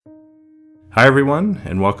Hi everyone,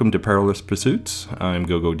 and welcome to Perilous Pursuits. I'm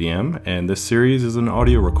GoGoDM, and this series is an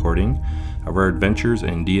audio recording of our adventures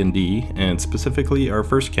in D&D, and specifically our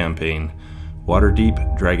first campaign,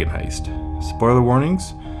 Waterdeep Dragon Heist. Spoiler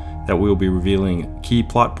warnings that we will be revealing key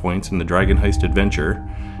plot points in the Dragon Heist adventure,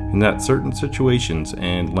 and that certain situations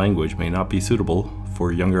and language may not be suitable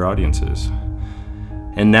for younger audiences.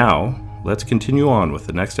 And now, let's continue on with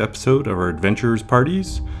the next episode of our Adventurers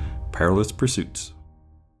Party's Perilous Pursuits.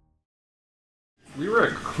 We were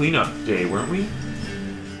at cleanup day, weren't we?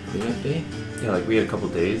 Cleanup day? Yeah, like we had a couple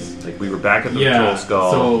days. Like we were back at the Troll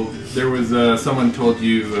Skull. So there was someone told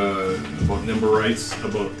you about Nimberites,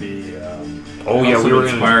 about the House we of were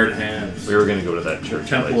Inspired Hands. We were gonna go to that church.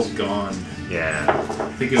 Temple place. of God. Yeah.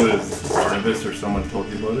 I think it was Barnabas or someone told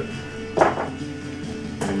you about it.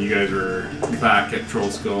 And you guys were back at Troll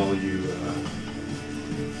Skull. You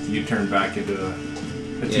turned back into a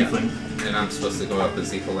tiefling. And I'm supposed to go up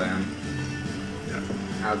as Equal Lamb. Yeah.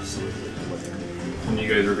 Absolutely. And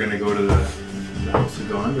you guys were going to go to the House of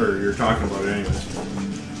God, or you're talking about it anyways.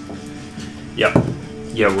 Yep.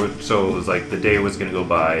 Yeah. So it was like the day was gonna go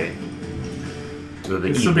by. So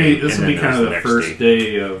This will be kind of the first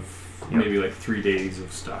day of maybe like 3 days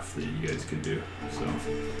of stuff that you guys could do. So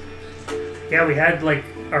yeah, we had like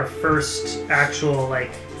our first actual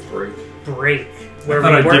like break I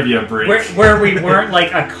thought I'd give you a break. where we weren't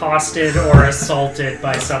like accosted or assaulted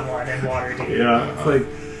by someone in Waterdeep. Yeah, it's like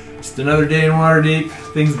just another day in Waterdeep.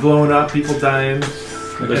 Things blowing up, people dying.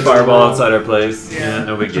 There's fireball outside our place. Yeah.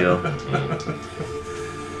 No big deal.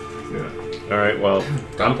 Yeah. All right. Well,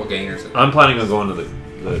 Doppelgangers. I'm planning on going to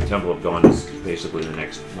the Temple of Gondas basically the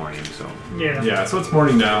next morning. So Yeah. So it's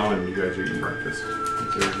morning now, and you guys are eating breakfast.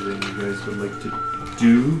 Is there anything you guys would like to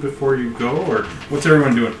do before you go, or what's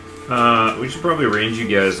everyone doing? we should probably arrange you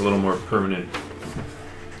guys a little more permanent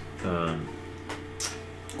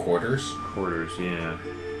Quarters? quarters. Yeah.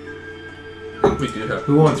 We do have.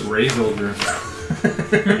 Who wants Ray's old room?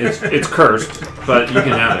 It's cursed, but you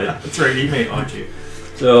can have it. That's right, he may haunt you.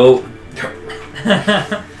 So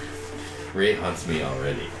Ray hunts me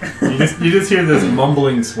already. You just hear this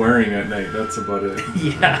mumbling swearing at night. That's about it.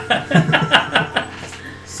 Yeah.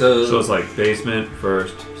 So it's like basement,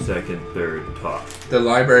 first, second, third, top. the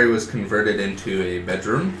library was converted into a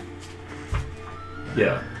bedroom.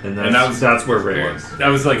 Yeah, and And that's where Ray was. That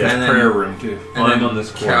was like And his then- prayer room too. And I'm then on this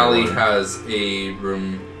corner. Callie has a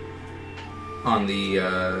room on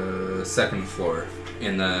the second floor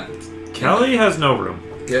in the. Callie has no room.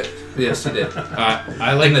 Yeah, yes, she did.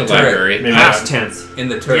 I like In the the turret. library. Maybe Past tense. In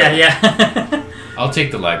the turret. yeah. I'll take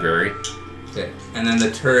the library. Okay. And then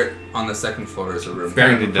the turret on the second floor is a room.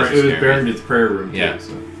 Barrington It doesn't was scare me. Barrington's prayer room too. Yeah.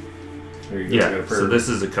 So there you go. You got Yeah, a prayer so room. this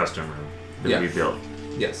is a custom room that Yeah. we built.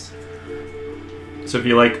 Yes. So if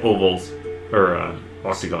you like ovals or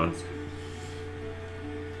octagons,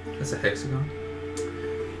 That's a hexagon.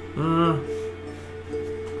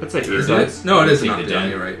 that's like Is your it? size. No, it is Take an the octagon. den.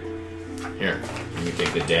 You're right. Here, let me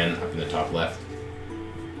take the den up in the top left.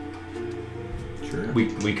 Sure.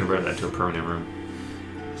 We convert that to a permanent room.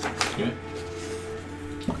 Okay.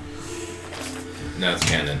 Now it's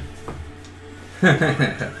canon.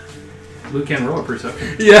 Luke can roll a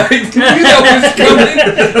perception. Yeah, I knew that was coming.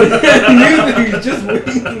 I knew that he was just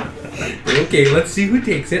waiting. Okay, let's see who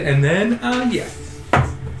takes it, and then, yes.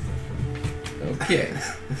 Okay.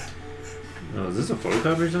 Oh, is this a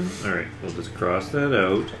photocopy or something? Alright, we'll just cross that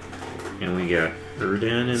out. And we got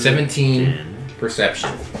Erdan and 17 Den,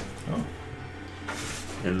 perception.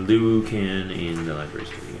 and Lucan in the library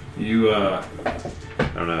studio. You I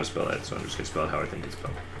don't know how to spell that, so I'm just gonna spell it how I think it's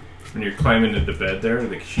spelled. when you're climbing into bed there,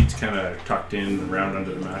 the sheet's kind of tucked in around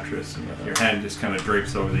under the mattress, and your hand just kind of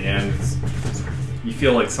drapes over the end. You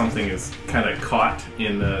feel like something is kind of caught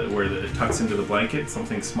in where it tucks into the blanket.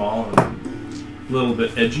 Something small and a little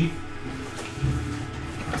bit edgy.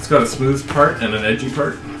 It's got a smooth part and an edgy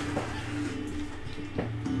part.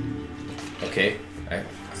 Okay.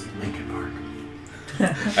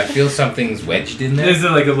 I feel something's wedged in there. This is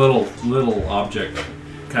like a little object.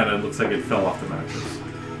 Kind of looks like it fell off the mattress.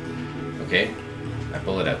 Okay. I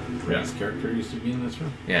pull it out. Ray's character used to be in this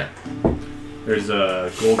room. Yeah. There's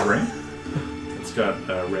a gold ring. It's got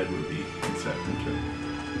a red ruby set into it.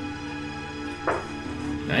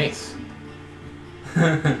 Nice.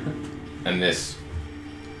 And this,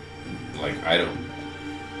 like, I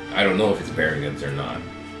don't know if it's Barrington's or not.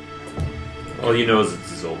 All you know is it's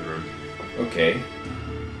his old room. Okay.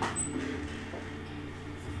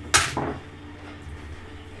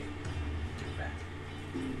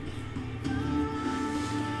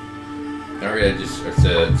 Alright,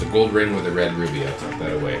 it's a gold ring with a red ruby. I'll tuck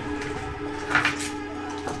that away.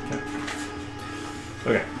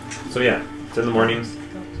 Okay. So yeah, It's in the mornings.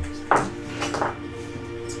 I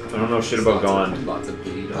don't know shit about Gond. Lots of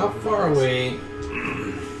bleed. How far away?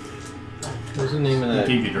 What's the name of that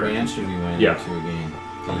Gave you directions. mansion we went Yeah. to again?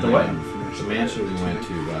 The what? The mansion we went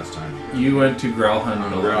to last time. You went to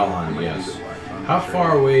Growlhund. Growlhund, yes. How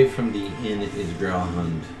far away from the inn is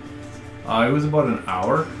Growlhund? It was about an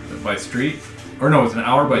hour by street. Or no, it was an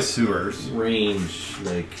hour by sewers. Range,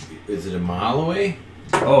 like, is it a mile away?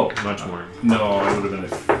 Oh, Much more. no, it would have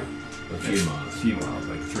been A few miles. few miles,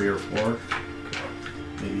 like 3 or 4.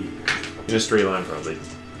 Maybe. In a straight line, probably.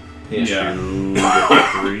 Yeah. 2 to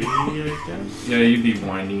 3, I guess. Yeah, you'd be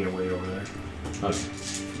winding your way over there. Okay.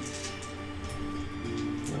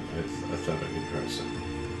 I thought I could try something.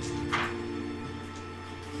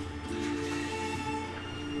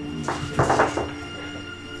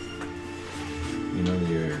 You know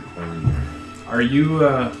you're going there. Are you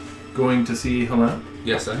going to see Halam?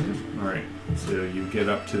 Yes, I am. Alright, so you get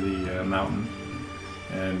up to the mountain,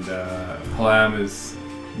 and Halam is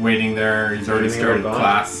waiting there. He's already Anything started about Gond?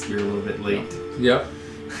 class. You're a little bit late. Yep.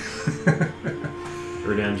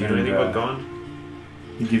 Erdan, do you know anything about Gond?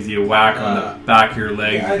 He gives you a whack on the back of your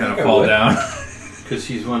leg, yeah, I you kind of think I fall would. down. Because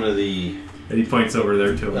he's one of the And he points over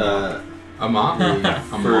there to him. A mop?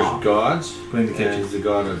 first gods. Clean the And kitchen. he's the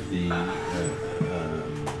god of the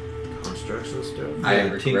Construction stuff. I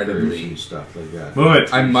tinkers regrettably- and stuff like that. Move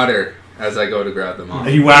it! I mutter as I go to grab the mop. And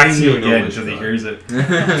he whacks you You know again which because he one. hears it.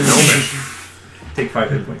 Take 5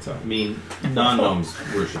 hit points off. I mean, non-gnomes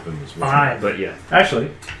worship him as well. 5. But yeah.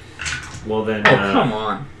 Actually, Well then, Oh, come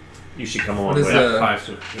on. you should come along What is with that? it. 5.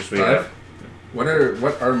 So, Just wait up. 5?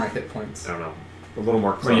 What are my hit points? I don't know. A little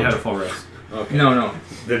more well, you had a close full rest. Okay. No.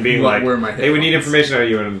 than being What like, were my hit hey, we need points? information out of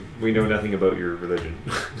you and we know nothing about your religion.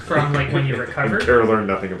 From like when you recovered. Or learn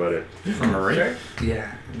nothing about it. From a raid?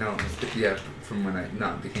 Yeah, no. Yeah, from when I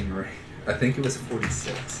not became a Ray. I think it was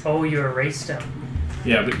 46. Oh, you erased him.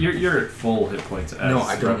 Yeah, but you're at full hit points. As No,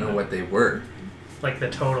 I don't know Revenant. what they were. Like the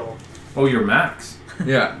total. Oh, you're max.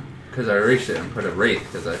 Yeah, because I erased it and put a rate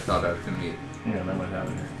because I thought I was going to be. Yeah, that might have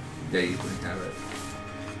it here. Yeah, you didn't have it.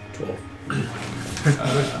 12.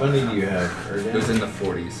 How much money do you have, Erdan? It was in the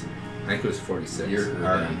 40s. I think it was 46. You're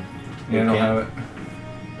Erdan. Yeah, I don't Okay. have it.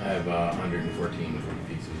 I have 114 gold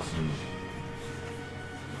pieces.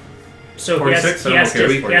 So 46, he has I'm okay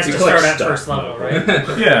to, with he has to 46. start You at collect first stuff, level,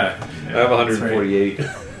 though. right? Yeah. I have 148.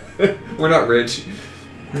 We're not rich.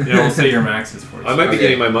 Yeah, we'll say your max is 46. I might be Okay.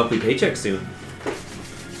 getting my monthly paycheck soon.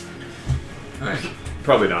 Alright.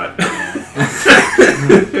 Probably not. You're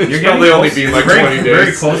Probably getting only close- be like very, 20 days.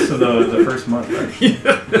 Very close to the first month, right?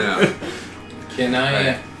 Yeah. Can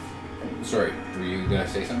I? Right. Sorry, were you gonna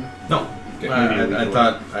say something? No. Okay, I maybe we will.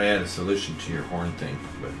 thought I had a solution to your horn thing,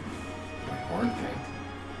 but My horn thing.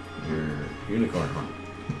 your unicorn horn.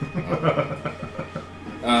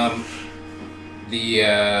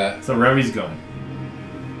 So Revy's going.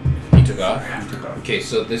 He took off? He took off. Okay,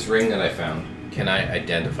 so this ring that I found, can I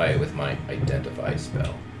identify it with my identify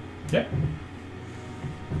spell? Yeah.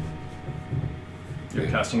 You're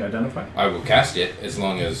casting Identify? I will cast it as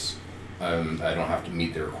long as I don't have to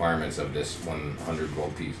meet the requirements of this 100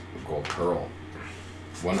 gold pearl.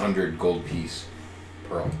 100 gold piece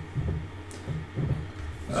pearl.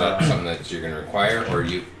 Is that something that you're going to require, or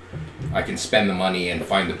I can spend the money and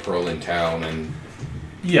find the pearl in town and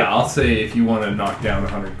Yeah, I'll say if you want to knock down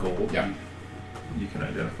 100 gold, Yeah. you can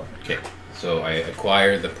identify. okay. So I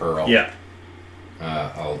acquire the pearl. Yeah.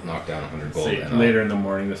 I'll knock down 100 gold. Say and later in the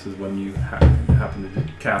morning, this is when you happen to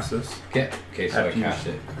cast this. Okay. Okay. So I After you- cast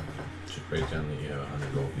it. Should break down the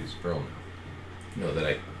 100 gold piece of pearl now. Know that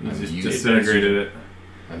You I'm just using. disintegrated it.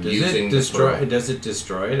 I'm Does using it the destroy? pearl. Does it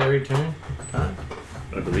destroy it every time?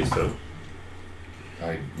 I believe so.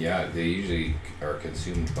 Yeah, they usually are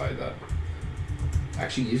consumed by the.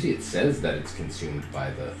 Actually, usually it says that it's consumed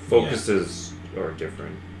by the. Focuses are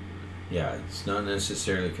different. Yeah, it's not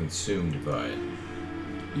necessarily consumed by it.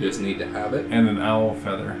 You just need to have it. And an owl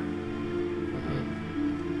feather.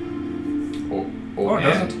 Oh, it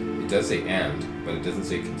and doesn't? it does say and, but it doesn't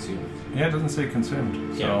say consumed. Yeah, it doesn't say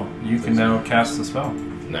consumed. So Yeah. you can now cast the spell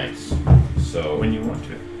Nice. So when you want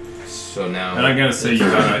to. so now. And I'm gonna say you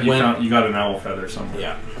got When- you got an owl feather somewhere.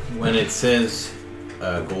 Yeah. When it says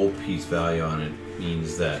gold piece value on it,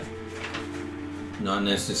 means that not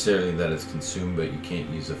necessarily that it's consumed, but you can't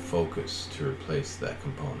use a focus to replace that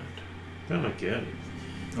component. Not again.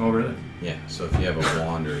 Oh, really? Yeah, so if you have a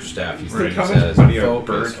wand or a staff, you Right. can use that as Money a or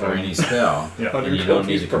focus bird or any spell, Yeah. and you don't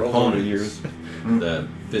need the Pearls over components, years. the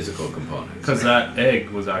physical components. Because that egg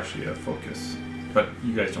was actually a focus, but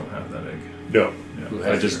you guys don't have that egg. No. Who Yeah.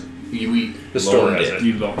 has I just we the store loaned has it.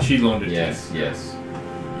 it. She loaned it Yes. to you. Yes.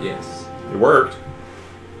 yes. It worked.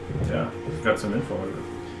 Yeah. got some info out of it.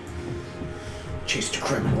 Chased a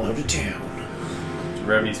criminal out of town. It's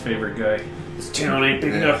Revy's favorite guy. This town ain't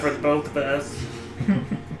big enough for the both of us.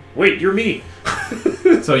 Wait, you're me.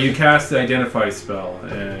 So you cast the Identify spell,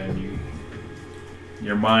 and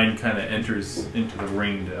your mind kind of enters into the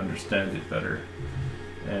ring to understand it better.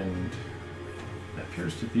 And it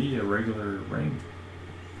appears to be a regular ring.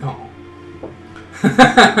 Oh.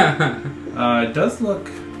 It does look...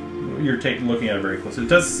 You're looking at it very close. It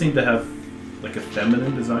does seem to have like a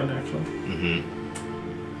feminine design, actually.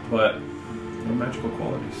 Mm-hmm. But no magical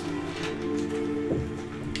qualities.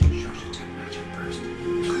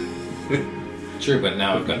 True, but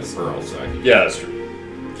now I've got the pearl, so I can... Yeah, that's true.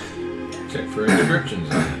 Check for inscriptions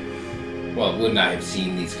on it. Well, wouldn't I have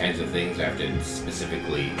seen these kinds of things? I have to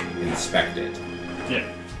specifically inspect it.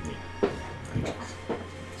 Yeah.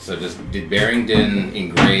 So did Barrington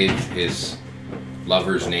engrave his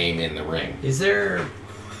lover's name in the ring? Is there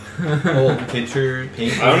old picture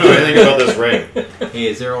paintings? I don't know anything about this ring. Hey,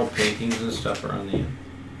 is there old paintings and stuff around the inn?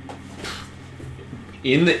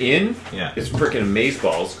 In the inn, Yeah. it's freaking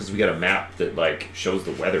amazeballs because we got a map that like shows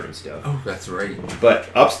the weather and stuff. Oh, that's right. But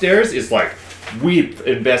upstairs is like we've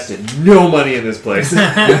invested no money in this place.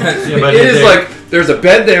 Yeah, but It is like there's a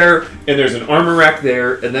bed there and there's an armor rack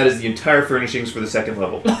there, and that is the entire furnishings for the second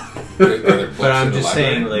level. Are there books But I'm in the just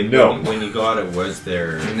library? saying, like, No. when you got it, was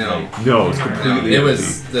there? No. Like, No, it's No, completely. it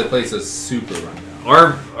was the place was super run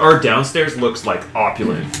down. Our downstairs looks like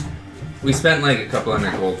opulent. We spent like a couple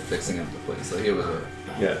hundred gold fixing up the place. Like it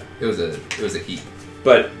was a heap.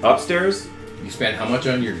 But upstairs, You spent how much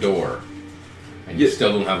on your door? And Yeah. you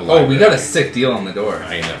still don't have a Oh, library. we got a sick deal on the door.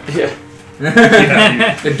 I know. yeah.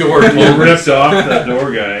 The door You closed. ripped off the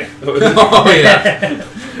door guy. Oh yeah.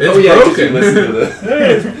 It's yeah, broken. Listen to this.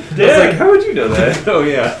 I was like, how would you know that? Oh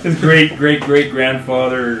yeah. His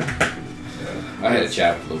great-great-great-grandfather. I had a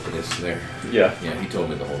chat with Lucanus there. Yeah. Yeah, he told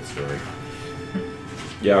me the whole story.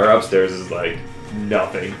 Yeah, our upstairs is like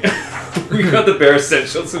nothing. We got the bare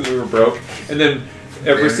essentials when we were broke, and then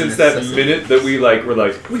ever Bare since that necessities. minute that we were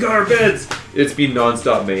like, we got our beds, it's been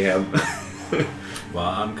nonstop mayhem. well,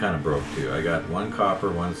 I'm kind of broke too. I got 1 copper,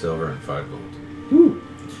 1 silver, and 5 gold. Whew.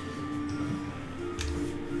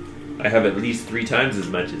 I have at least 3 times as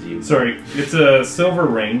much as you. Sorry, it's a silver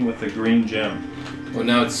ring with a green gem. Well,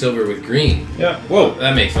 now it's silver with green. Yeah. Whoa,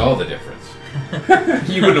 That makes all the difference.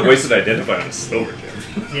 you wouldn't have wasted Identify on a silver gem.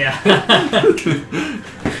 Yeah.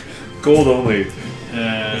 Gold only.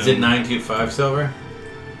 Is it 925 silver?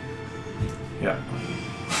 Yeah.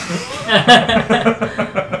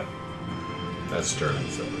 That's sterling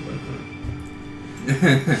silver.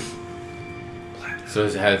 So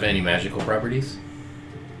does it have any magical properties?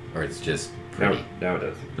 Or it's just pretty? Now it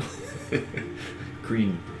does.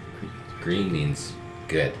 Green. Green means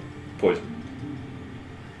good. Poison.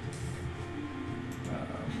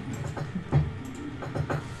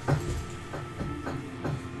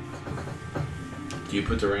 Do you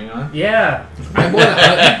put the ring on? Yeah.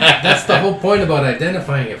 That's the whole point about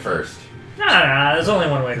identifying it first. Nah, there's only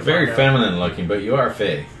one way to Very find out. feminine looking, but you are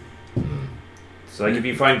Fae. It's like if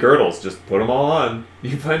you find girdles, just put them all on.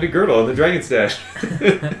 You find a girdle in the dragon stash.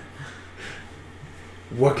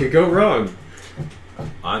 What could go wrong?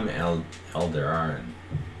 I'm Eldarin,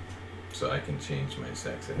 so I can change my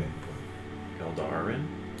sex at any point. Eldarin?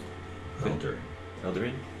 Eldarin.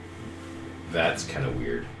 Eldarin? That's kind of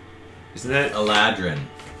weird. Isn't that Eladrin.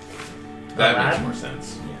 That makes Aladdin? more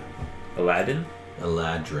sense. Yeah. Aladdin?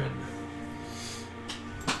 Eladrin.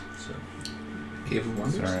 So. Cave of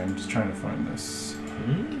Wonders. Sorry, I'm just trying to find this.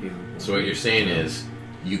 So what you're saying is,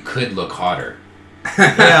 you could look hotter.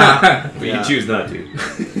 Yeah. But you choose not to.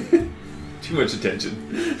 Too much attention.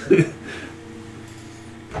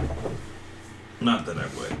 Not that I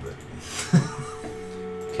would, but.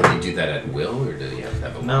 Can you do that at will, or do you have to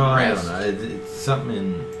have a No, long I rest? don't know. It's something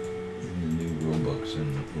in the new rule books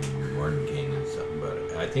and in Morton King and something about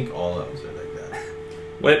it. I think all elves are like that.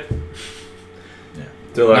 What? Yeah.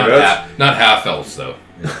 They're like, that's- Not half elves though.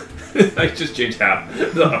 I just changed half.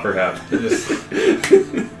 The upper half. Just-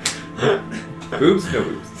 Boobs, no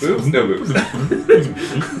boobs. Boobs, no boobs.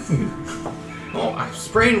 oh, I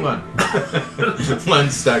sprained one.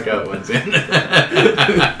 One's stuck out, one's in.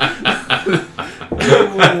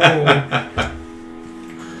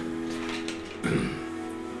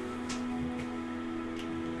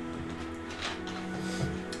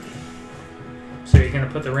 So you're gonna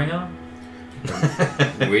put the ring on?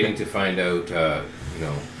 I'm waiting to find out. I'm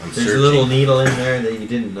There's searching. a little needle in there that you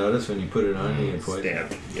didn't notice when you put it on. You put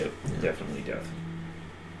Stab. Yep. Definitely death.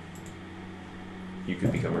 You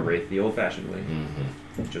could become a wraith the old-fashioned way.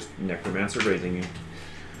 Mhm. Just necromancer raising you.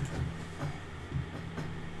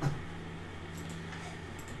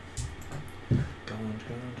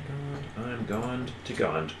 Gond to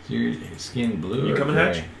Gond. Is your skin blue? You or coming,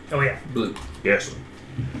 gray? Hatch? Oh yeah. Blue. Yes.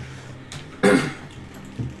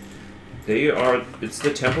 It's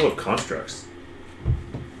the Temple of Constructs.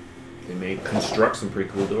 They may construct some pretty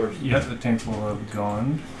cool doors. Yep, the Temple of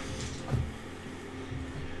Gond.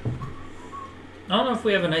 I don't know if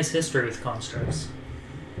we have a nice history with constructs.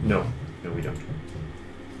 No, we don't.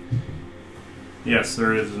 Yes,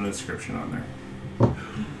 there is an inscription on there.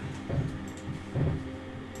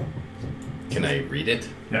 Can I read it?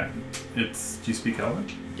 Yeah, do you speak Elven?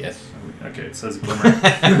 Yes. Okay, it says Glimmer.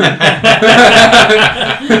 I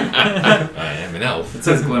am an elf. It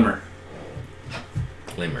says Glimmer.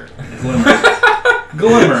 Glimmer. Glimmer.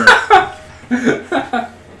 Glimmer.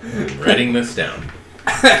 I'm writing this down.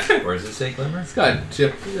 Where does it say Glimmer? It's got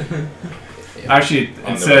chip. Actually,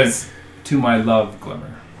 On it the says, to my love,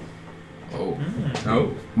 Glimmer. Oh.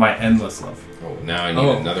 Oh. My endless love. Oh, now I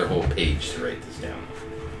need another whole page to write this down.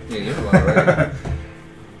 Yeah, you have a lot of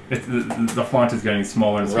writing. The font is getting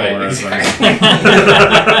smaller and smaller. Right, as I- exactly.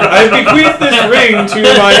 I bequeath this ring to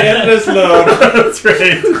my endless love. That's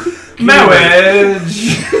right.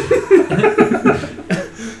 Marriage.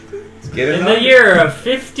 Get it In up. the year of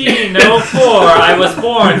 1504, I was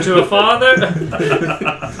born to a father.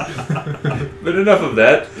 But enough of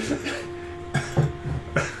that.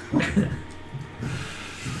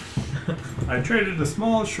 I traded a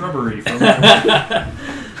small shrubbery from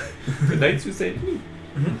The Knights who say,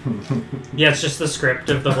 Yeah, it's just the script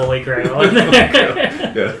of the Holy Grail in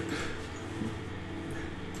there. yeah.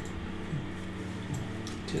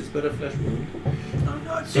 Tis but a flesh wound.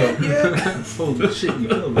 So, Holy shit, you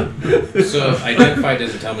killed it. so identify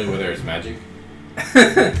doesn't tell me whether it's magic. Do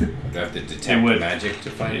I have to detect It would. magic to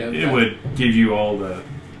find out? it that? would give you all the... If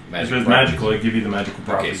Magic it's properties. magical, it'd give you the magical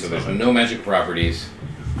Okay, properties. so there's no magic properties.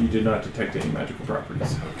 You did not detect any magical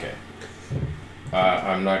properties. Okay.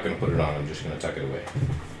 I'm not going to put it on. I'm just going to tuck it away.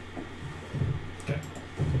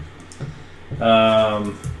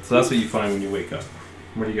 So that's what you find when you wake up.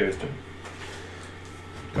 What do you guys do?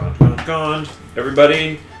 Gone.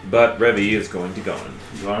 Everybody but Revy is going to Gone.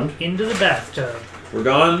 Gone? Into the bathtub. We're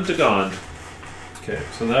gone to Gone. Okay,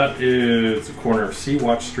 so that is the corner of Sea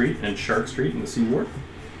Watch Street and Shark Street in the Sea Ward.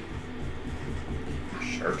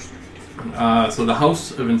 Shark Street. So the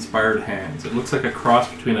House of Inspired Hands. It looks like a cross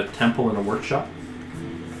between a temple and a workshop.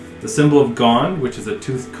 The symbol of Gond, which is a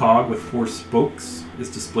toothed cog with 4 spokes, is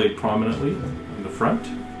displayed prominently in the front.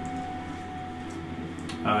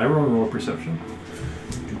 Everyone roll a perception.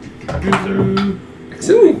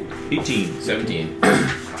 Ooh. 18. 17.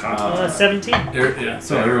 17. Yeah,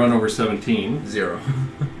 so everyone over 17. 0.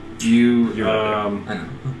 You I know.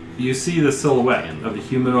 you see the silhouette of the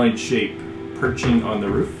humanoid shape perching on the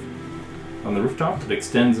rooftop. It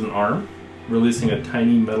extends an arm, releasing a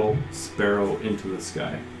tiny metal sparrow into the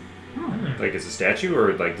sky. Like it's a statue,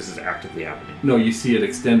 or like this is actively happening? No, you see it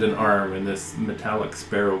extend an arm, and this metallic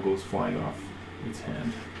sparrow goes flying off its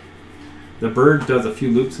hand. The bird does a few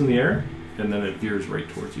loops in the air, and then it veers right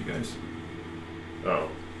towards you guys. Oh,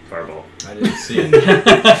 fireball. I didn't see it.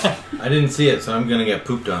 I didn't see it, so I'm gonna get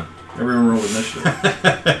pooped on. Everyone roll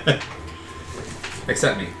initiative.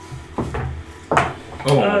 Except me.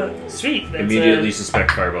 Oh, Sweet. That's Immediately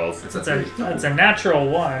suspect fireballs. That's a natural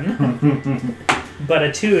 1, but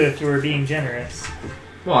a 2 if you were being generous.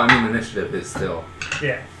 Well, I mean, initiative is still.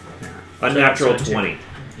 Yeah. Unnatural So 20.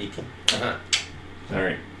 Uh-huh. all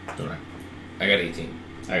right. I got 18.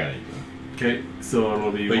 I got it. Okay, so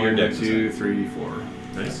it'll be But your 1, dex is 2, 3, 4.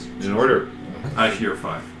 Nice. In order. Actually, you're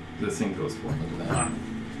 5. This thing goes 4.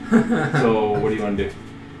 So what do you want to do?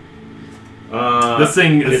 This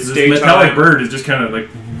thing, it's this daytime. metallic bird is just kind of like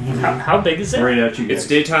How big is it? right at you guys. It's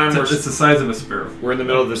daytime. It's the size of a sparrow. We're in the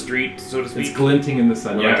middle of the street, so to speak. It's glinting in the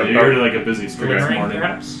sun. Yeah, Yeah, like you're a- like a busy street. It's Glimmering, morning.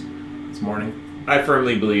 perhaps? It's morning. I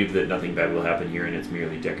firmly believe that nothing bad will happen here, and it's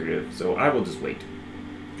merely decorative. So I will just wait.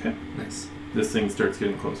 Nice. This thing starts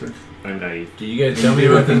getting closer. I'm naive. Did you guys tell me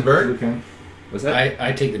about this bird? Okay. What's that?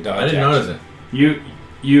 I take the dodge. I didn't action. notice it.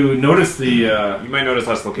 You notice the You might notice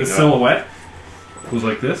us looking the up. silhouette was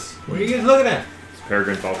like this. What are you guys looking at? It's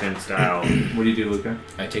Peregrine Falcon style. What do you do, Luca?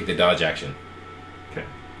 I take the dodge action.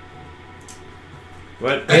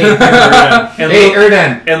 What? Hey, And hey, look,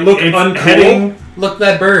 Erdan. and look It's uncool. heading. Look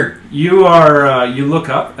that bird. You are. You look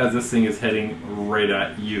up as this thing is heading right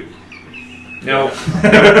at you. Now,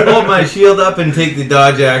 Hold my shield up and take the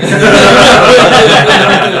dodge action.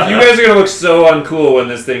 you guys are gonna look so uncool when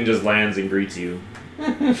this thing just lands and greets you. So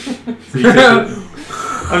you take the,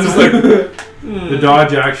 I'm just like, the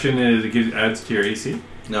dodge action is it adds to your AC.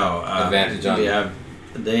 No, Advantage on-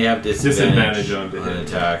 they have disadvantage Disadvantage on on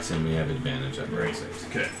attacks, and we have advantage on Right. saves.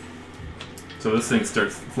 Okay. So this thing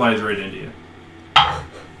flies right into you.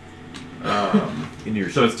 Into your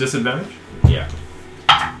So it's disadvantage? Yeah.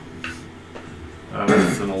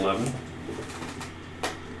 It's an 11.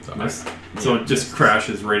 Miss. So it just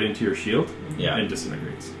crashes right into your shield Yeah. and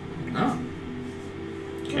disintegrates. Oh.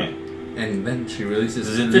 Okay. And then she releases.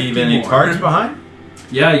 Does it 50 leave any more. cards behind?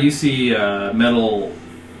 Yeah, you see metal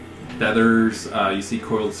feathers, you see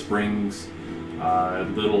coiled springs,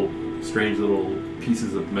 strange little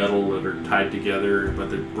pieces of metal that are tied together,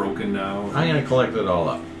 but they're broken now. I'm gonna collect it all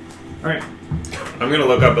up. Alright. I'm gonna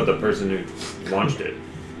look up at the person who launched it.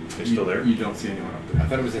 They're still there. You don't see anyone up I there.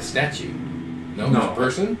 thought it was a statue. No, No. it was a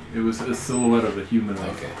person? It was a silhouette of a human.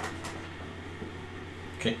 Okay.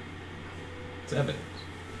 Okay. It's evidence.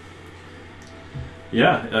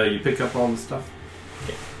 Yeah, you pick up all the stuff.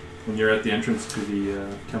 Okay. When you're at the entrance to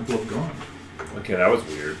the Temple of God. Okay, that was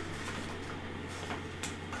weird.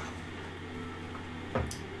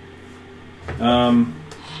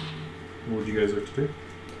 What would you guys like to do?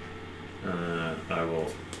 I will.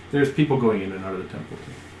 There's people going in and out of the temple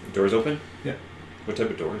too. Doors open? Yeah. What type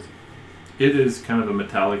of door is it? It is kind of a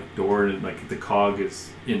metallic door, and like the cog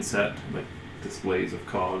is inset, like displays of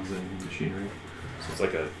cogs and machinery. So it's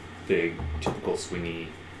like a big, typical swingy.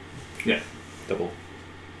 Yeah. Double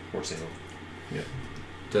or single.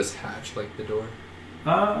 Does Hatch like the door?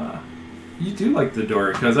 You do like the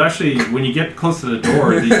door because actually, when you get close to the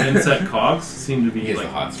door, the inset cogs seem to He be has like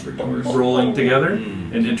the hots for doors. rolling together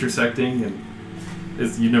Mm. and intersecting, and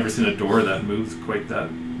you've never seen a door that moves quite that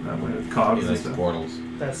way with cogs He and likes stuff. portals.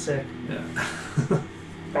 That's sick. Yeah.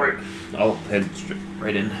 Alright. I'll head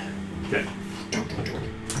right in. Okay.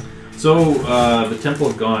 So the Temple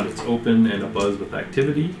of God, it's open and abuzz with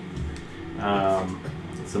activity.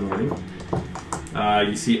 It's the morning.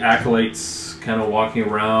 You see acolytes kind of walking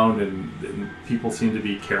around, and people seem to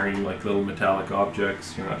be carrying like little metallic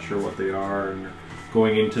objects. You're not sure what they are, and they're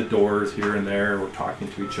going into doors here and there, or talking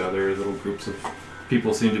to each other. Little groups of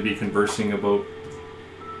people seem to be conversing about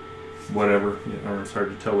whatever, or it's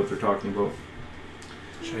hard to tell what they're talking about.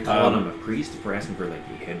 Should I call him a priest if we're asking for like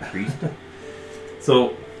a head priest?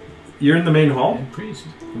 So you're in the main hall And priest.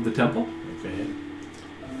 of the temple, Okay.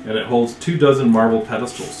 and it holds 24 marble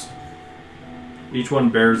pedestals. Each one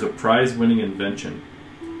bears a prize-winning invention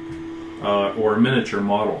or a miniature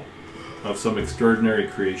model of some extraordinary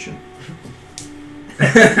creation.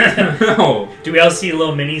 No. Do we all see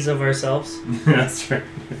little minis of ourselves? That's right.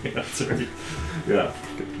 That's right. Yeah.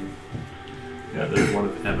 Yeah, there's one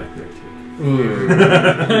of Emek there too.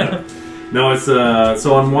 No, it's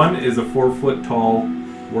so on one is a 4-foot tall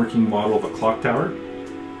working model of a clock tower,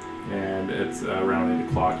 and it's around 8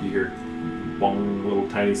 o'clock. You hear bong, little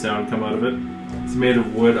tiny sound come out of it. It's made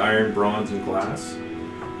of wood, iron, bronze, and glass,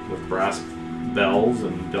 with brass bells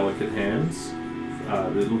and delicate hands.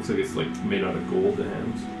 It looks like it's like made out of gold, the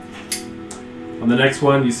hands. On the next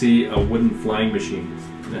one, you see a wooden flying machine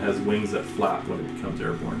that has wings that flap when it becomes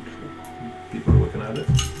airborne. People are looking at it.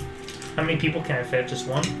 How many people can it fit? Just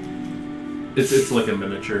one? It's like a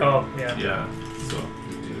miniature. Oh, yeah. Yeah. So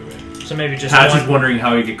So maybe just Hatch is one. wondering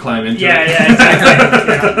how he could climb into Yeah, it. yeah, exactly.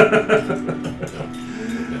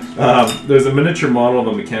 There's a miniature model of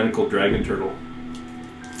a mechanical dragon turtle.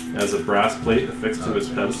 It has a brass plate affixed to its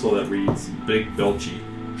pedestal that reads Big Belchy.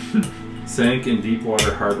 Sank in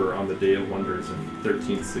Deepwater Harbor on the Day of Wonders in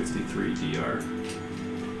 1363 DR.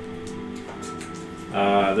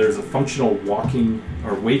 There's a functional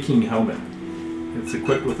waking helmet. It's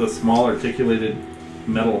equipped with a small articulated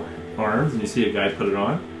metal arms, and you see a guy put it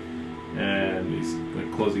on, and he's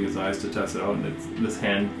like closing his eyes to test it out, and this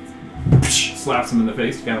hand slaps him in the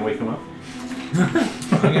face to kind of wake him up.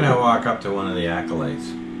 I'm gonna walk up to one of the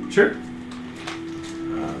acolytes. Sure.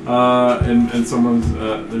 And someone's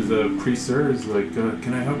there's a priest there who's like,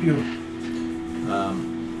 can I help you?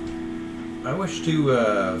 I wish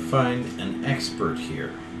to find an expert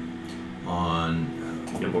here on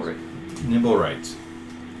nimble rights.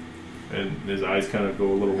 And his eyes kind of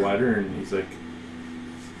go a little wider, and he's like,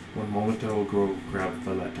 one moment, I will go grab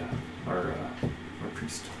Valletta, our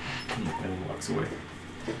priest. And he walks away.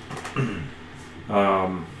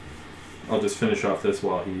 I'll just finish off this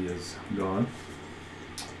while he is gone.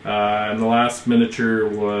 And the last miniature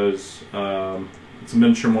was, it's a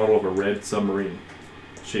miniature model of a red submarine,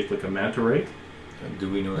 shaped like a manta ray.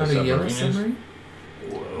 Do we know what Not a a yellow submarine is? submarine?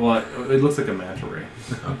 Well, it looks like a manta ray,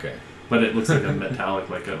 Okay. but it looks like a metallic,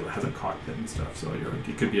 like it has a cockpit and stuff. So you're like,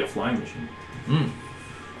 it could be a flying machine.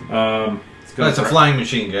 It's got That's a flying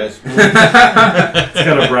machine, guys. It's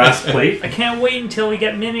got a brass plate I can't wait until we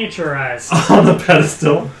get miniaturized. on the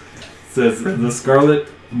pedestal. It says the Scarlet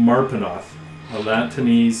Marpanoth, A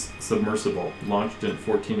Lantanese submersible launched in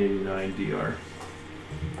 1489 DR.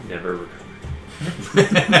 Never recovered.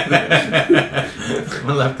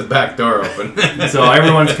 I left the back door open. So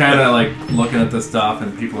everyone's kind of like looking at the stuff,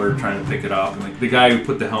 and people are trying to pick it up. And like the guy who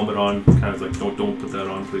put the helmet on, kind of like, don't put that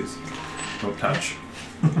on, please. Don't touch.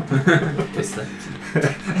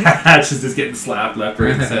 Hatch is just getting slapped left,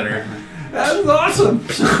 right, and center. That was awesome.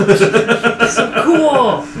 So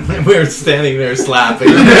cool. We were standing there slapping.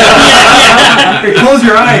 Hey, close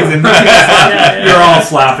your eyes and you're all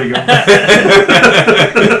slapping him.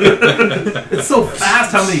 It's so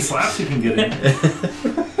fast how many slaps you can get in.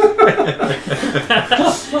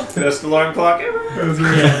 Best alarm clock ever.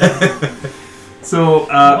 So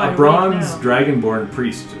Why a do bronze we dragonborn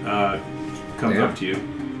priest comes Yeah. up to you,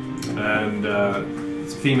 and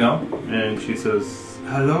it's a female, and she says,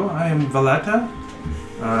 "Hello, I am Valetta.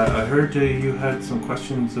 I heard you had some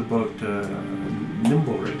questions about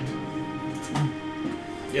nimble rate."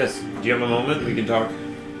 Yes. Do you have a moment? We can talk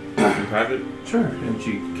in private. Sure. And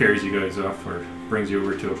she carries you guys off, or brings you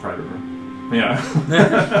over to a private room. Yeah.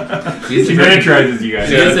 He's She a dragon- miniaturizes you guys.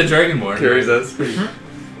 He is a dragonborn. Carries us.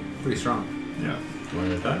 Pretty strong. Yeah. One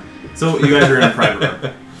at a time. So you guys are in a private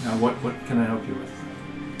room. Now, what can I help you with?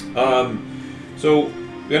 So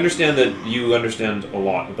we understand that you understand a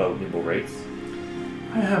lot about nimble rates.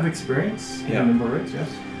 I have experience Yeah. in nimble rates, yes.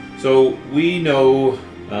 So we know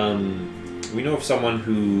of someone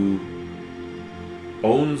who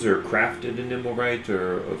owns or crafted a nimble right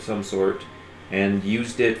or of some sort, and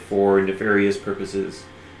used it for nefarious purposes.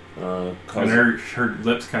 And her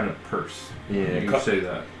lips kind of purse. Yeah, You say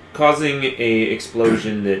that. causing a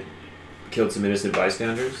explosion that killed some innocent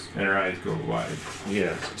bystanders. And her eyes go wide.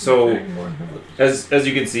 Yeah. So as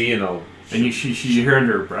you can see, and she hear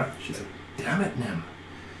under her breath, she's like, "Damn it, Nim."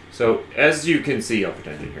 so as you can see, I'll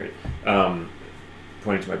pretend to hear it.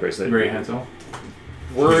 Pointing to my bracelet. Very handsome.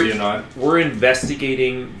 Gives you a nod. We're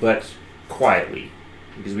investigating, but quietly,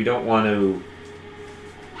 because we don't want to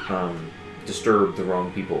disturb the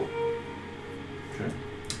wrong people. Okay.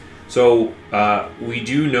 So we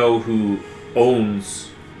do know who owns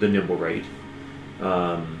the nimble right.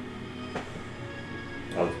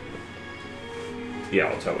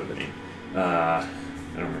 I'll tell her the name. I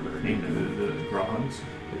don't remember her name now. The Grahams.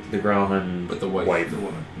 The Grauhan But the wife. The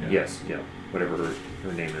woman. Yeah. Yes, yeah. Whatever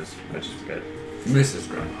her name is. I just forget. Mrs.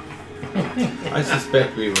 Graham. I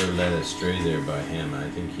suspect we were led astray there by him. I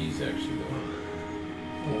think he's actually the one.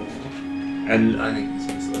 And I think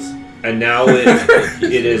he's useless. and now it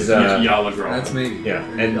is Yala Graham. That's maybe. yeah,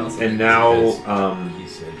 Maybe also and think now He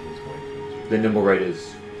said his wife the nimble right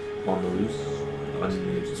is on the loose,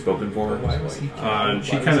 unspoken for. Why was he? And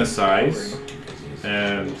she kind of sighs,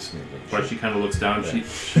 and but she kind of looks down. She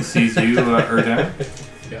sees you, Erdan.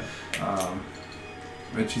 Yeah.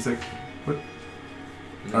 And she's like, "What?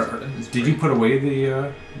 Did you put away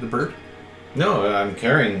the bird?" No, I'm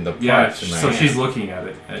carrying the Yeah. parts in my So hand. she's looking at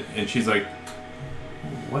it, and she's like,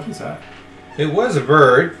 "What is that?" It was a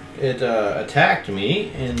bird. It attacked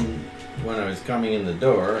me and when I was coming in the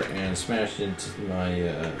door and smashed into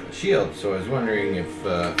my shield. So I was wondering if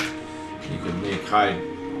you could make hide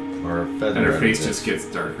or feather. And her out of face this. just gets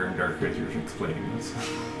darker and darker as you're explaining this.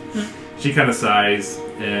 She kind of sighs,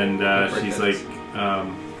 and she's like,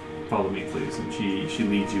 "Follow me, please." And she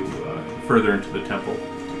leads you further into the temple.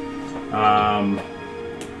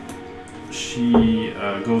 She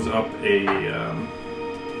goes up a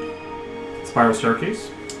spiral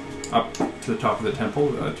staircase up to the top of the temple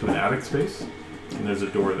to an attic space, and there's a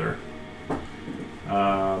door there.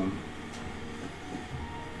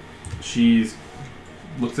 She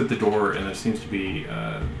looks at the door, and there seems to be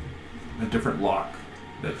a different lock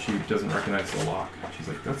that she doesn't recognize the lock. She's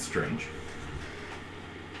like, "That's strange."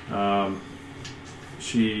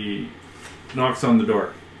 She knocks on the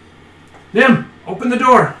door. "Nim, open the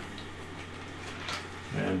door!"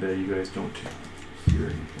 And you guys don't hear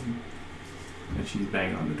anything. And she's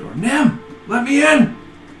banging on the door. "Nim, let me in!"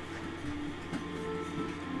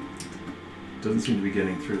 Doesn't seem to be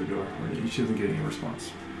getting through the door. Or she doesn't get any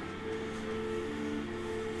response.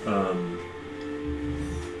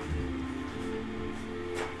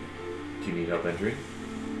 Do you need help entering?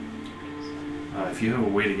 If you have a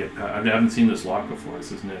way to get past... I haven't seen this lock before.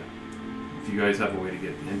 This is new. If you guys have a way to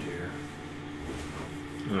get into here.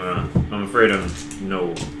 I'm afraid I'm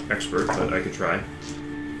no expert, but I could try.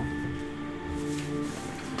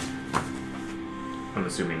 I'm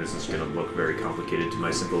assuming this is going to look very complicated to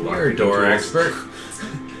my simple lock. You're a door expert.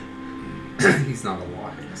 He's not a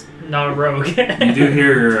lock. Not a rogue. You do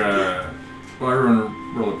hear... well,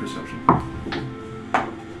 everyone roll a perception.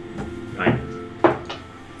 9.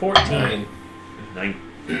 14. 9.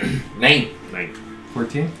 9. 9.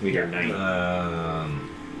 14? We got 9.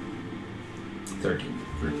 13.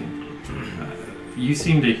 13. You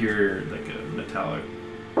seem to hear like a metallic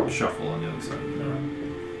shuffle on the other side of the door.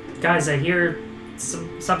 Guys, I hear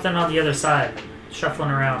something on the other side, shuffling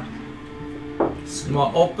around.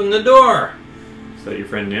 Well, open the door. Is that your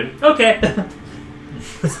friend Nin? Okay.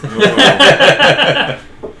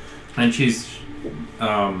 And she's,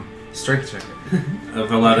 Strength check.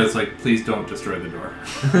 Valletta's like, please don't destroy the door.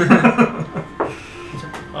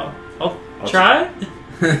 I'll try.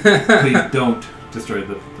 Please don't destroy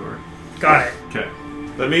the door. Got it. Okay.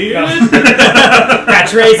 Let me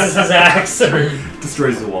Patch raises his axe.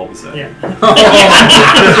 Destroys the wall beside. Yeah.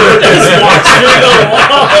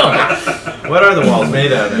 What are the walls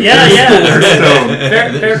made out of? Yeah, yeah.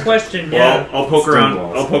 Stone. Fair question. Yeah. Well, I'll poke Stone around.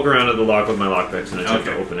 walls. I'll poke around at the lock with my lockpicks and attempt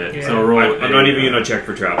to Okay. open it. Yeah. So roll. I'm not even gonna check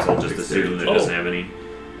for traps. I'll just assume that it doesn't Oh. have any.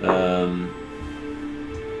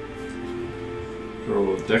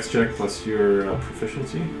 Roll a dex check plus your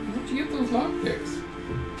proficiency. How'd you get those lockpicks?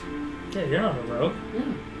 Yeah, you're not a rogue.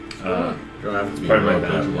 Don't have to be Part of my rolled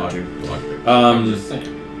bad, into too. I'm just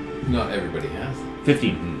saying. Not everybody has them.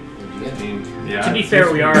 15. What'd you get? 15. Yeah. To be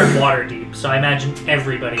fair, we are in Waterdeep, so I imagine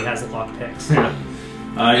everybody has a lockpicks.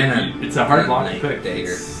 It's a hard lock to Knife pick.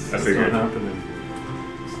 dagger. It's I figured. not happening.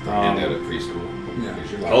 Hand out at preschool. Yeah.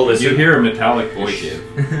 Here's your Oh, lockpick. listen. You hear a metallic Your voice. shiv.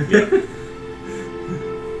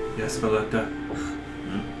 Yes, Valletta.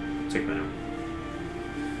 Take that out.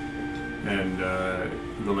 And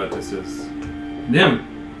Valletta says,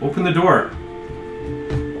 Nim, open the door.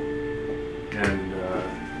 And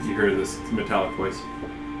you hear this metallic voice.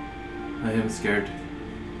 I am scared.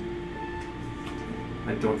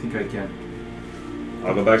 I don't think I can.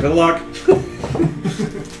 I'll go back to the lock.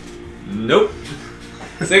 Nope.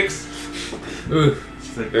 6.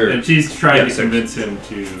 She's like, Er, and she's trying yeah, to 6. convince him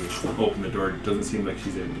to open the door. It doesn't seem like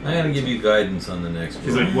she's able to. I'm gonna give you guidance on the next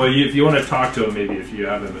She's one. like, well, if you want to talk to him, maybe if you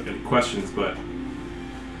have any questions, but.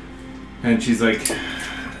 And she's like,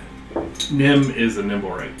 Nim is a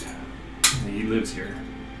Nimblewright. He lives here.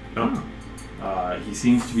 Oh. He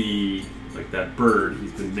seems to be like that bird.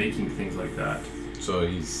 He's been making things like that. So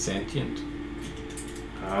he's sentient.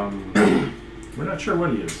 We're not sure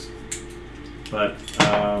what he is, but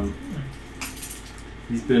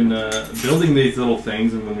he's been building these little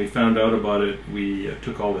things. And when we found out about it, we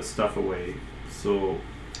took all this stuff away. So,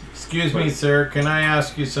 Excuse me, sir. Can I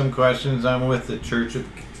ask you some questions? I'm with the Church of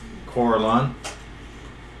Coralon.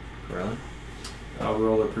 Really? I'll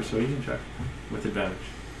roll a persuasion check with advantage.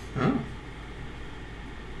 Oh.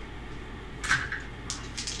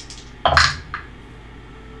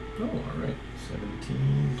 Oh, alright.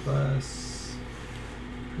 17 plus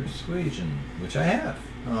persuasion, which I have.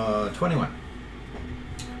 21.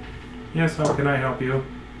 Yes, how can I help you?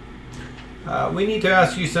 We need to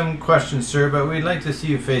ask you some questions, sir, but we'd like to see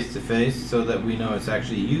you face to face so that we know it's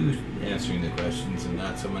actually you answering the questions and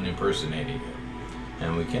not someone impersonating you.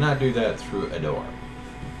 And we cannot do that through a door.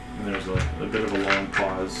 And there's a bit of a long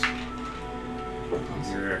pause.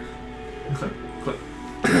 Here, click, click,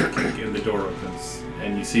 click, and the door opens,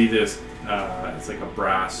 and you see this. It's like a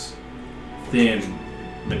brass, thin,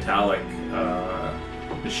 metallic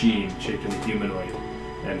machine shaped in a humanoid,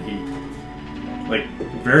 and he, like,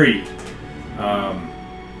 very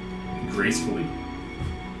gracefully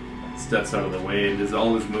steps out of the way, and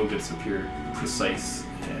all his movements appear precise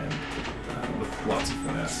and with lots of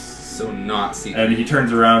finesse. So not secret. And he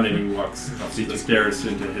turns around and he walks up the stairs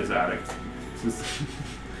into his attic. Says,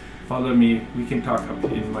 follow me. We can talk up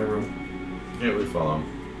in my room. Yeah, we follow him.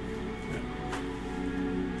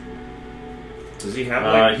 Does he have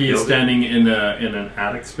like He is building- standing in an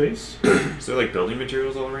attic space. Is there like building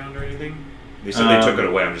materials all around or anything? They said they took it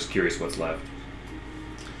away. I'm just curious what's left.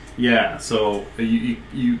 Yeah. So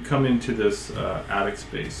you come into this attic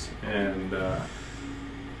space and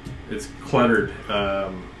it's cluttered.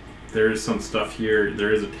 There is some stuff here.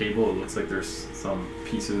 There is a table. It looks like there's some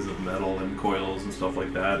pieces of metal and coils and stuff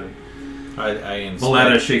like that. And I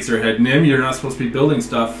Valletta inspect, shakes her head. Nim, you're not supposed to be building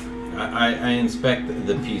stuff. I inspect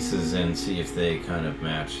the pieces and see if they kind of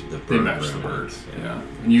match the bird. They match the birds. Yeah.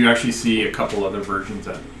 And you actually see a couple other versions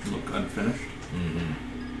that look unfinished. Mm-hmm.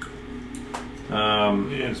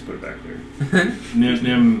 Yeah, just put it back there.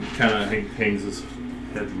 Nim kind of hangs his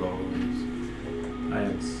head low. I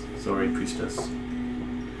am sorry, priestess.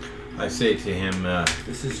 I say to him,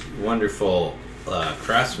 this is wonderful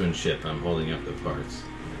craftsmanship. I'm holding up the parts.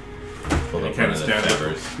 Pull He up kind one of of the stands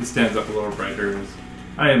fibers. up. He stands up a little brighter. And says,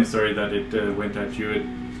 I am sorry that it went at you. It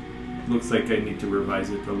looks like I need to revise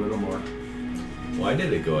it a little more. Why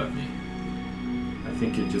did it go at me? I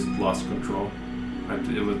think it just lost control.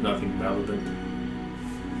 It was nothing malevolent.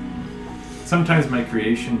 sometimes my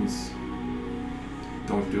creations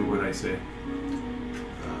don't do what I say.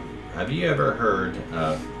 Have you ever heard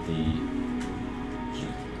of the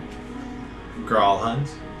Graalhuns?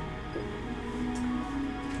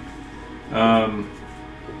 And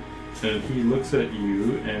he looks at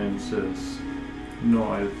you and says,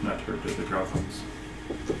 "No, I've not heard of the Graalhuns."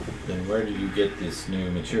 Then where did you get this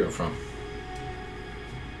new material from?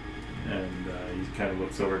 And he kind of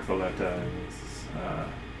looks over at Valletta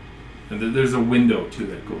and there's a window too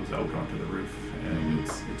that goes out onto the roof, and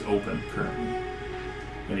it's open currently.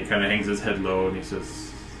 And he kind of hangs his head low and he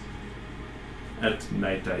says, "At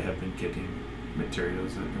night I have been getting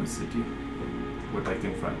materials in the city, what I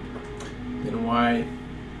can find." Then why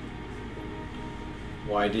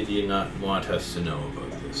did you not want us to know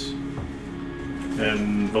about this?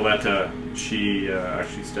 And Valletta, she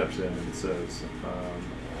actually steps in and says,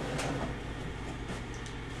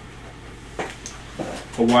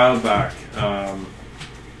 a while back,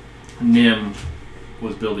 Nim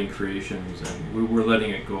was building creations, and we were letting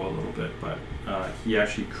it go a little bit, but he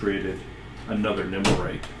actually created another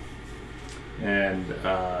Nimblewright. And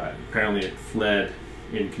apparently it fled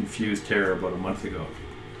in confused terror about a month ago.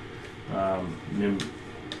 Nim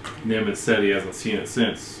has said he hasn't seen it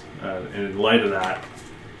since. And in light of that,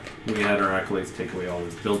 we had our acolytes take away all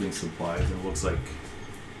his building supplies, and it looks like,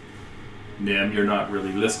 Nim, you're not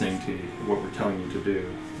really listening to what we're telling you to do.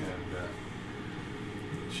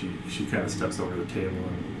 And she kind of steps over the table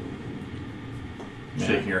and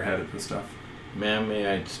shaking her head at the stuff. Ma'am, may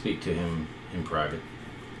I speak to him in private?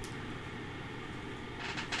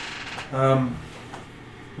 And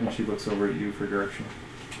she looks over at you for direction.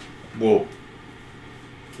 We'll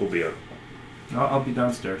be up. I'll be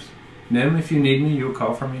downstairs. Nim, if you need me, you'll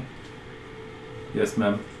call for me. Yes,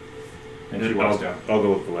 ma'am. And she walks down. I'll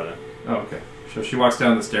go with Valletta. Oh, okay. So she walks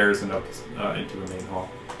down the stairs and up into the main hall.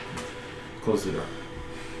 Close the door.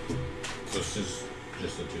 So it's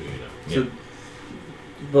just the two of you now. So,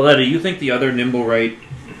 Valletta, you think the other Nimblewright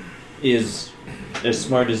is as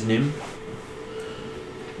smart as Nim?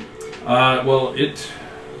 Well,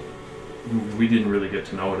 we didn't really get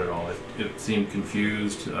to know it at all. It seemed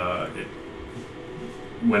confused. It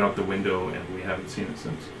went out the window, and we haven't seen it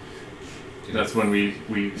since. That's when we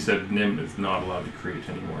said Nim is not allowed to create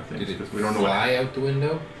any more things. Did it we don't know fly out the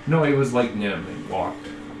window? No, it was like Nim. It walked.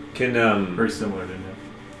 Very similar to Nim.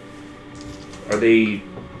 Are they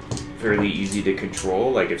fairly easy to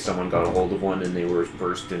control? Like if someone got a hold of one and they were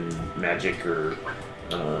versed in magic or...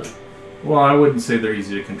 Well, I wouldn't say they're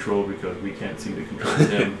easy to control because we can't seem to control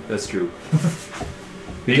them. That's true.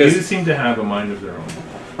 They do seem to have a mind of their own.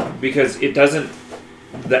 Because it doesn't...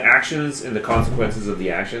 The actions and the consequences of the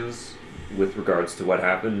actions with regards to what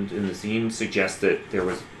happened in the scene suggest that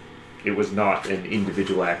it was not an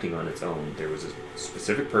individual acting on its own. There was a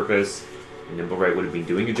specific purpose. Nimblewright would have been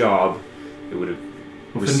doing a job. It would have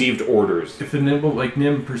received orders. If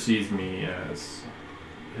Nim perceives me as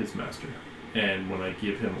his master, and when I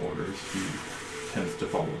give him orders, he tends to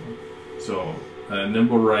follow them. So,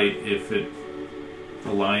 Nimblewright, if this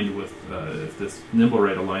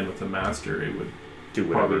Nimblewright aligned with the master, it would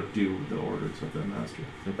probably do the orders of the master.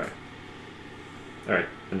 Okay. Alright,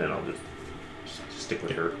 and then I'll just stick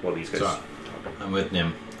with her while these guys talk. I'm with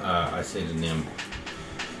Nim. I say to Nim,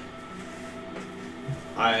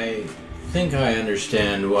 I think I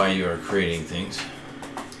understand why you are creating things,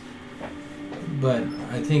 but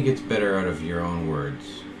I think it's better out of your own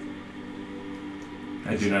words.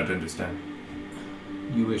 I do not understand.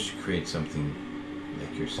 You wish to create something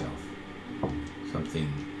like yourself.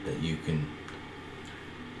 Something that you can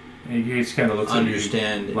he just kind of looks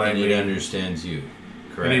understand, at you and it understands you.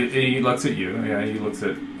 Correct. And he looks at you. Yeah, he looks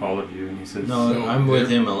at all of you, and he says, "No, I'm with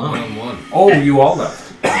him alone." 1-on-1. Oh, you all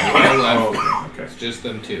left. I left. Oh, okay. It's just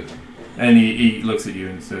them two. And he looks at you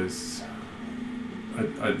and says,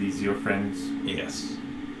 "Are these your friends?" Yes.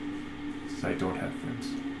 Says, "I don't have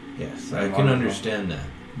friends." Yes, I can understand that.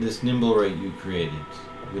 This Nimblewright you created,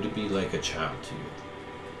 would it be like a child to you?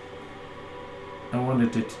 I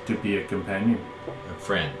wanted it to be a companion. A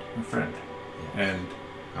friend. A friend. Yes. And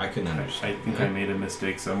I can understand. I think I made a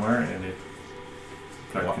mistake somewhere, and it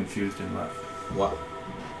got confused and left. What?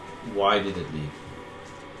 Why did it leave?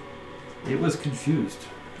 It was confused.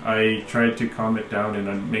 I tried to calm it down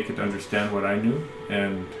and make it understand what I knew,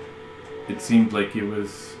 and it seemed like it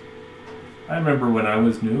was... I remember when I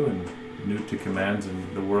was new to commands in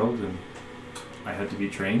the world, and I had to be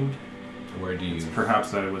trained. Where do you...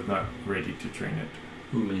 Perhaps I was not ready to train it.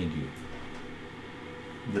 Who made you?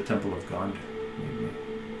 The Temple of Gond made me.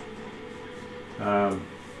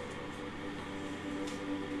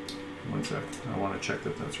 One sec. I want to check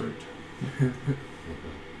that that's right.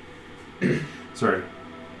 Sorry.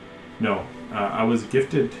 No. I was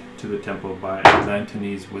gifted to the temple by a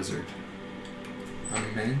Lantanese wizard. A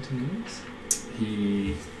Mantonese?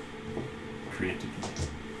 He created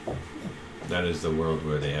me. That is the world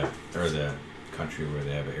where they have, or the country where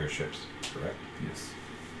they have airships, correct? Yes.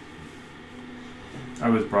 I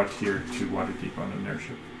was brought here to Waterdeep on an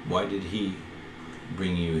airship. Why did he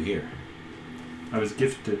bring you here? I was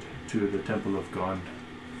gifted to the Temple of Gond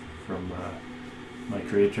from my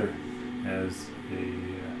creator as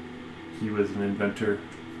he was an inventor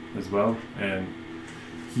as well, and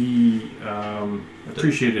he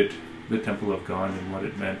appreciated the Temple of Gond and what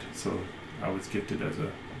it meant, so I was gifted as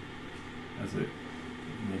a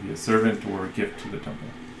maybe a servant or a gift to the temple.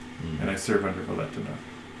 And I serve under Valletta now.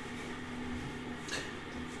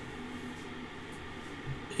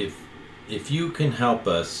 If you can help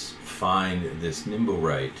us find this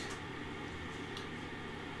Nimblewright,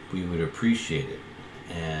 we would appreciate it,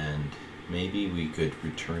 and maybe we could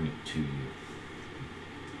return it to you.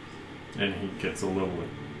 And he gets a little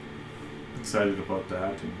excited about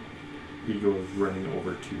that, and he goes running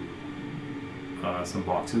over to some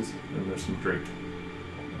boxes, and there's some draped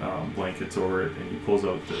blankets over it, and he pulls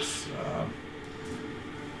out this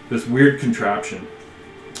this weird contraption.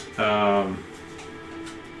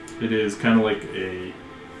 It is kind of like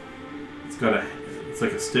it's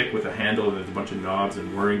like a stick with a handle, and there's a bunch of knobs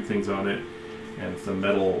and whirring things on it, and some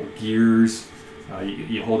metal gears.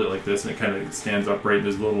 You hold it like this, and it kind of stands upright. And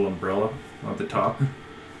there's a little umbrella on the top,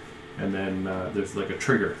 and then there's like a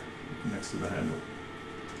trigger next to the handle.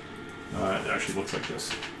 It actually looks like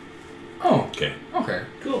this. Oh, Okay. okay.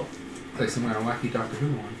 Cool. Like some kind of wacky Doctor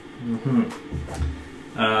Who one.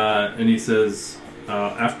 And he says,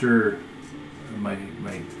 after my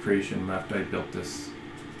creation, after I built this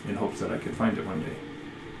in hopes that I could find it one day,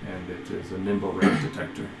 and it is a Nimblewright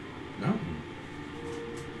detector. No.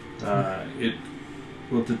 It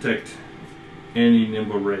will detect any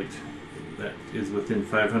Nimblewright that is within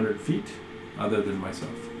 500 feet, other than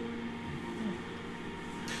myself.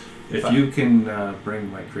 If you can bring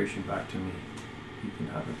my creation back to me, you can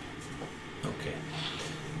have it. Okay.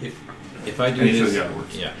 If I do And he shows this, you how it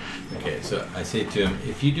works. yeah. Okay. So I say to him,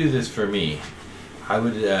 if you do this for me, I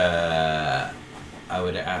would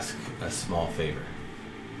ask a small favor.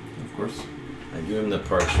 Of course. I give him the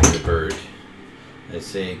parts for the bird. I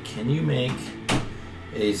say, can you make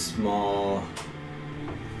a small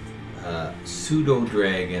pseudo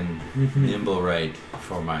dragon Nimblewright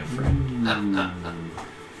for my friend?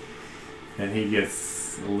 And he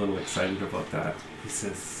gets a little excited about that. He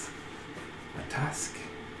says, a task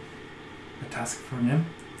for him?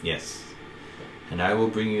 Yes. And I will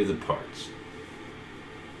bring you the parts.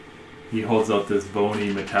 He holds out this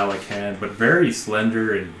bony metallic hand, but very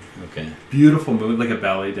slender and Okay. beautiful move, like a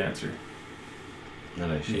ballet dancer.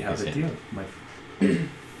 And I You shake have his a hand. deal, my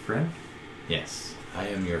friend. Yes, I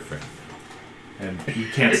am your friend. And he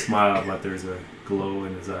can't smile, but there's a glow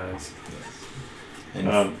in his eyes. Yes.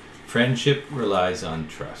 And friendship relies on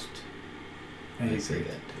trust. I say agree.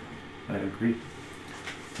 that too. I agree.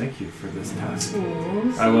 Thank you for this task.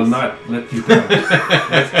 Oh, I will not let you down.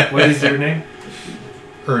 What is your name?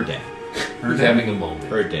 Erdan. He's having a moment.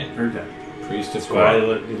 Erdan. Erdan. Priest of Why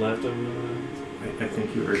Squad. you left him? I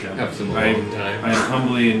think you Erdan. Have some I alone time. am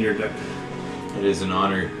humbly in your debt. It is an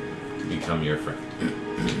honor to become your friend. He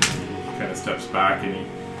kind of steps back and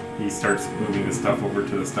he starts moving the stuff over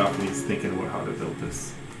to the stuff, and he's thinking about how to build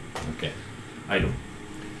this Okay. item.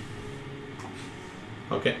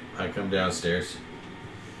 Okay, I come downstairs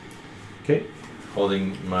Okay.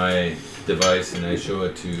 holding my device and I show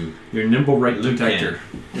it to Your Nimblewright Lucan. detector.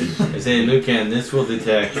 I say, Lucan, this will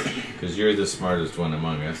detect, because you're the smartest one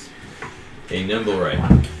among us, a Nimblewright.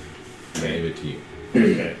 I give it to you.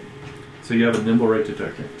 Okay. So you have a Nimblewright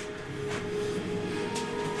detector.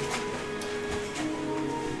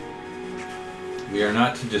 We are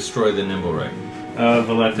not to destroy the Nimblewright.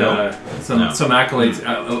 Valletta, No. some accolades.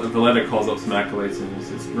 Valletta calls up some accolades and he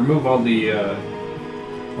says, "Remove all the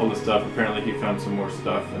stuff." Apparently, he found some more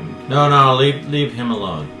stuff. And No, leave him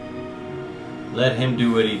alone. Let him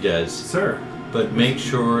do what he does. sir, But make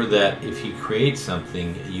sure that if he creates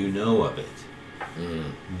something, you know of it.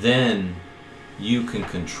 Then you can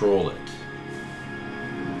control it.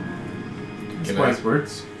 that's wise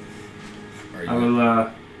words. Are I you,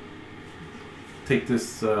 will take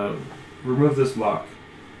this, remove this lock.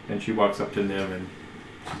 And she walks up to Nim and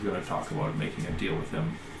she's going to talk about making a deal with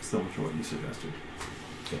him, similar to what you suggested.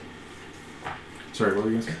 Okay. Sorry, what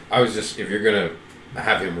were you going to say? I was just, if you're gonna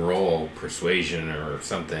have him roll persuasion or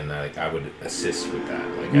something, like I would assist with that.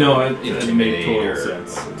 Like No, I would it made total or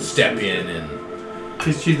sense. Step in and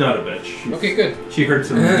She's not a bitch. Okay, good. She heard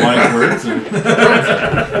some wise words and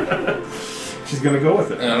she's gonna go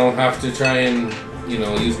with it. And I don't have to try and,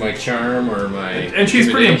 use my charm or my. And she's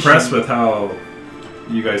pretty intimidation. impressed with how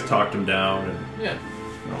you guys talked him down and Yeah.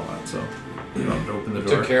 all that. So you don't have to open the We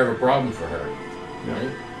door. took care of a problem for her. Yeah.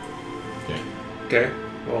 Right? Okay.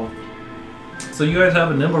 Well, So you guys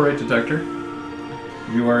have a nimble rate detector.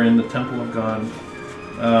 You are in the Temple of Gond.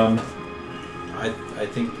 I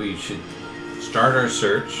think we should start our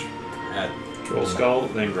search at. Troll Skull,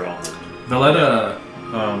 then Growl. Valletta,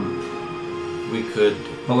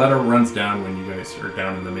 Valletta runs down when you guys are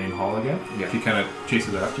down in the main hall again. Yeah. She kind of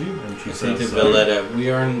chases after you, and she I say says, to Valletta, we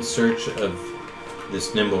are in search of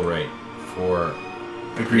this Nimblewright for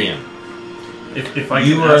 "Agree." him. If I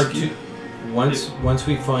You can are ask to you, once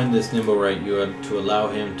we find this Nimblewright, you are to allow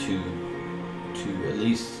him to at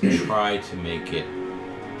least try to make it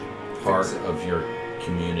part of your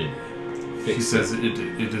community. she says it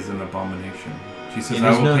is an abomination. She says, It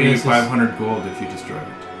 "I is will not pay you necess- 500 gold if you destroy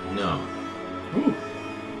it." No.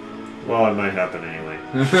 Well, it might happen anyway.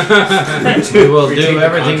 We will We do take the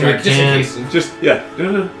everything we contract just in can. case. Just, yeah.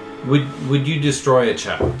 Would you destroy a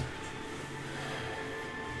child?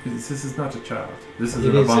 This is not a child. This is It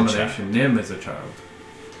an is a abomination. Nim is a child.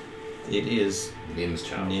 It is Nim's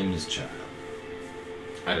child. Nim's child.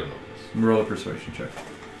 I don't know Roll a persuasion check.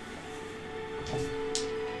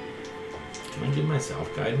 Can I give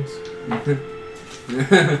myself guidance?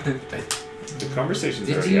 The conversation's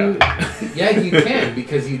Did already you? happened. Yeah, you can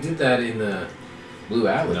because you did that in the Blue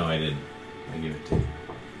Alley. No, I didn't. I give it to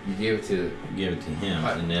You gave it to. him,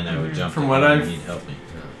 and then I would jump From in what and I've- he'd help me.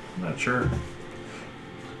 I'm not sure.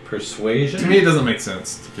 Persuasion. To me, it doesn't make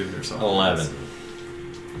sense to give yourself 11.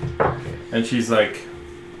 And she's like,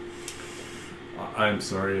 "I'm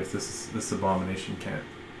sorry if this abomination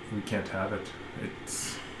we can't have it.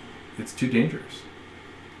 It's too dangerous."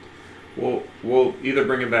 We'll either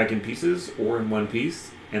bring it back in pieces or in one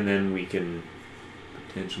piece, and then we can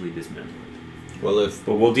potentially dismantle it. Well,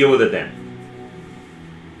 But we'll deal with it then.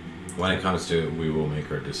 when it comes to it, we will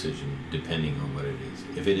make our decision depending on what it is.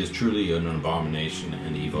 If it is truly an abomination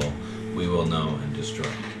and evil, we will know and destroy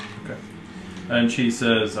it. Okay. And she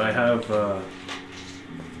says, "I have the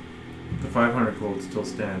 500 gold still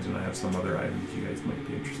stands, and I have some other items you guys might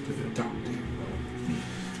be interested in.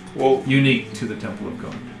 Well, Unique to the Temple of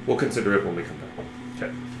God." we'll consider it when we come back.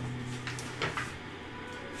 Okay.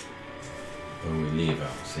 When we leave,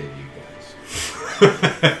 I'll say to you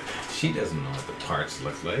guys. She doesn't know what the tarts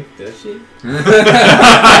look like, does she?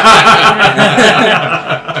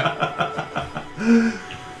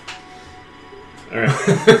 All right.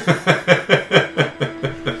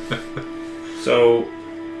 So,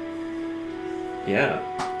 yeah.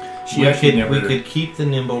 We could keep the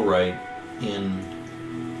Nimblewright in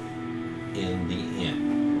the inn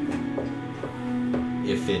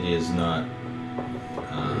if it is not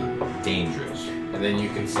dangerous. And then you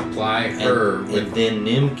can supply her And with. then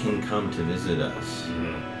Nim can come to visit us.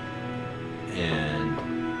 And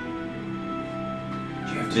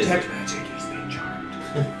You have detect magic. He's being charmed.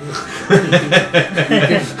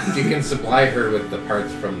 you can supply her with the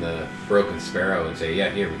parts from the broken sparrow and say, "Yeah,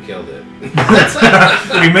 here we killed it." We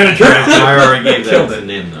miniaturized it. I already gave that Killed to it.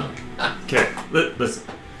 Nim, though. Okay, listen.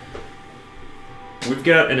 We've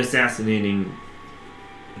got an assassinating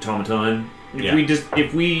automaton.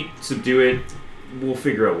 If we subdue it, we'll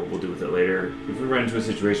figure out what we'll do with it later. If we run into a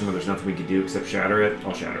situation where there's nothing we can do except shatter it,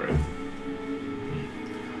 I'll shatter it.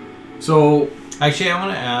 So, Actually, I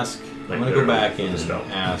want to ask. Like I'm going to go literally back with and the spell.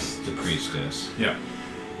 ask the priestess. yeah.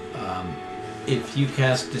 If you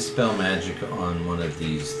cast Dispel Magic on one of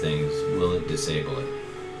these things, will it disable it?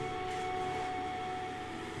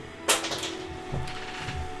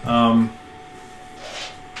 No.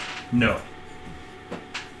 No.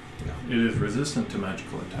 It is resistant to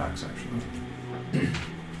magical attacks, actually.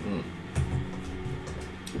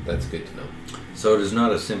 That's good to know. So it is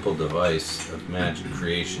not a simple device of magic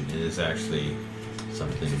creation. It is actually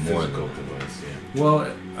something more than Physical that. device, yeah.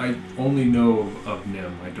 Well, I only know of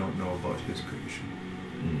Nim. I don't know about his creation.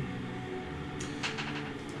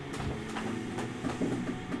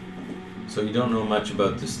 So you don't know much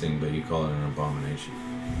about this thing, but you call it an abomination.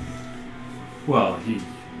 Well,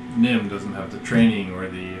 Nim doesn't have the training or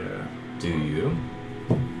the Do you?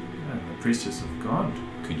 priestess of God.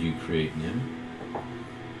 Could you create Nim?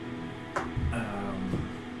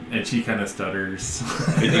 And she kind of stutters.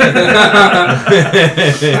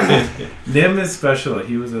 Nim is special.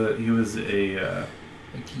 He was a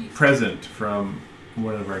present from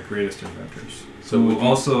one of our greatest inventors. So who would you-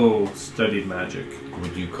 also studied magic.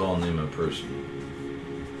 Would you call Nim a person?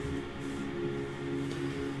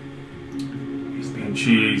 And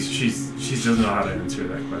she doesn't know how to answer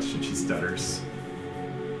that question. She stutters.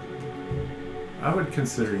 I would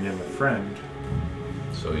consider him a friend.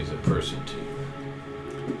 So he's a person too.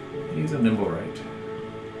 He's a Nimblewright.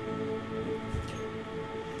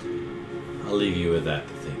 I'll leave you with that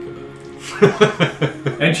to think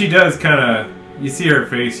about. And she does kind of. You see her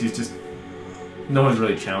face. She's just. No one's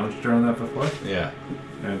really challenged her on that before. Yeah.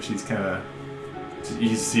 And she's kind of.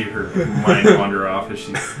 You see her mind wander off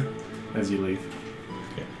as you leave.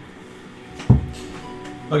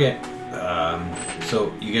 Okay.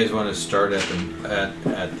 So you guys want to start at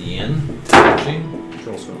the inn, actually?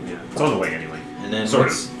 Troll Skull, yeah. It's on the way anyway. And then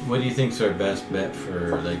Sort what do you think's our best bet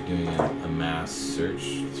for like doing a mass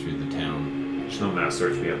search through the town? There's no mass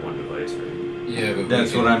search. We have one device, right? Yeah, but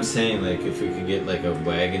That's what I'm saying. Like if we could get like a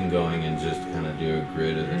wagon going and just kind of do a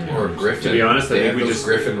grid of the town. Or Griffin. To be honest, I they think have we those just-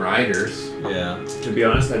 Griffin riders. Yeah. To be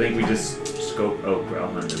honest, I think we just scope out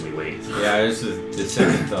Growlhund and we wait. Yeah. This is the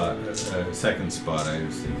second thought. Second spot. I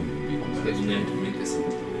was thinking would be the best. Getting into me this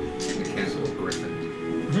mechanical Griffin.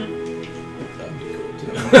 That'd be cool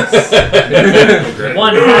too.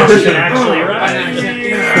 One horse can actually ride.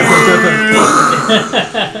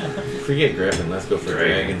 Forget Griffin. Let's go for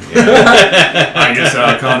Dragon. I guess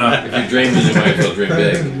Arcana. If you dream, you might as well dream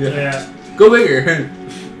big. Yeah. Go bigger.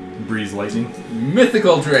 Breeze lightning.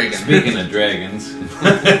 Mythical dragon. Speaking of dragons.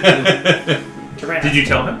 Did you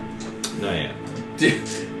tell him? Not yet.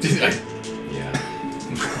 Did I? Yeah.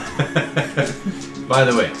 By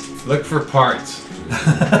the way, look for parts.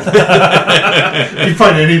 If you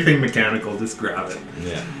find anything mechanical, just grab it.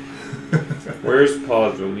 Yeah. Where's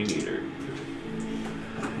Paws when we need her?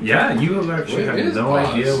 Yeah, you have actually Where have is no Paws?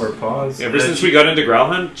 idea where Paws. Ever since we got into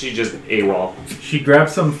Growlhund, she just AWOL. She grabbed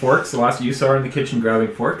some forks. The last you saw her in the kitchen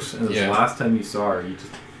grabbing forks, and it was Yeah. the last time you saw her. You just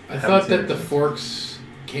I haven't thought seen that her the since. forks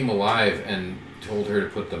came alive and told her to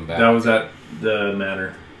put them back. That was at the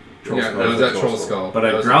manor. Yeah, that was that troll skull. But That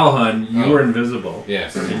at was- Growlhund, you Oh. were invisible,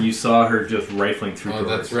 Yes. and you saw her just rifling through Oh, doors.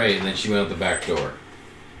 that's right. And then she went out the back door.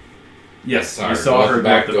 Yes, Sorry, you saw go out her the go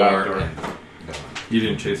out the back door. and gone. You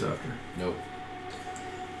didn't chase after her. Nope.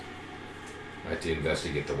 I had to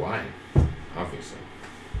investigate the wine, obviously.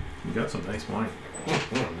 You got some nice wine.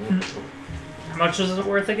 How much is it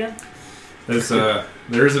worth again?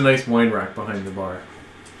 There is a nice wine rack behind the bar.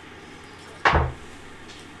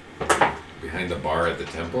 Behind the bar at the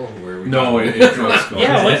temple, where we No, it was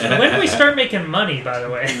Yeah, when do we start making money, by the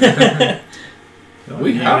way?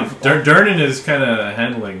 We have- Durnan is kind of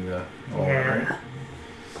handling the. All Yeah. right.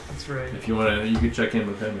 That's right. If you want to, you could check in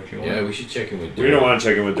with him if you want. Yeah, we should check in with. We don't want to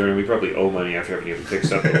check in with Durnan. We probably owe money after having him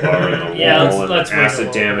fix up the bar and the Yeah, wall let's and wait the a acid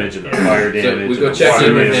little damage bit. and the Yeah. fire So damage we and go the check water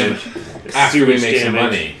in with damage, him the after we sewage make some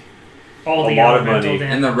damage. money. All A the lot of elemental money.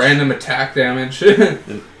 damage. And the random attack damage.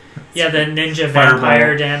 Yeah, the ninja Fireball.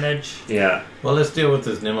 vampire damage. Yeah. Well, let's deal with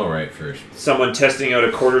this Nimblewright first. Someone testing out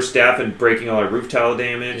a quarterstaff and breaking all our roof tile Yeah,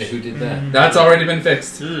 damage. who did that? That's already been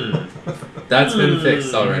fixed. Hmm. That's been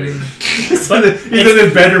fixed already. He's in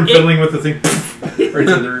his bedroom fiddling with the thing. Right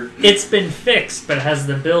to the roof. It's been fixed, but has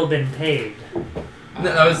the bill been paid? No,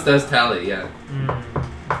 that was Tally, yeah.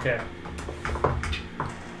 Okay.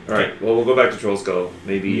 All right. Well, we'll go back to Troll Skull.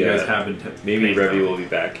 Maybe You guys haven't. maybe paid Revy them. will be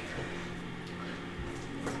back.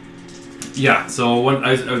 Yeah. So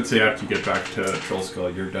I would say after you get back to Troll Skull,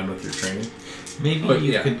 you're done with your training. Maybe But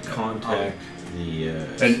you yeah. could contact the.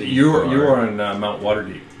 And city you guard, are on Mount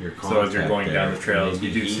Waterdeep. your So as you're contact going down there. the trails,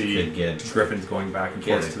 Maybe you do he see could get Griffins going back and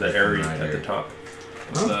Get forth a to the Griffin area rider. at the top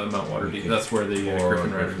of the Mount Waterdeep. Okay. That's where the or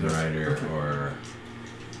Griffin a Riders Griffin are. Rider or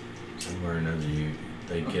somewhere or another. You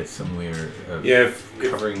they get somewhere of Yeah. If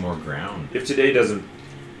covering more ground. today doesn't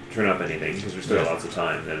turn up anything because there's still Yeah. lots of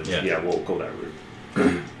time, then Yeah. yeah, we'll go that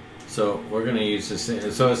route. So we're gonna use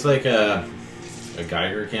this. So it's like a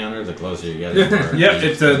Geiger counter. The closer you get, the more Yeah,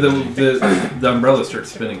 heat. it's the umbrella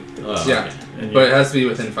starts spinning. Oh, Yeah. okay. And But it has to be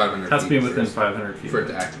within 500 has to be feet within first 500 feet. for it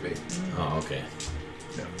to activate. Oh, okay.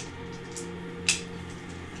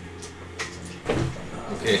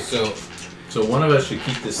 Okay, so So one of us should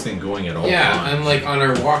keep this thing going at all yeah, times. and like on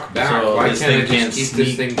our walk back, So why this can't I thing just keep can't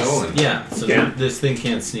this thing going? Yeah, so Yeah. this thing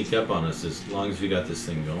can't sneak up on us as long as we got this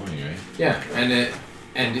thing going, right? Yeah,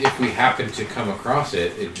 and if we happen to come across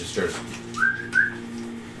it, it just starts.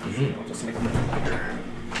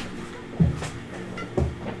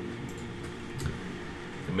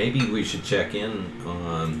 Maybe we should check in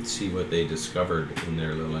on see what they discovered in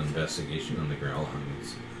their little investigation on the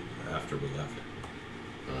Growlhunds after we left.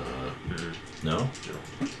 No?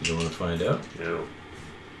 You don't want to find out? No,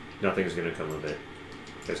 nothing's gonna come of it.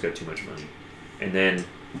 Guys got too much money. and then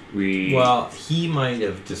we. Well, he might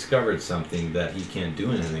have discovered something that he can't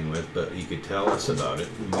do anything with, but he could tell us about it,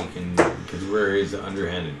 and we can, because we're his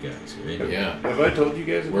underhanded guys, right? Yeah. Have I told you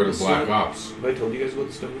guys? We're about the Black stone- Ops. Have I told you guys about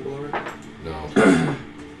the Stone Nimble already? No.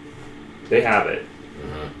 They have it.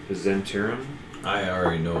 Uh-huh. The Zentirum. I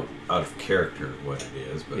already know out of character what it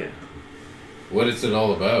is, but Yeah. What is it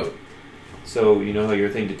all about? So you know how your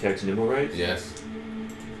thing detects nimble rights? Yes.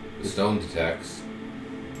 The stone detects.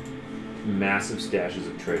 Massive stashes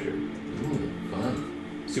of treasure. Ooh,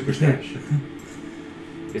 fun. Super stash.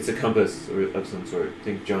 It's a compass of some sort.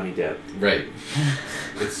 Think Johnny Depp. Right.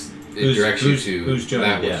 It directs you to who's Johnny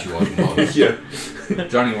that Depp? which you want most. Yeah.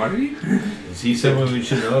 Johnny Waterdeep? is he someone we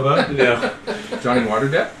should know about? No. Johnny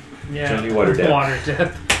Waterdeep? Yeah. Johnny Water Depp. Water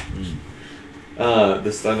Depp.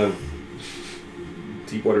 The son of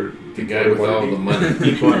Deepwater. The guy with all the money.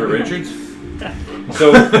 Deepwater Richards?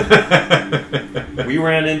 So we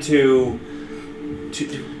ran into.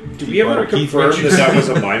 Did we ever Deepwater Keith confirm Richards? that was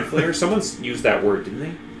a mind flayer? Someone used that word, didn't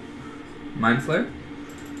they? Mind Flare?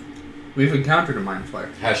 We've encountered a Mind Flare.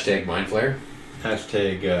 Hashtag Mind Flare.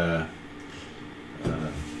 Hashtag,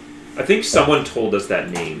 I think someone told us that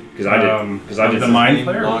name because I didn't. Because I The didn't. Mind name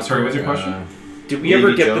Flayer? Locker, Sorry, what's your question? Did we ever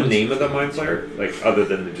Davy get Jones? the name of the mind flayer? Like other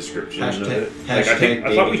than the description of it? Like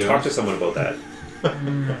I thought we Davy talked to Jones. someone about that.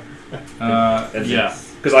 Yeah.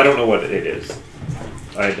 Because I don't know what it is.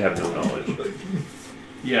 I have no knowledge.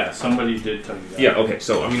 Yeah, somebody did tell you that. Yeah, okay,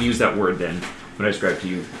 so I'm going to use that word then when I describe to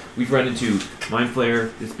you. We've run into Mind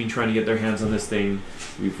Flayer that's been trying to get their hands on this thing.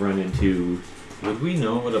 We've run into... would we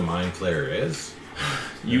know what a mind flayer is?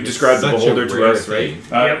 You It's described the such a beholder to rare us, right?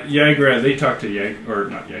 thing. Yagra, they talked to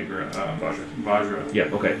not Yagra, Vajra. Yeah,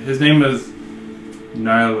 okay. His name is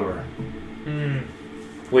Nylor.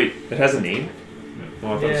 Wait, it has a name?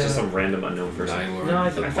 Oh, I thought it was Yeah. just some random unknown person. Nylor, No, I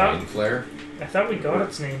the thought- Mind Flare. I thought we got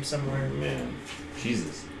its name somewhere Man,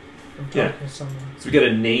 Jesus. from Yeah. talking to someone. So we got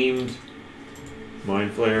a named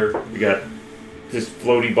Mind Flayer. We got this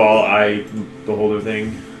floaty ball eye beholder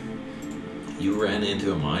thing. You ran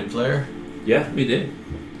into a mind flayer? Yeah, We did.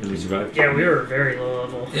 and we survived. Yeah, we were very low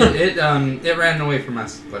level. It ran away from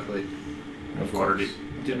us, luckily. Of course. It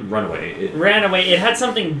didn't run away. It Ran away. It had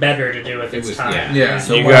something better to do with It its was- time. yeah. Yeah.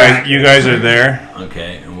 So You where- guys are there.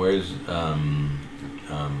 Okay, and where's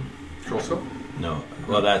Trollskull? no?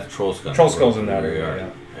 Well, that's Trollskull. Troll Skull's in that Where we area,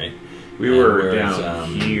 are, right? We And were where's, down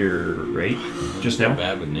here, right? Just They're now.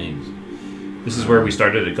 bad with names. This is where we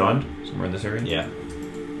started at Gond, somewhere in this area. Yeah,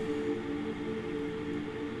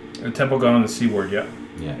 A temple gone on the seaboard, yeah.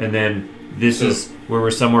 yeah. And then this So- is where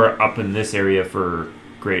we're somewhere up in this area for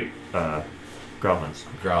great growlhands.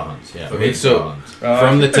 Growlhounds, yeah. Okay, big so- growlhounds.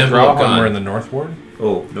 From the Temple of We're God. in the North Ward.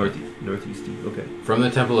 Oh, northeast. Okay. From the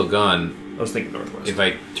Temple of Gon, I was thinking northwest. if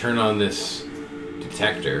I turn on this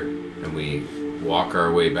detector and we walk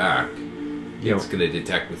our way back, Yeah. it's going to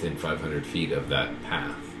detect within 500 feet of that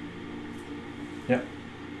path.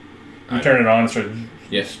 You turn it on, it starts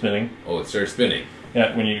Yes. spinning. Oh, it starts spinning.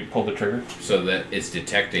 Yeah, when you pull the trigger. So that it's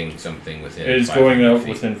detecting something within It is 500 going out feet.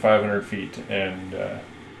 within 500 feet, and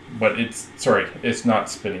but it's not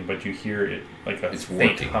spinning, but you hear it like a It's faint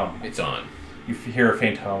working. hum. It's on. You hear a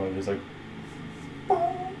faint hum, and it's like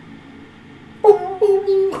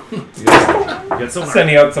You got sonar.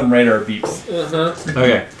 sending out some radar beeps.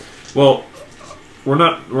 Okay. Well, we're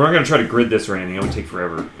not going to try to grid this or anything. It would take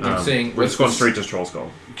forever. I'm saying, we're what's just going this- straight to Troll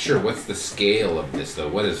Skull. Sure, what's the scale of this though?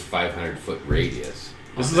 What is 500-foot radius?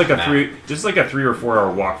 This on is like that a map? 3 or 4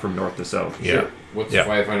 hour walk from north to south. Yeah. What's Yeah.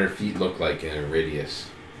 500 feet look like in a radius?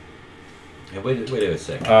 Yeah, wait a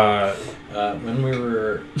second. When we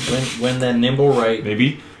were when that nimble right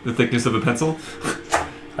Maybe the thickness of a pencil.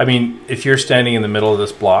 I mean, if you're standing in the middle of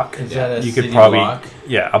this block, is that a you city could probably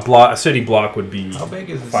block? A city block would be How big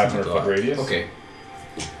is the 500 city foot block? radius. Okay.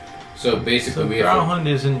 So basically, So we have. Growlhound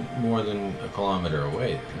isn't more than a kilometer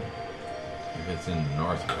away then. If it's in the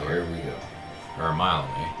north, There we go. or a mile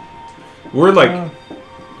away.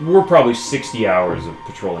 We're probably 60 hours of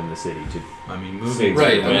patrolling the city to. I mean, moving.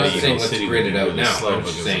 Right, to I'm not Mexico saying let's City grid would it be out really now. slow I'm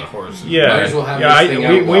just because saying. of horses. Yeah, Might as well have yeah. this thing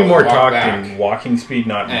out We while we more walk talked back. in walking speed,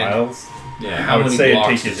 not And- miles. Yeah. How I would many say it blocks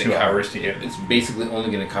takes you does it 2 cover? hours to get It's basically only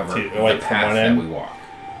going to cover To- the like, from path one that end? we walk,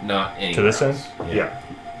 not anywhere to this end. else. Yeah.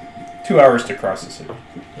 2 hours to cross the city,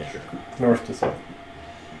 Yeah. north to south,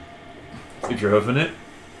 If you're hoofing it.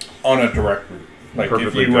 on a direct route. Like Perfectly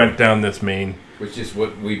if you good. went down this main Which is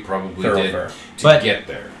what we probably thoroughfare. did to But- get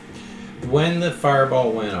there. When the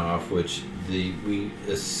fireball went off, which we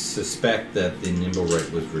suspect that the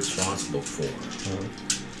Nimblewright was responsible for,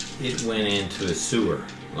 it went into a sewer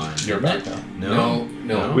line. You're didn't back it? now.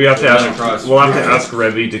 No. We have to It went ask. across- We'll have to ask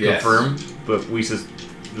Revy to Yes. confirm, but we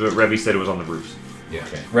Revy said it was on the roofs. Yeah.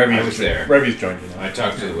 Okay. Revy's I was there. Revy's joined you now. I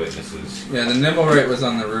talked to the witnesses. Yeah, the Nimblewright was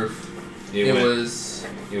on the roof.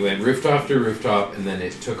 It went rooftop to rooftop, and then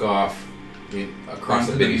it took off across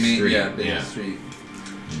the big street. Yeah, big street.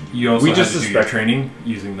 You also We had just to do suspect- your training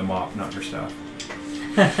using the mop, not your staff.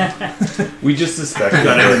 We just suspected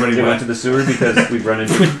that everybody went to the sewer because we've run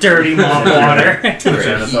into With dirty mop water.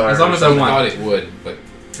 As long as I I won. thought it would, but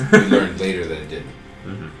we learned later that it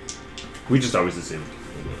didn't. We just always assumed.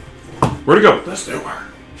 Where'd it go? The sewer.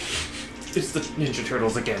 It's the Ninja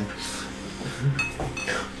Turtles again.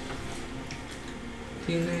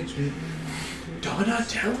 Teenage Mutant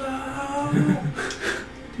Donatello.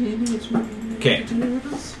 Okay.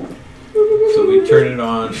 So we turn it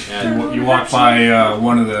on and You walk by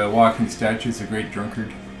one of the walking statues, a great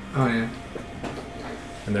drunkard, Oh yeah,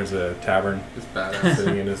 and there's a tavern it's badass.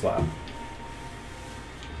 sitting in his lap.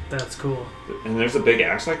 That's cool. And there's a big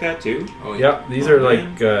axe like that too. Oh yeah. Yep, these are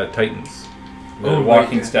like titans. The Oh, right,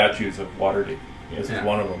 walking yeah. statues of Waterdeep. This Yeah. is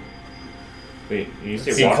one of them. Wait, you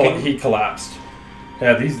say walking? He collapsed.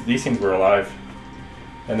 Yeah, these things were alive,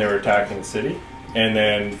 and they were attacking the city. And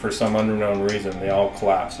then, for some unknown reason, they all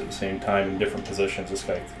collapsed at the same time in different positions. This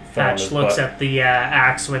guy fell on Patch his looks butt. at the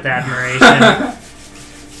axe with admiration.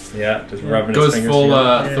 Yeah, just rubbing Goes his fingers full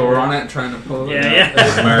together. Yeah. Thor on it, trying to pull it. Yeah,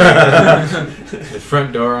 the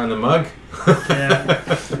front door on the mug. yeah.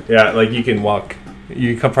 Yeah, like you can walk.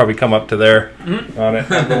 You can probably come up to there on it,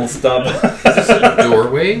 a little stub.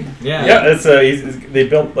 Doorway? Yeah. Yeah, it's they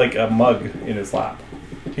built like a mug in his lap.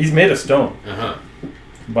 He's made of stone, Uh-huh.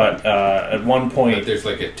 but at one But point, there's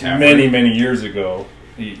like a tavern. many years ago,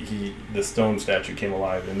 the stone statue came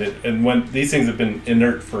alive, and when these things have been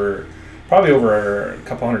inert for probably over a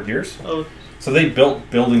couple hundred years, Oh, so they built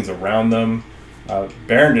buildings around them.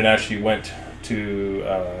 Barrington actually went to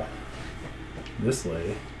this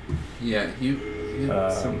lady. Yeah, he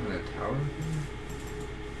had some kind of tower.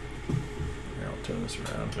 Here, I'll turn this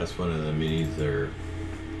around. That's one of the minis or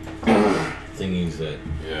thingies that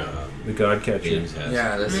Yeah. The God Catcher. James has.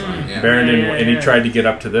 Yeah, this one. Yeah. Barrington, Yeah, and he yeah. tried to get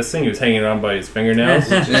up to this thing. He was hanging on by his fingernails.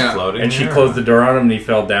 Just Yeah. floating And she there? closed the door on him, and he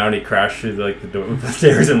fell down. He crashed through the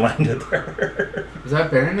stairs and landed there Was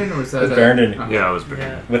that Barrington or was that? With Barrington. Oh. Yeah, it was big.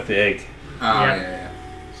 yeah, with the egg. Oh, Yeah. yeah.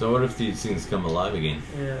 So what if these things come alive again?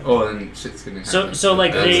 yeah. Oh, then shit's gonna happen. So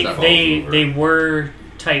like That they stuff all they over. they were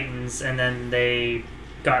titans and then they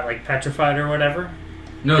got like petrified or whatever.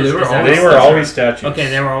 No, they is were that- always. They were always statues. Okay,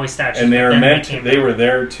 they were always statues. and they but were then meant. became- They were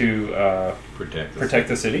there to Protect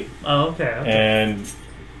the city. Oh, okay. okay. And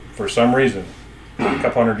for some reason, a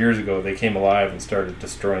couple hundred years ago, they came alive and started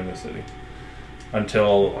destroying the city.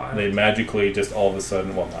 Until Wow. they magically, just all of a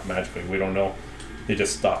sudden, well, not magically, we don't know. They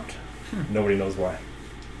just stopped. Nobody knows why.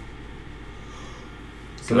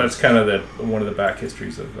 So that's kind of one of the back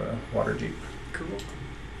histories of Waterdeep. Cool.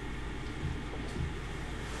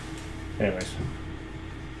 Anyways,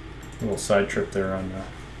 a little side trip there on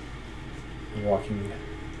the walking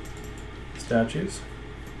statues.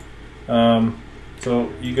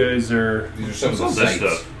 So you guys are. These are some of the What's all this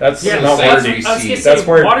sites. stuff? That's Yeah, not sites Waterdeep. we I was see. gonna That's say,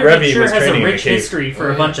 where Waterdeep Revy sure was has a training in rich the cave. history for Oh,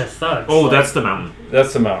 a yeah. bunch of thugs. Oh, like- that's the mountain.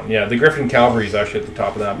 That's the mountain. Yeah, the Griffin Cavalry is actually at the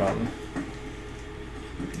top of that mountain.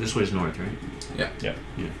 This way's north, right? Yeah.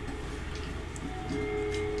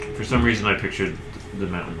 For some reason, I pictured the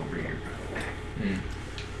mountain over here.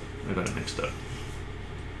 Hmm. I got it mixed up.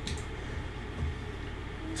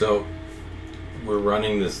 So we're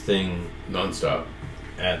running this thing Non-stop.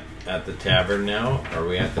 at the tavern now. Are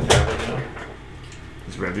we at the tavern now?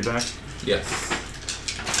 Is Revy back?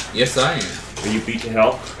 Yes. Yes, I am. Are you beat to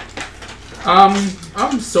hell?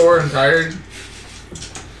 I'm sore and tired.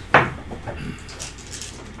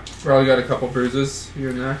 Probably got a couple bruises here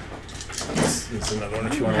and there. It's another one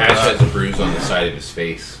if you want Ash has a bruise on the side of his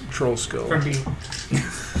face. Troll skill. From being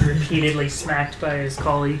repeatedly smacked by his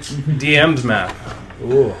colleagues. DM's map.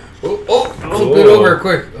 Ooh. Oh, Oh. bit over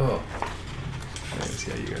quick. Oh. Let's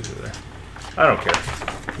see how you guys are there. I don't care.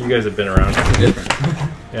 You guys have been around. Different.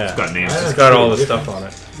 Yeah. It's got names. It's got all the stuff on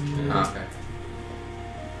it. Okay.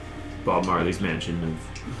 Bob Marley's mansion.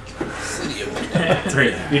 That's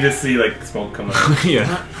right. You just see like smoke coming out.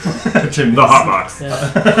 Yeah. The hot box.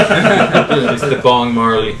 Yeah. It's the Bong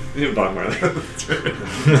Marley. Bob Marley.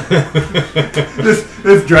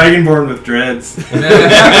 this dragonborn with dreads. Yeah,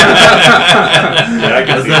 I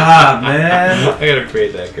can see it. Hot man. I gotta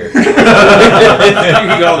create that character.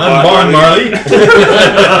 I'm Bong Marley.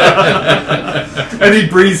 And he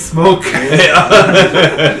breathes smoke.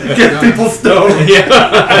 Get people stoned.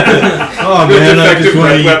 Oh man, I just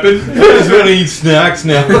want to eat just want to eat snacks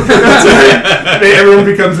now. Everyone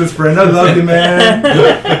becomes his friend. I love you, man.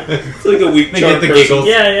 It's like a weak They charm get the person. giggles.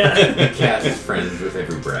 Yeah. The cat is friends with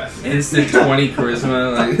every breath. Instant 20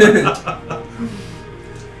 charisma. Like,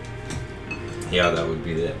 Yeah, that would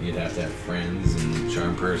be that. You'd have to have friends and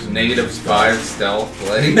charm person. -5 stealth.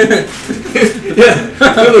 Like,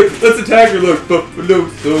 Look, let's attack her. Look, so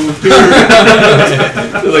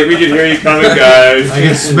like we can hear you coming, guys. I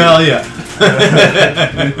can smell you.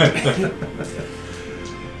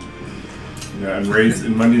 Yeah, and Ray's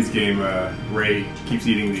in Monday's game, Ray keeps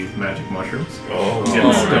eating these magic mushrooms. Oh, He's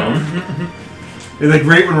getting stoned. It's like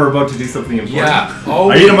right when we're about to do something important. Yeah.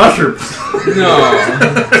 Oh. I eat a mushroom. no.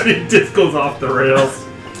 He just goes off the rails.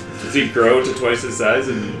 Does he grow to twice his size?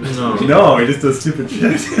 And No, he just does stupid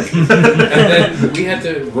shit. And then we had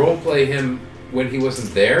to roleplay him when he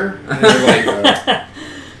wasn't there. And they're like,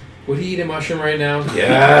 would he eat a mushroom right now?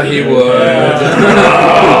 Yeah, he would.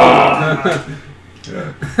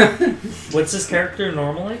 What's his character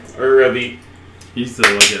normally? or He's like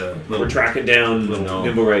a we're little tracking down Gnome.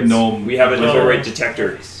 Nimblewrights. Gnome. We have a Oh. Nimblewright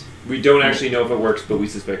detector. We don't actually know if it works, but we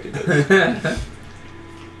suspect it does.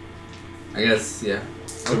 I guess, yeah.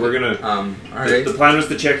 So we're gonna. Alright. The plan was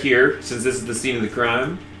to check here, since this is the scene of the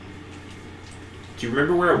crime. Do you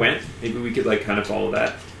remember where it went? Maybe we could like kind of follow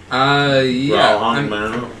that. Yeah.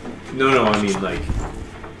 No, I mean like.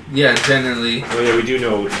 Yeah, generally. Oh yeah, we do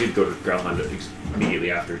know. We did go to Growlhund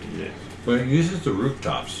immediately after, didn't it? But it uses the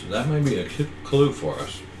rooftops. That might be a clue for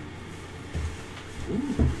us.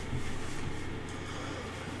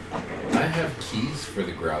 I have keys for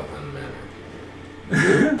the Growlhund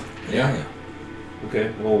Manor. Yeah.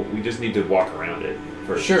 Okay. Well, we just need to walk around it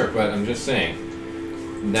first. Sure, but I'm just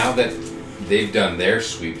saying, now that they've done their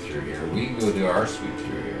sweep through here, we can go do our sweep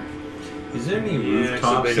through here. Is there any Yeah, so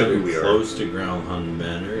rooftops they that know who are we are. close to Groundhund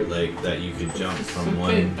Manor, like that you could jump from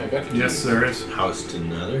one I got the Yes, keys. there is. house to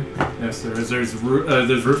another? Yes, there is. There's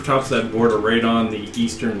rooftops that border right on the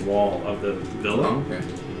eastern wall of the villa. Oh, okay.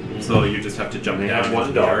 So you just have to jump They down have into one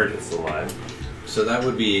the dog yard. that's alive, So that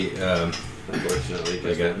would be unfortunately.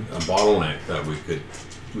 like a bottleneck that we could,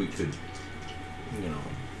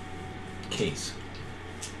 case.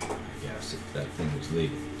 I guess if that thing was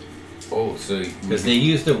legal. Oh, so Because they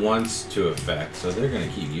used it once to effect, so they're going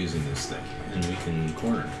to keep using this thing, and we can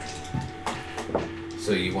corner it.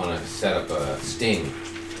 So you want to set up a sting?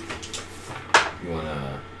 You want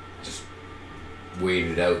to just wait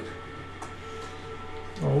it out?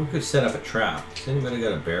 Or we could set up a trap. Has anybody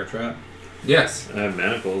got a bear trap? Yes. I have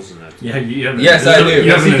manacles and that's. Yeah, you have Yes, I do.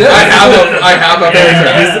 You have an, I have a bear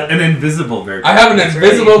trap. an invisible bear. I have an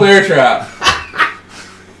invisible bear trap.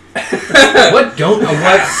 What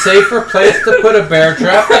safer place to put a bear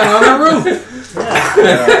trap than on a roof?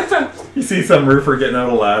 You see some roofer getting out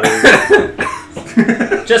a ladder.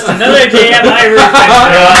 Just another day at my roof.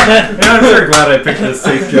 Yeah, I'm sure glad I picked this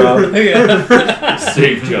safe job.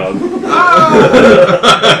 Safe job.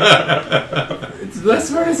 It's the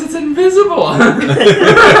best part is it's invisible.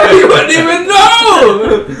 You wouldn't even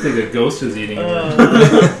know. It's like a ghost is eating you.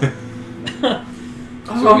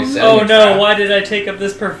 So we set Oh a no, trap. why did I take up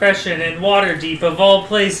this profession in Waterdeep of all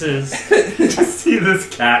places? Just see this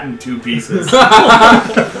cat in two pieces.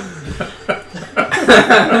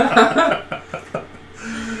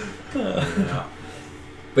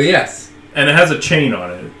 But yes. And it has a chain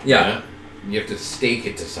on it. Yeah. You have to stake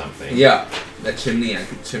it to something. Yeah. That chimney,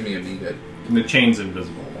 chimney would be good. And the chain's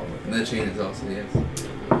invisible along with it. And that chain is also, yes.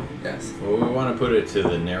 Yes. Well, we want to put it to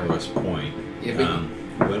the narrowest point. Yeah,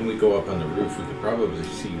 but When we go up on the roof, we could probably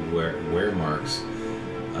see wear marks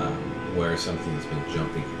where something's been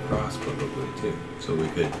jumping across, probably too. So we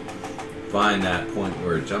could find that point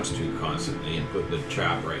where it jumps to constantly and put the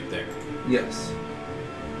trap right there. Yes.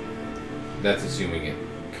 that's assuming it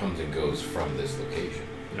comes and goes from this location.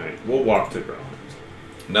 Alright, we'll walk to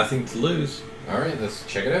Growlhund. Nothing to lose. All right, let's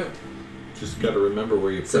check it out. Just got to remember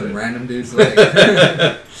where you put Some it. random dude's leg.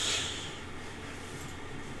 Yeah.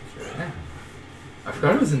 I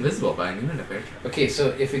forgot it was invisible, but I knew it a bear trap. Okay, so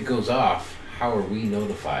if it goes off, how are we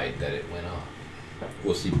notified that it went off?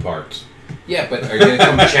 We'll see parts. Yeah, but are you gonna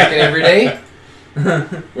come check it every day?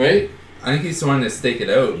 Right? I think he's the one to stake it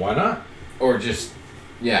out. Why not? Or just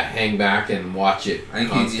hang back and watch it I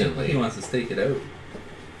think constantly. he wants to stake it out.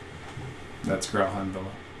 That's Growlhund Villa.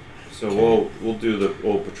 So we'll do the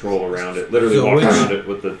old patrol around it. Literally So walk which- around it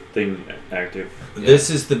with the thing active.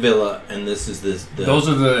 This is the villa, and this is the Those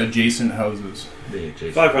are the adjacent houses. the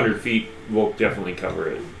adjacent. 500 feet will definitely cover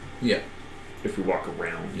it Yeah. if we walk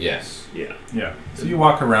around. Yes. Yeah. Yeah. So you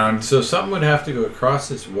walk around. So something would have to go across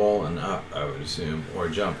this wall and up, I would assume, or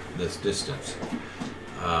jump this distance.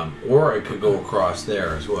 or I could go across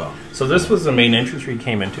there as well. So this was the main entrance we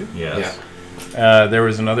came into. Yes. There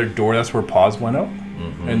was another door. That's where Paws went out.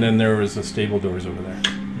 And then there was the stable doors over there.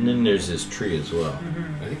 And then there's this tree as well.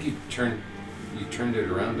 I think you turned it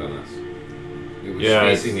around on us. It was Yeah,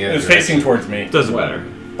 facing the It other was facing direction. towards me. Doesn't matter.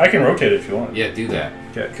 I can rotate it if you want. Yeah, do that.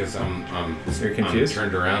 Okay. Because I'm So you're confused?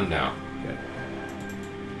 turned around now. Okay.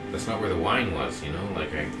 That's not where the wine was, you know?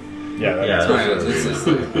 Like I... Yeah. That Yeah, makes fine. that's This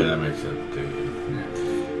what is- yeah, that makes sense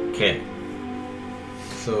too. Okay.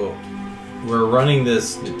 So we're running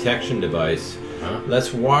this detection device. Huh?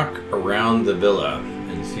 Let's walk around the villa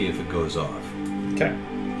and see if it goes off. Okay.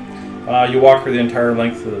 You walk for the entire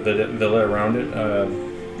length of the villa around it.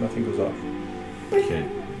 Nothing goes off. Okay.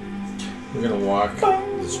 We're gonna walk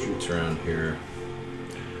the streets around here.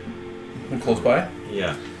 And close by.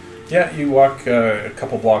 Yeah. Yeah, you walk a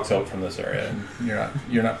couple blocks out from this area. And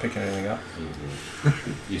you're not picking anything up.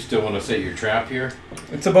 You still want to set your trap here?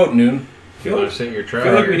 It's about noon. You want to set your trap? I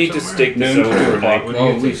feel like we here need to somewhere? stake this Noon out to for 2 like. o'clock. What Oh,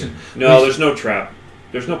 are you we thinking? No, there's no trap.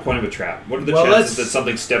 There's no point of a trap. What are the Well, chances let's- that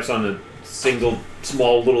something steps on a single,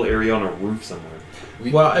 small little area on a roof somewhere?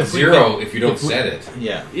 Well, if we Zero could- if you don't if we- set it.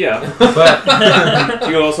 Yeah. Yeah. But Do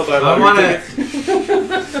you also buy I lottery want tickets?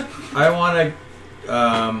 to. I want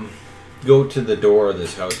to go to the door of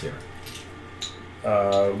this house here.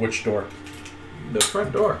 Which door? The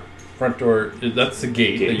front door. Front door. That's the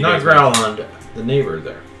gate. that you Not guys went- Growlhund, the neighbor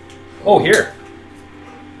there. Oh, here.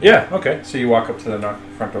 Yeah. Okay. So you walk up to the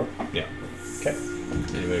front door. Yeah. Okay.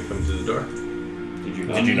 Anybody come to the door? Did you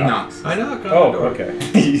Did you not? I knock on Oh, the door. okay.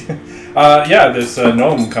 Yeah, this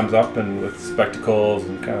gnome comes up and with spectacles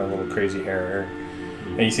and kind of a little crazy hair,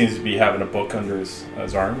 and he seems to be having a book under his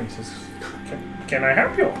arm. He says, "Can I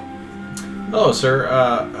help you?" Oh, sir.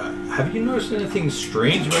 Have you noticed anything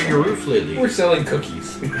strange about your roof lately? We're selling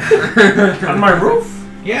cookies. On my roof?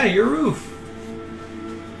 Yeah, your roof.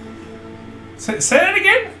 Say that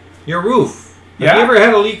again. Your roof. Have Yeah? you ever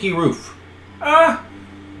had a leaky roof? I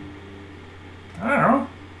don't know.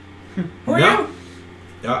 Who are No.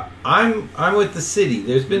 you? I'm with the city.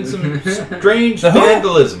 There's been some strange The who?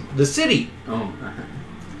 vandalism. The city. Oh.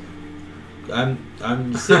 I'm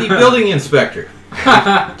the city building inspector.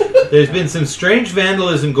 There's been some strange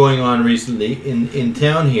vandalism going on recently in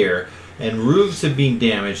town here, and roofs have been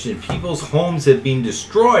damaged, and people's homes have been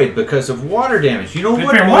destroyed because of water damage. You know Wait,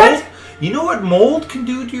 what wait, mold? what? You know what mold can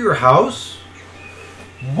do to your house?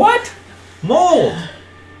 What? Mold.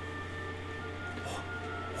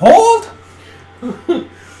 Hold?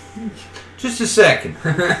 Just a second.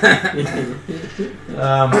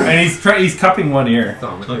 And he's cupping one ear.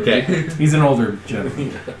 Okay. He's an older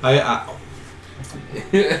gentleman.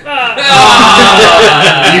 You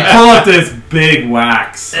pull up this big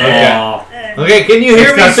wax. Okay. Oh. Okay, can you hear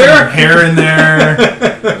It's me, got sir? some hair in there.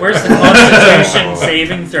 Where's the Constitution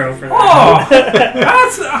saving throw for that? Oh,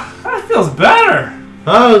 that feels better.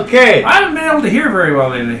 Okay. I haven't been able to hear very well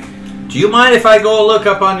lately. Do you mind if I go look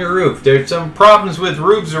up on your roof? There's some problems with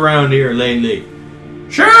roofs around here lately.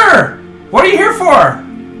 Sure. What are you here for?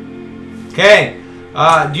 Okay.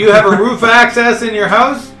 Do you have a roof access in your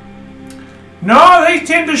house? No, they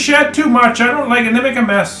tend to shed too much. I don't like it. They make a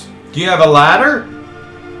mess. Do you have a ladder?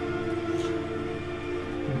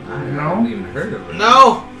 I haven't even heard of it.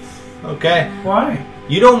 No. Okay. Why?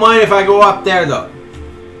 You don't mind if I go up there, though?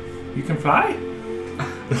 You can fly?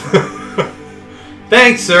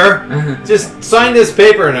 Thanks, sir. Just sign this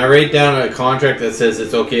paper and I write down a contract that says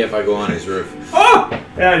it's okay if I go on his roof. Oh!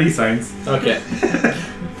 Yeah, he signs. Okay.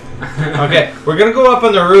 Okay, we're gonna go up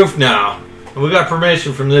on the roof now. And we got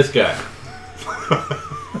permission from this guy.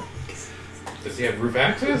 Does he have roof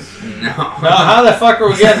access? No. Now, how the fuck are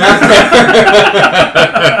we getting up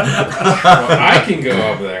Well, I can go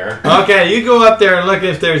up there. there? Okay, you go up there and look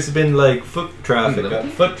if there's been like foot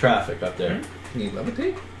traffic up there. Can you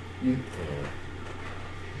levitate?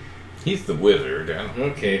 He's the wizard.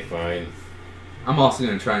 Okay, fine. I'm also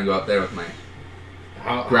going to try and go up there with my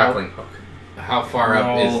How grappling hook. How far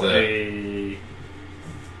up is Roll the? a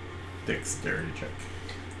dexterity check.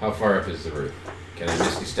 How far up is the roof? Can I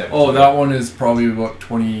misty step? Oh, to that it? one is probably about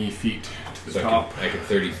 20 feet to the So top. I can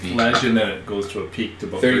 30 feet. Ledge, and then it goes to a peak to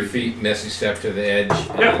about 30 feet, misty step to the edge,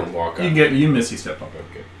 and Yeah. then walk up. You misty step up.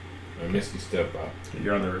 Okay. I misty step up.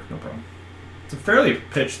 You're on the roof, no problem. It's a fairly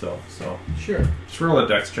pitch though, so Sure. just roll a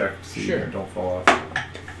dex check to see Sure. you don't fall off.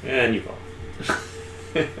 And you fall.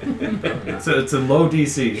 It's a low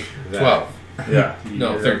DC. 12. Yeah.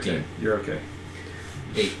 No, you're 13. Okay. You're okay.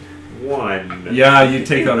 8. 1. Yeah, you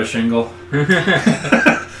take out a shingle.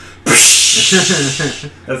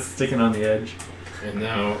 That's sticking on the edge. And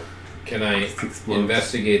now, can I It explodes.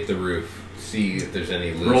 investigate the roof? see if there's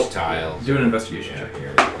any loose Roll. tiles. Do an investigation Yeah, check. here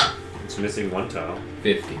we go. It's missing one tile.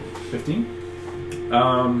 50. 15.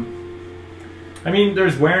 I mean,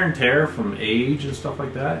 there's wear and tear from age and stuff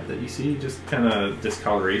like that you see, just kind of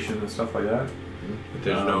discoloration and stuff like that. But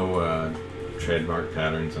there's no tread mark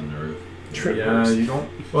patterns on the roof. Yeah, you don't.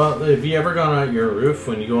 Well, have you ever gone on your roof?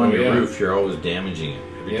 When you go on Oh, your yeah. roof, you're always damaging it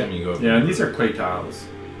every time you go. Up Yeah, your these roof. are clay tiles.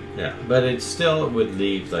 Yeah, but it still would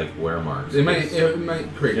leave like wear marks. It might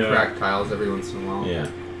create Yeah. cracked tiles every once in a while. Yeah.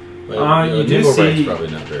 You do Nimblewright's see probably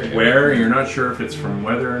not very Wear, heavy. you're not sure if it's from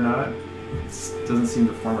weather or not. It doesn't seem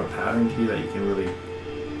to form a pattern to you that you can really.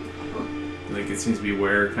 Like, it seems to be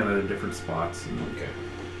wear kind of in different spots. And, Okay.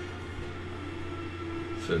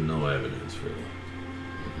 So no evidence really.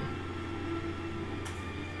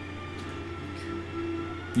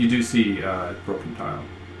 you do see broken tile.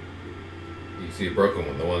 You see a broken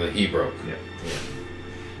one, the one that he broke. Yeah.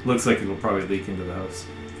 Looks like it'll probably leak into the house.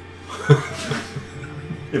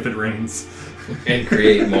 If it rains. And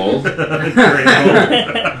create mold. Everything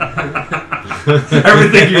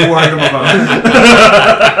you warned him about.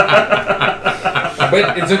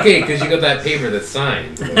 But it's okay because you got that paper that's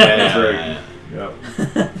signed. That's right. Yep.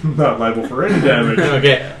 Not liable for any damage.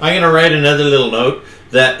 Okay, I'm gonna write another little note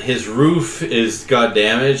that his roof is got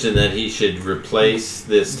damaged and that he should replace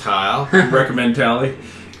this tile. Recommend tally.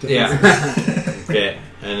 Yeah. Okay,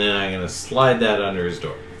 and then I'm gonna slide that under his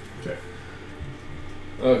door.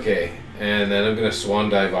 Okay, and then I'm gonna swan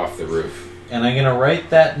dive off the roof. And I'm gonna write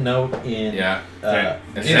that note in Yeah. Okay.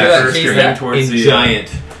 Into that First, case you're that- heading towards in the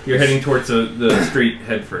giant. You're heading towards the street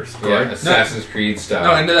head first. Yeah, Correct? Assassin's Creed style.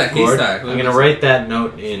 No, into that Gord, haystack. I'm gonna write that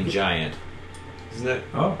note in giant. Isn't that?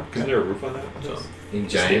 Oh, Isn't okay. there a roof on that? So, in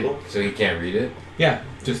giant, Stable? so he can't read it. yeah,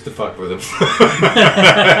 just to fuck with him.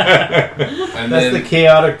 And That's then the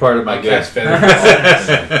chaotic part of my I cast guess.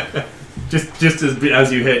 feather. Just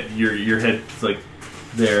as you hit your head's like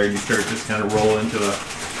there, and you start just kind of roll into a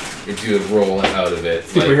You do a roll out of it.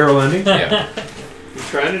 like- superhero landing. yeah. You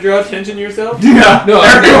trying to draw attention to yourself? Yeah. No,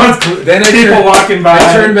 Everyone's then I people turn- walking by. I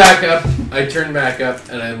turn back up.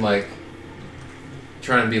 And I'm like,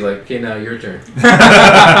 trying to be like, okay, now your turn.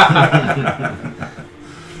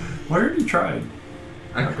 What have you tried?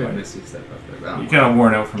 I Okay. could miss you step up there. But I You don't kind of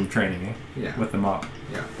worn out from training, eh? Yeah. With the mop.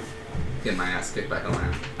 get my ass kicked back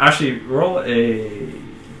around. Actually, roll a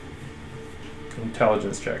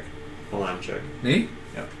intelligence check. Alarm check. Me?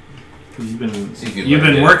 'Cause you've been See if you you've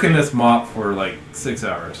learned been it. working this mop for like 6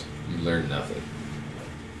 hours. You learned nothing.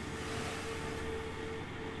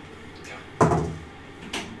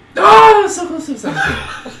 Oh, so close to 17.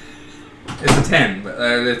 It's a 10, but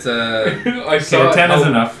it's a. I saw Okay, 10 how, is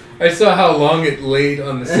enough. I saw how long it laid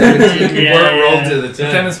on the 17 before it rolled to the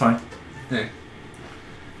 10. 10 is fine. Yeah.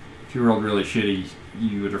 If you rolled really shitty,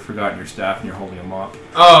 you would have forgotten your staff and you're holding a mop.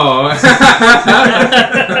 Oh.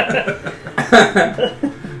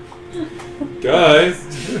 Guys!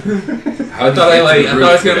 How I thought I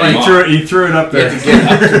was gonna like. He threw it up You there. have to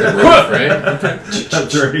get up to the roof, right?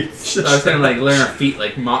 That's right. I was gonna like learn a feat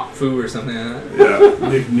like mop foo or something like that.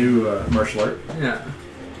 Yeah, new martial art. Yeah.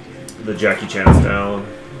 The Jackie Chan style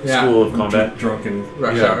Yeah. school of combat. Drunken.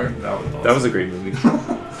 Rush Yeah. Hour. That was awesome. That was a great movie. I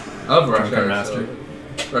love Rush Drunken Hour. Master.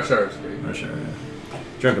 So. Rush Hour is great. Rush Hour, yeah.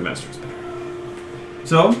 Drunken Master's better.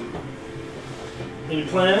 So, any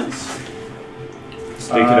plans?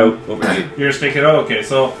 Stake it out over here. You're gonna stake it out? Okay,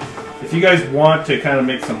 so if you guys want to kind of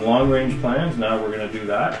make some long range plans, now we're gonna do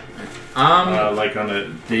that. Like on a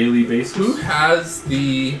daily basis. Who has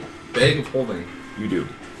the bag of holding? You do.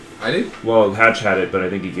 I do? Well, Hatch had it, but I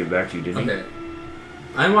think he gave it back to you, didn't Okay.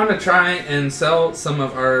 I want to try and sell some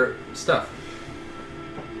of our stuff.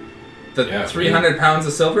 The Yeah, 300 pounds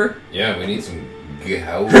of silver? Yeah, we need some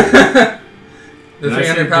gold. The Did I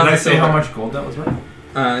say- 300 pounds Did I of say silver. how much gold that was worth?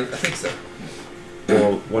 I think so. he?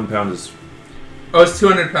 Well, 1 pound is Oh, it's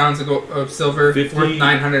 200 pounds of, of silver 50 worth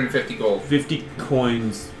 950 gold. 50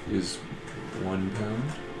 coins is 1 pound.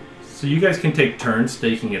 So you guys can take turns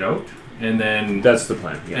staking it out, and then That's the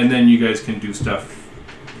plan. Yeah. and then you guys can do stuff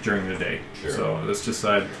during the day. Sure. So let's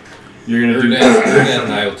decide. You're gonna do. Erdan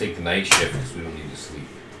and I will take the night shift because we don't need to sleep.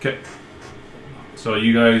 Okay. So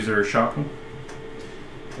you guys are shopping.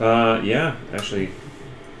 Yeah, actually,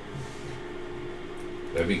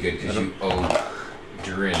 That'd be good because you owe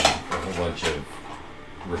Durin a whole bunch of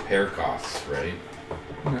repair costs, right?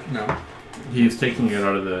 No. He's taking it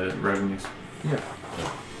out of the revenues. I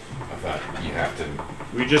thought you have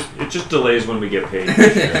to. it just delays when we get paid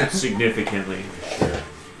Sure. significantly. Sure.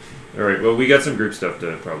 All right. Well, we got some group stuff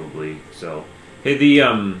to probably sell. Hey, the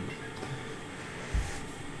What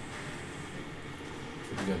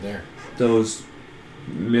do you got there? those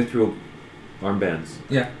mithril armbands.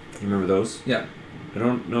 Yeah. You remember those? Yeah. I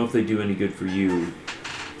don't know if they do any good for you.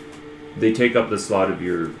 They take up the slot of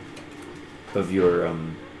your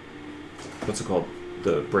what's it called?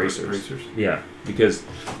 The bracers. Yeah, because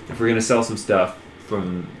if we're gonna sell some stuff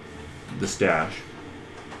from the stash,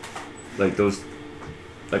 like those,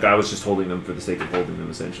 like I was just holding them for the sake of holding them,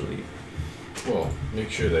 essentially. Well, make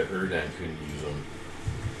sure that Erdan couldn't use them.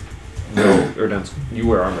 No, Erdan's. You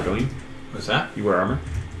wear armor, don't you? What's that? You wear armor?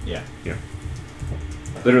 Yeah. Yeah.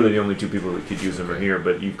 Literally, the only two people that could use them are here,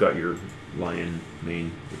 but you've got your lion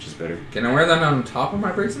mane, which is better. Can I wear them on top of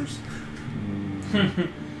my bracers?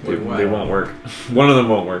 They won't work. One of them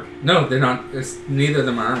won't work. No, they're not. It's neither of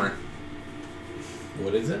them are armor.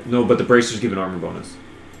 What is it? No, but the bracers give an armor bonus.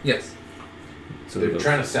 Yes, So They're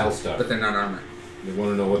trying to sell stuff. but they're not armor. They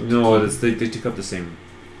want to know what. No, they took up the same.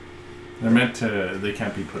 They're meant to. They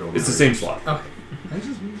can't be put over. It's the same slot. Okay.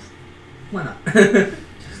 Why not?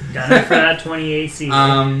 Got it for that 20 AC.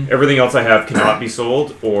 Everything else I have cannot be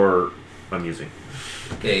sold or I'm using.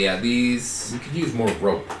 Okay, yeah, these. We could use more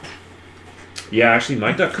rope. Yeah, actually,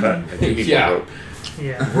 mine got cut. I think we Yeah. need rope.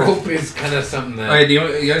 Yeah. Rope is kind of something that Alright, you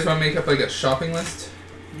guys want to make up like a shopping list?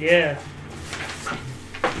 Yeah.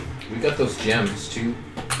 we got those gems too.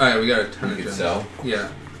 Alright, we got a ton We of could gems. sell. Yeah.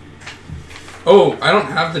 Oh, I don't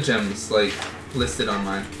have the gems like listed on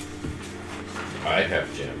mine. I have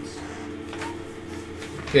gems.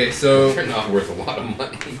 Okay, so They're not worth a lot of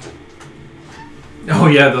money. Oh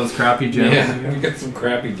yeah, those crappy gems. Yeah, we got some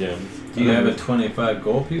crappy gems. Do you have a 25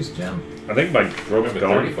 gold piece gem? I think my I rope's have a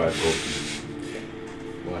gone. 35 gold piece.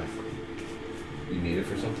 Why? You need it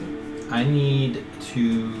for something? I need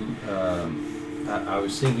to. I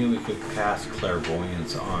was thinking we could cast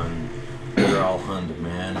clairvoyance on Geralhund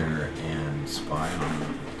Manor and spy on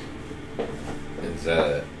them. Is that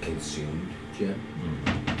a consumed gem?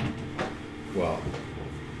 Mm-hmm. Well,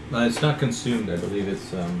 It's not consumed. I believe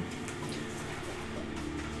it's.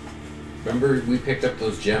 remember we picked up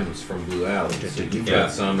those gems from Blue Alley. So you've Yeah.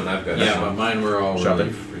 got some and I've got Yeah, some. but mine were all Shopping.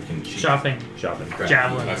 really freaking cheap. Shopping. Shopping.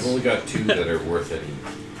 Javelins. I've only got 2 that are worth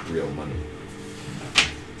any real money.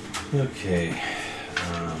 Okay.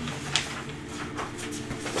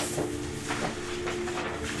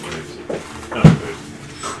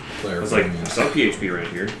 I was like, I saw PHP around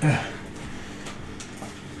here.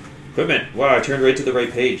 Equipment. Wow, I turned right to the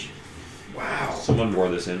right page. Wow. Someone wore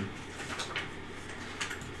this in.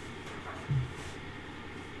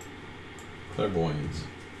 Clairvoyance.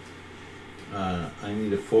 I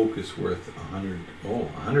need a focus worth 100. Oh,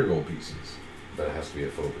 100 gold pieces. But it has to be a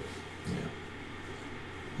focus.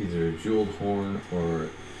 Yeah. Either a jeweled horn or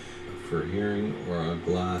for hearing, or a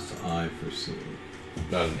glass eye for seeing.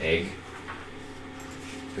 Not an egg.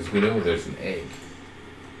 Because we know there's an egg.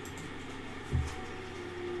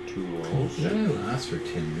 Tools. It only lasts for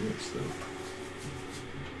 10 minutes though.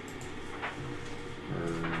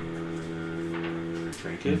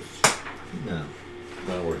 Trinkets. No.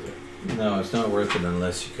 Not worth it. No, it's not worth it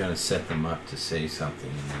unless you kind of set them up to say something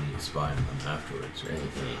and then you spy on them afterwards, right?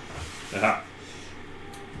 Aha.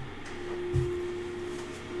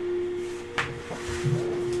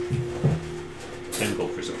 $10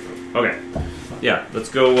 gold for silver. Okay. Yeah, let's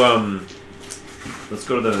go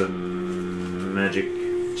to the magic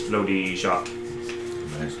floaty shop.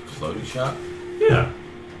 Nice floaty shop? Yeah.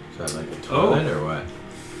 Is that like a toilet or what?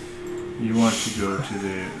 You want to go to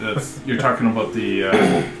the? That's you're talking about the.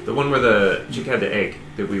 The one where the chick had the egg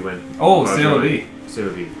that we went. Oh, Céline.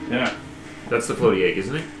 Céline. Yeah. That's the floaty egg,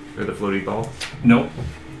 isn't it? Or the floaty ball? Nope.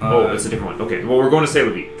 Oh, it's a different one. Okay, well, we're going to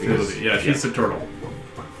Céline. Céline. Yeah, she's the turtle.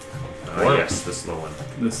 Yes, the slow one.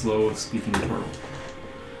 The slow speaking turtle.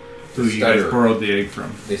 Who The you guys stutter. borrowed the egg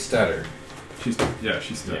from? They stutter. She's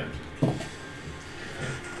stuttered.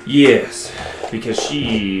 Yes, because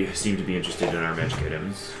she seemed to be interested in our magic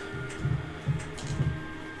items.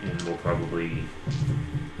 And we'll probably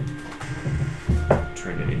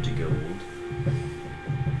turn it into gold.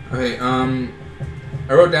 Okay,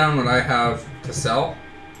 I wrote down what I have to sell.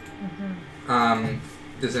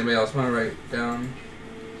 Does anybody else want to write down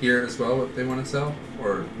here as well what they want to sell?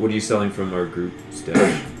 Or What are you selling from our group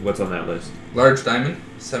stash? What's on that list? large diamond,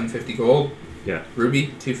 750 gold. Yeah. Ruby,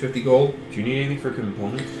 250 gold. Do you need anything for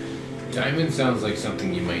components? Diamond sounds like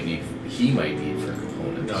something you might need. He might need for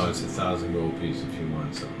components. No, it's 1,000 gold piece if you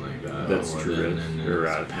want something like that. That's Or true, then- right? And then Or,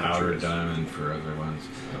 it's powdered naturals. diamond for other ones.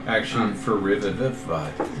 Actually, for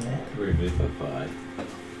Revivify. Revivify.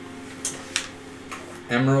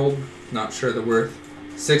 Emerald, not sure the worth.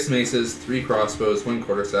 6 maces, 3 crossbows, 1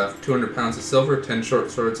 quarterstaff, 200 pounds of silver, 10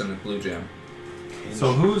 short swords, and a blue gem.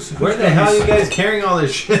 So who's Where the hell are you guys carrying all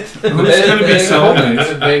this shit? Who's going to be selling It's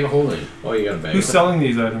these? a bag of holding. Oh, you got a bag. Who's selling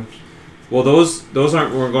these items? Well, those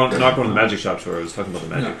aren't. We're not going to the magic shop store. I was talking about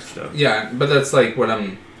the magic stuff. Yeah, but that's like what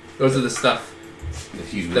I'm. Those are the stuff. That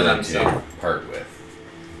he's That willing I'm to selling. part with.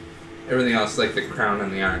 Everything else, like the crown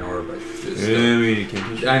and the iron ore, but is You can't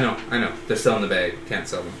touch it. I know. They're still in the bag. Can't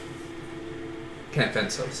sell them. Can't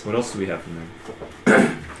fence those. What else do we have from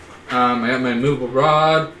there? I got my movable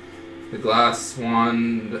rod, the glass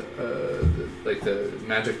wand, like the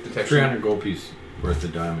magic detection. 300 gold piece worth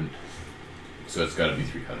of diamond. So it's got to be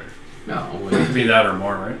 300. No, It could be that or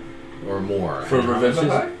more, right? or more. For And how much is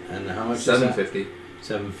Revivify? it? And how much is that? 750.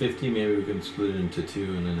 750. Maybe we can split it into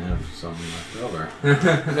two and then have something left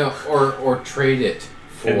over. No, or trade it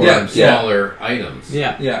for Yeah, smaller items.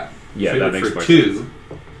 Yeah. Yeah, Yeah, Trade that it makes for more two. sense.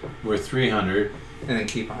 Worth 300. and then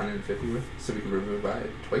keep 150 worth, so we can Revivify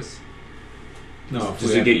it twice. No, if Does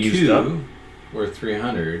we it have get used two up? worth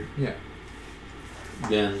 300, Yeah.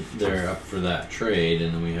 then they're up for that trade,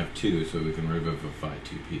 and then we have two, so we can revivify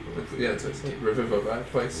two people. If we Yeah, it's like Revivify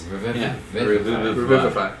twice. Yeah,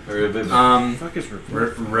 Revivify. Revivify. Fuck is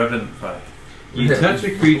Revivify. You touch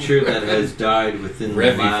a creature that has died within the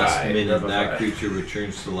last Revivify. minute. That Revivify. creature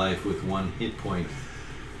returns to life with 1 hit point.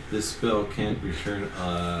 This spell can't return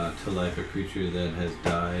to life a creature that has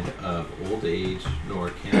died of old age, nor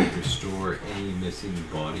can it restore any missing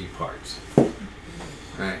body parts.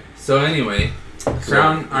 Alright. So anyway,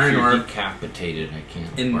 crown, if iron you're ore, decapitated, I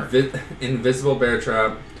can't mark it. invisible bear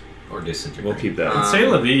trap. Or disintegrate. We'll keep that. Um, Say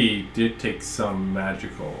Levy did take some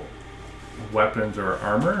magical weapons or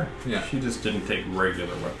armor. Yeah. She just didn't take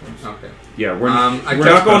regular weapons. Okay. Yeah, we're I we're kept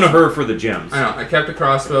not going to special. her for the gems. I know. I kept a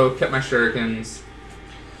crossbow, kept my shurikens.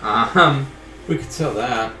 We could sell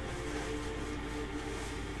that.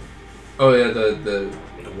 Oh yeah, the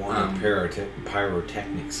The one of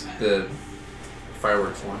pyrotechnics. the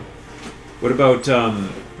fireworks one. What about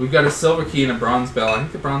We've got a silver key and a bronze bell. I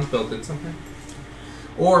think the bronze bell did something.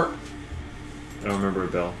 Or I don't remember a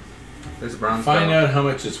bell. There's a bronze find bell. out how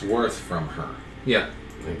much it's worth from her. Yeah.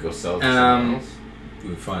 And go sell it to someone else.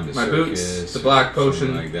 We find a My circus, boots, the black something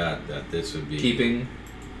potion, like that. That this would be Keeping,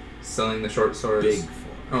 selling the short swords. big for.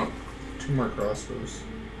 Oh, 2 more crossbows.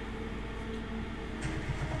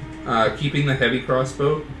 Keeping the heavy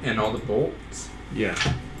crossbow and all the bolts. Yeah.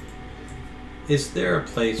 Is there a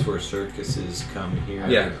place where circuses come here?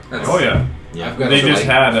 Yeah. That's, Oh yeah, Yeah. I've got they some, just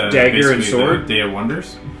like, had a dagger and basically sword? The Day of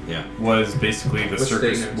Wonders Yeah. was basically the Which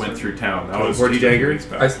circus day is went it? through town. That Oh, was 40 just a few dagger? weeks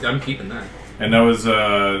back. I'm keeping that. And that was it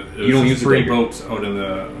You don't was use the 3 dagger. boats out in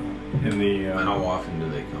the How often do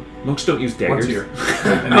they come? Monks don't use daggers. once a year.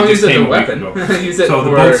 And I'll they use just it as came a a week weapon. ago. Use it So the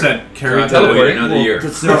for boats that carried teleporting. another Well, year.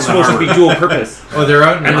 That's not supposed to be dual purpose. Oh, they're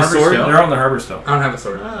out in And the the harbor sword? still? They're on the harbor still. I don't have a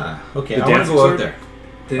sword. Ah, okay. The I want to dancing go out sword? there.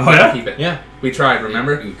 Didn't Oh, get to yeah? keep it. Yeah. We tried,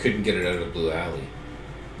 remember? You couldn't get it out of Blue Alley.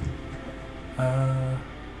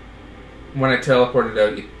 When I teleported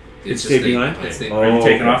out, It stayed behind? It stayed Oh. Are you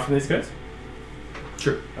taking okay. off from these guys?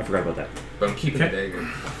 Sure. I forgot about that. But I'm keeping Okay. the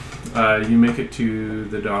dagger. You make it to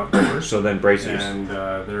the dock first, So then bracers. and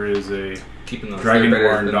there is a Keeping those. Dragonborn They're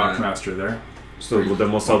better than dockmaster there. So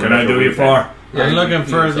then we'll sell What them can I after do we you leave. for? Yeah, I'm you looking can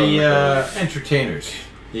for sell the them entertainers.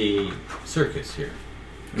 The circus here.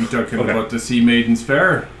 You talking Okay. about the Sea Maidens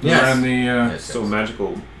Fair? Yes. And the Yes. So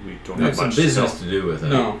magical, we don't We have have some much to business sell. to do with it.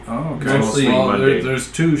 No. oh, okay. Mostly Well, Monday. there's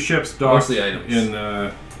 2 ships docked Mostly items. in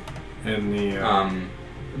the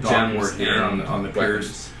dock Gems work here and on the weapons.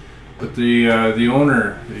 piers. But the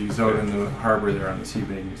owner, he's out in the harbor there on the Sea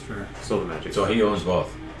Maidens Fair. Sell the magic. So he owns both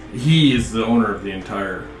He is the owner of the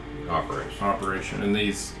entire operations. operation, and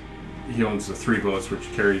he owns the 3 boats which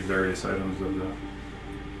carry various items of the.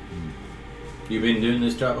 You've been doing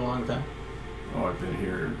this job a long time? Oh, I've been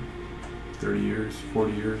here 30 years,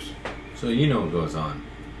 40 years. So you know what goes on.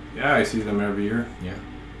 Yeah, I see them every year. Yeah.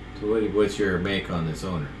 So what's your make on this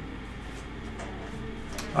owner?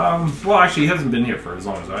 Well, actually, he hasn't been here for as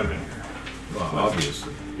long as I've been here. Well,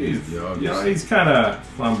 obviously. He's, The you know, obvious he's kind of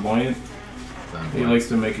flamboyant. standpoint. He likes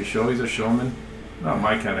to make a show. He's a showman. Not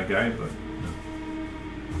my kind of guy, but.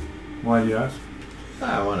 Why do you ask?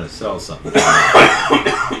 I want to sell something.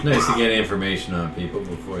 Nice to get information on people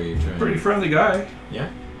before you try. Pretty friendly guy. Yeah.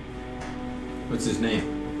 What's his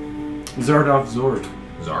name? Zardoff Zord.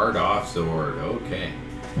 Zardoff Zord. Okay.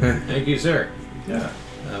 Thank you, sir. Yeah.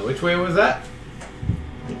 Which way was that?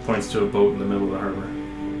 He points to a boat in the middle of the harbor.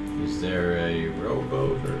 Is there a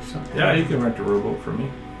rowboat or something? Yeah, you can rent a rowboat from me.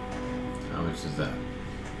 How much is that?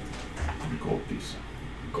 A gold piece.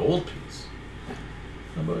 Gold piece.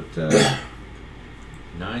 How about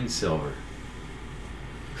 9 silver?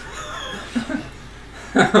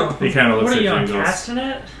 He kind of looks What are at you you on and goes,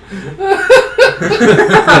 Castanet?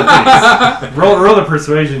 roll the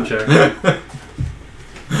persuasion check.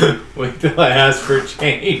 Wait till I ask for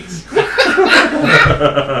change.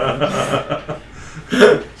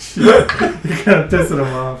 You're kind of pissing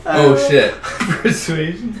him off. Oh shit.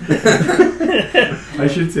 Persuasion. I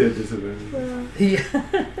should say a disadvantage.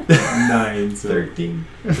 9, so 13.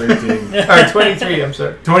 13. Or 23, I'm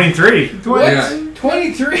sorry. 23. Yeah.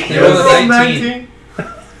 23. You rolled a 19.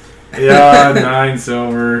 Yeah, 9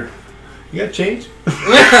 silver. You got change?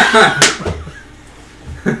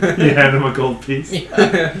 You hand him a gold piece.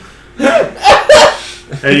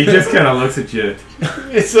 And he just kind of looks at you.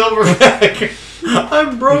 It's silverback.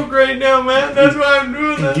 I'm broke right now, man. That's why I'm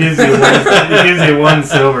doing He this. gives you 1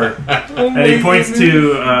 silver. And he points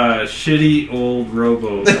to a shitty old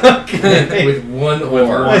rowboat. Okay. With one With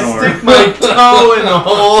oar. one I stick my toe in the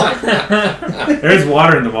hole. There's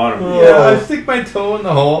water in the bottom. Yeah, I stick my toe in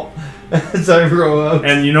the hole as I row out.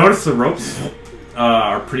 And you notice the ropes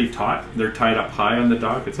are pretty taut. They're tied up high on the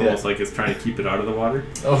dock. It's almost like it's trying to keep it out of the water.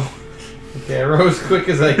 Oh. Okay, I row as quick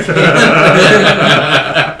as I can.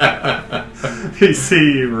 You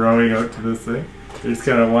see you rowing out to this thing. There's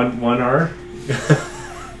kind of one hour.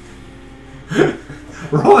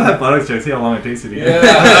 Roll an athletics check. See how long it takes you to get.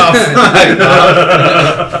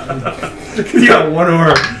 You got 1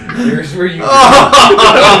 hour. Here's where you.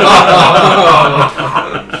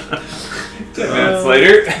 10 minutes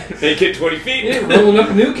later, make it 20 feet. You're rolling up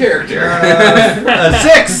a new character. A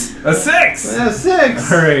 6. A 6. A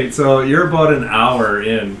 6. All right, so you're about an hour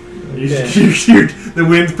in. Okay. The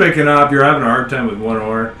wind's picking up. You're having a hard time with 1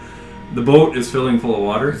 oar. The boat is filling full of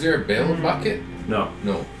water. Is there a bail bucket? No.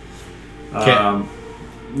 No.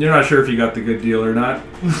 You're not sure if you got the good deal or not.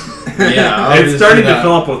 Yeah, It's starting to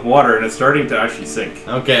fill up with water, and it's starting to actually sink.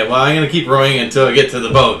 Okay, well, I'm going to keep rowing until I get to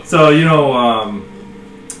the boat. So, you know,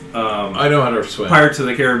 I know how to swim. Pirates of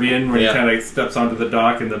the Caribbean, where Yeah. he kind of steps onto the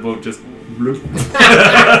dock and the boat just bloop.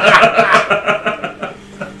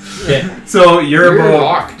 Okay. So you're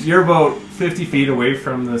locked. about 50 feet away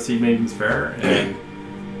from the Sea Maiden's Fair, and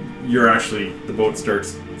you're actually, the boat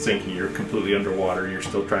starts sinking. You're completely underwater. You're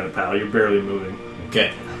still trying to paddle. You're barely moving.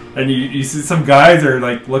 Okay. And you see some guys are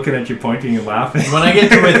like looking at you, pointing and laughing. When I get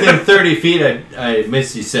to within 30 feet, I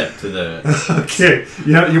misty step to the... Okay.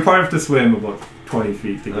 You probably have to swim about 20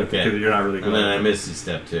 feet to get Okay. because you're not really going. And then I misty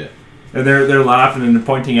step to it. And they're laughing and they're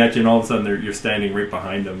pointing at you, and all of a sudden you're standing right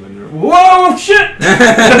behind them, and they're, whoa, shit!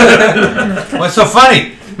 What's so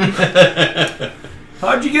funny?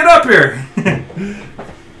 How'd you get up here?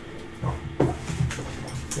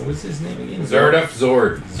 What was his name again? Zardoff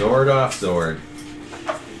Zord. Zordoff Zord.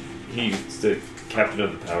 He's the captain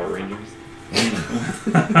of the Power Rangers.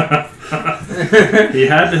 He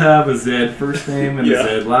had to have a Z first name and Yeah.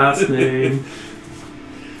 a Z last name.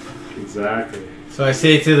 Exactly. So I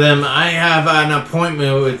say to them, I have an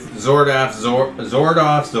appointment with Zordoff Zord.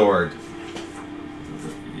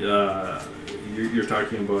 You're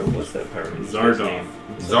talking about What's that Power Ranger? Zardoff.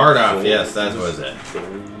 Zardoff, yes, that was it.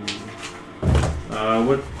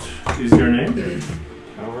 What is your name?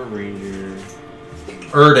 Power Ranger.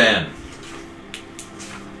 Erdan.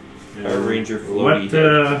 Power Ranger What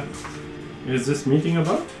floaty. is this meeting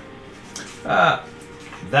about?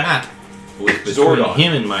 That was between Zordon.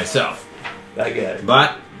 him and myself. That guy.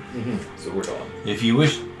 But Zordon. if you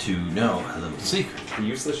wish to know a little secret, The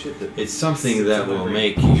useless shit that. it's something that will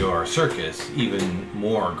make your circus even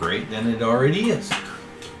more great than it already is.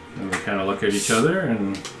 And we kind of look at each other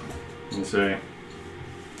and say,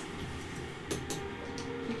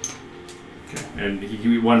 okay.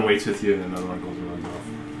 And one waits with you, and another one goes and runs off.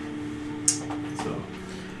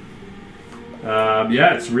 So,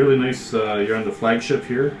 yeah, it's really nice. You're on the flagship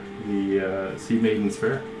here, the Sea Maiden's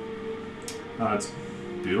Fair. It's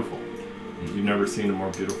beautiful. You've never seen a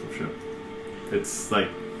more beautiful ship. It's like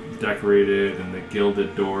decorated and the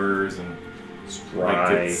gilded doors and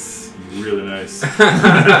like it's really nice.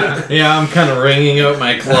 Yeah, I'm kind of wringing out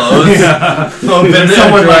my clothes. Yeah. Open There's it,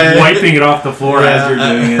 someone dry like it. wiping it off the floor as you're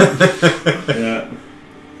doing it.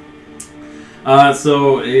 Yeah.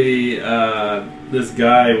 So this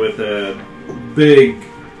guy with a big,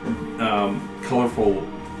 colorful,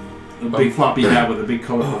 big floppy hat with a big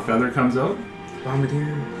colorful feather comes out,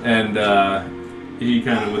 Bombardier. and he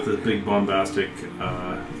kind of with a big bombastic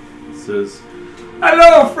says,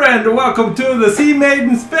 "Hello, friend. Welcome to the Sea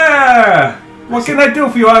Maiden's Fair. What can I do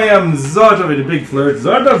for you? I am Zord with a big flirt.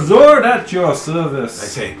 Zord of Zord at your service." I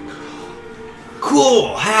say,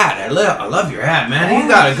 cool hat. I love your hat, man. You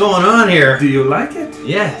got it going on here. Do you like it?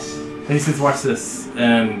 Yes. And he says, "Watch this."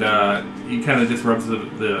 And he kind of just rubs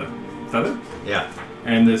the feather. Yeah.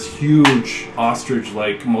 And this huge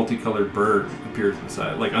ostrich-like multicolored bird appears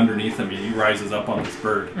beside, like underneath him. He rises up on this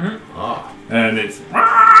bird. Oh. And it's...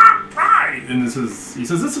 And he says,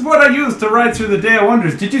 "This is what I use to ride through the Day of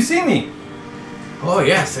Wonders. Did you see me?" Oh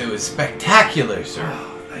yes, it was spectacular, sir.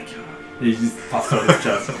 Oh, thank you. He just pops out his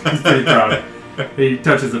chest. He's pretty proud. He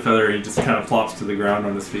touches the feather and he just kind of flops to the ground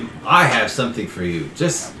on his feet. I have something for you,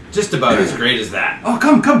 just about as great as that. Oh,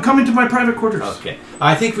 come into my private quarters. Okay,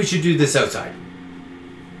 I think we should do this outside.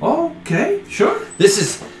 Okay, sure. This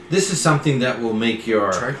is something that will make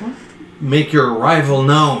your Tricorn? arrival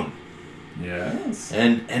known, Yes.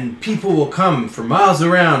 and people will come from miles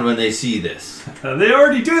around when they see this. They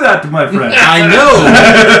already do that to my friend. I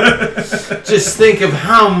know. Just think of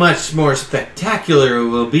how much more spectacular it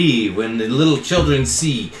will be when the little children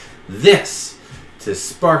see this to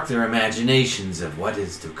spark their imaginations of what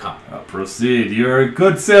is to come. Proceed. You're a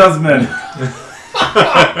good salesman.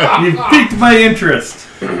 You've piqued my interest.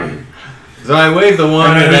 So I wave the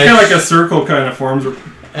wand And and it's kind of like a circle kind of forms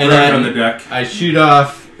around on the deck. I shoot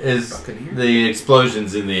off as Buccaneer? the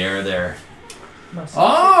explosions in the air there.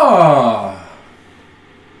 Oh.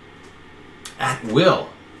 At will,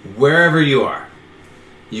 wherever you are,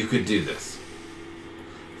 you could do this.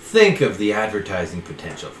 Think of the advertising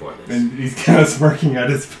potential for this. And he's kind of smirking at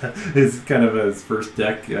his kind of his first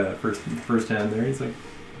deck, first hand there. He's like,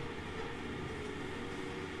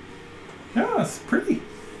 yeah, it's pretty.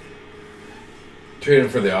 Trade him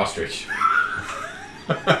for the ostrich.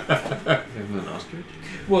 An ostrich?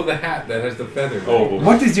 Well, the hat that has the feather. Oh,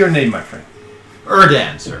 What is your name, my friend?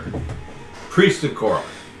 Erdan, sir. Priest of Coral.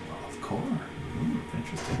 Of course.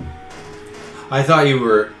 Interesting. I thought you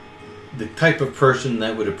were the type of person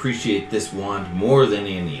that would appreciate this wand more than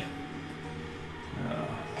any other.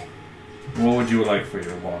 What would you like for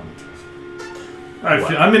your wand?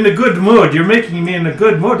 I'm in a good mood. You're making me in a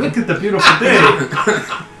good mood. Look at the beautiful day.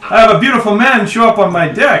 I have a beautiful man show up on my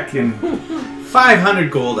deck, and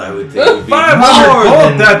 500 gold, I would think, would be 500 more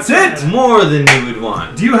gold. than- That's it. More than you would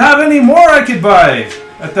want. Do you have any more I could buy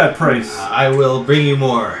at that price? I will bring you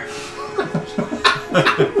more.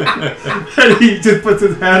 And he just puts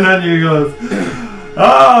his hand on you and goes,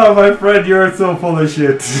 "Ah, my friend, you're so full of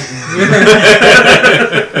shit."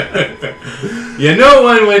 You know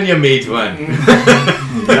one when you meet one.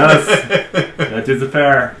 Yes, that is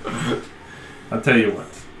fair. I'll tell you what.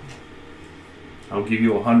 I'll give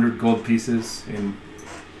you 100 gold pieces, and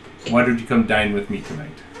why don't you come dine with me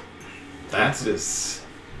tonight? That's just...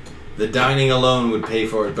 The dining alone would pay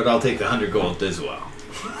for it, but I'll take the 100 gold as well.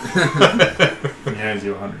 He hands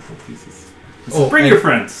you 100 gold pieces. Oh, Bring and- your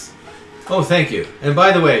friends. Oh, thank you. And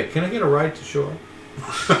by the way, can I get a ride to shore?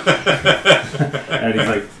 And he's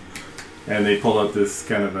like, and they pull out this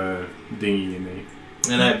kind of a dinghy, and they,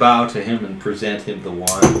 And I bow to him and present him the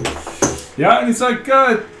wand. yeah, and he's like,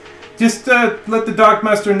 just let the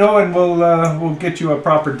dockmaster know, and we'll get you a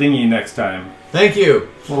proper dinghy next time. Thank you.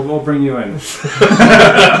 We'll bring you in.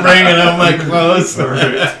 Bringing out my clothes.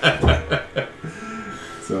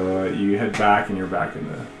 So you head back, and you're back in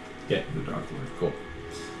the dock. Cool.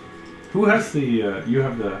 Who has the? You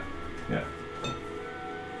have the. Yeah.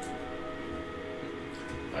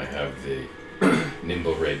 I have the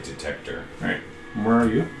nimble raid detector. All right. Where are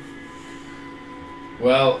you?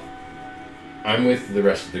 Well, I'm with the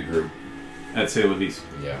rest of the group. At Sail of East.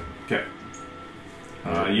 Yeah. Okay.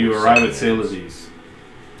 You arrive at Sail of East.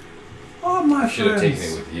 Oh my Should have friends.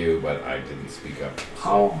 taken it with you, but I didn't speak up.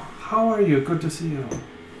 How are you? Good to see you.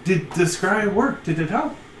 Did the scry work? Did it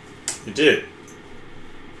help? It did.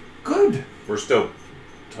 Good. We're still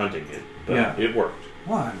hunting it, but Yeah. it worked.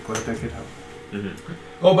 Well, I'm glad that could help.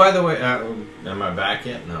 Oh, by the way, am I back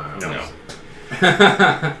yet? No, I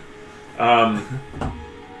don't No.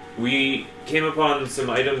 We came upon some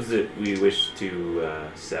items that we wish to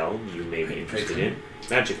sell. You may be interested in.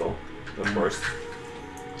 Magical, of course,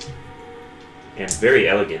 and very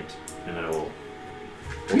elegant. And I will.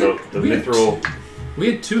 Although the mithril,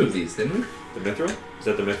 We had 2 of these, didn't we? the mithril is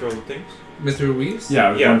that the mithril things? Mr. Weaves?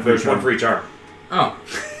 Yeah. Yeah, one for there's each one arm. for each arm. Oh,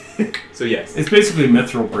 So yes, It's basically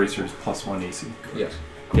mithril bracers plus 1 AC. yeah.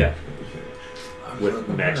 yeah. With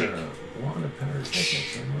magic.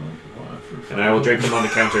 And I will drape them on the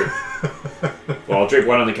counter. Well, I'll drape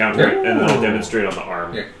one on the counter and then I'll demonstrate on the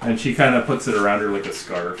arm. Yeah. And she kind of puts it around her like a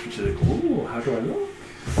scarf. And she's like, "Ooh, how do I look?"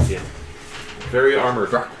 Yeah. Very armored.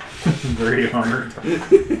 Very armored.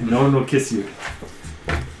 No one will kiss you.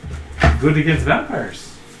 Good against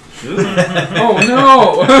vampires. Oh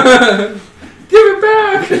no! Give it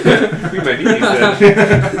back! We might need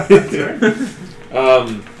these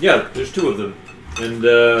then. Yeah, there's 2 of them. And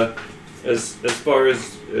as far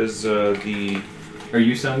as the Are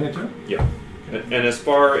you selling it to her? yeah, and as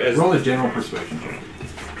far as Roll a general persuasion check.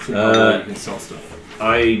 So you can sell stuff.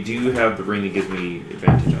 I do have the ring that gives me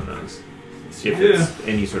advantage on those. If it's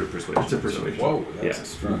any sort of persuasion. It's a persuasion. Whoa, that's Yeah. a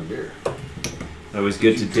strong beer. Always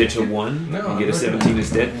good to ditch a 1 No, and get a I'm 17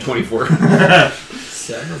 instead. 24.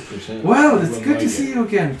 7%. Well, it's good to see you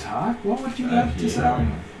again, Talk. What would you like to sell?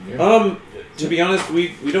 To be honest, we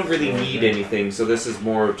don't really need anything, so this is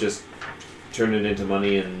more of just turn it into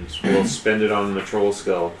money and we'll spend it on the troll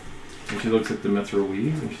skull. And she looks at the mithril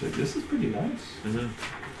weave and she's like, "This is pretty nice.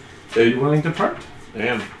 Mm-hmm. Are you willing to part? I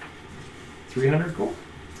am. 300 gold?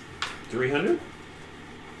 300?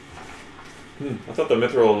 I thought the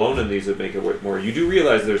mithril alone in these would make it worth more. You do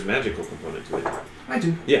realize there's a magical component to it. I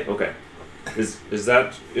do. Yeah, okay. Is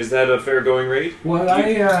that a fair going rate?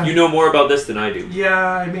 Well, You know more about this than I do. Yeah,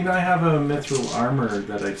 I mean, I have a mithril armor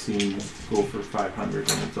that I've seen go for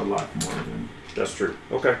 500, and it's a lot more than... That's true.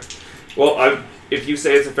 Okay. Well, if you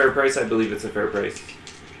say it's a fair price, I believe it's a fair price.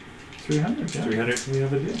 300, yeah. 300? We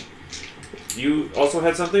have a deal. You also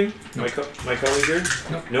had something? No. My colleague here?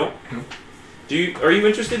 No. No? Are you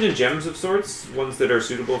interested in gems of sorts? Ones that are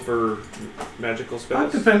suitable for magical That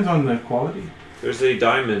spells? depends on the quality. There's a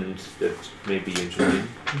diamond that may be interesting.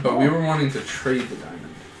 But we were wanting to trade the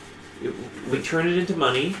diamond. We turn it into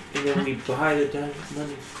money, and then we buy the diamond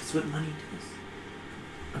money. That's what money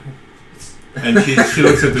does. And she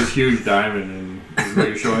looks at this huge diamond, and this is what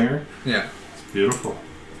you're showing her? Yeah. It's beautiful.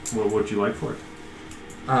 What would you like for it?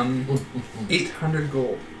 800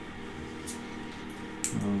 gold.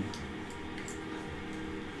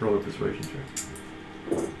 Roll a persuasion check.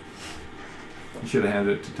 You should have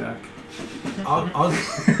handed it to Tack. I'll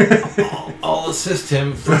assist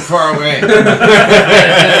him from far away.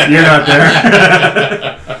 You're not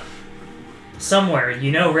there. Somewhere,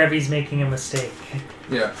 Revy's making a mistake.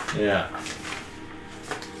 Yeah. Yeah.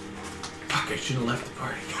 Fuck, I should have left the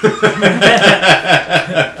party.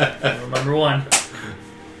 Rule number 1.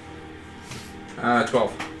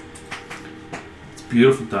 12. It's a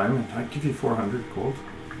beautiful diamond. I'd give you 400 gold.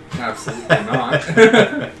 Absolutely not.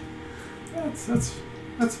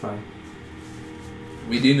 That's fine.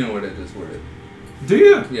 We do know what it is worth. Do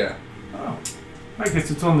you? Yeah. Oh. I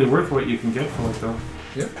guess it's only worth what you can get for it, though.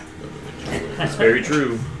 Yep. That's very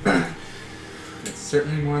true. It's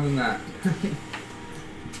certainly more than that.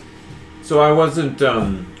 So I wasn't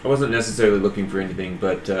necessarily looking for anything,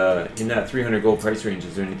 but in that 300 gold price range,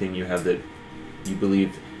 is there anything you have that you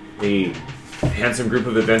believe a handsome group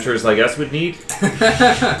of adventurers like us would need?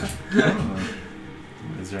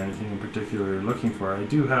 Is there anything in particular you're looking for? I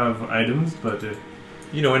do have items, but...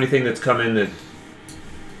 anything that's come in that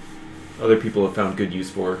other people have found good use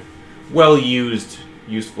for? Well used,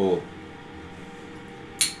 useful.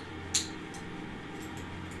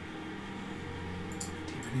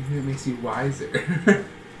 Anything that makes you wiser.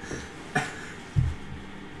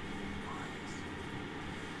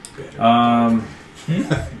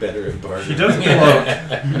 Better at bargaining. She does pull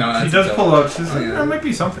out. No, She does pull out. She says, Oh, yeah. there might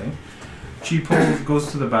be something. She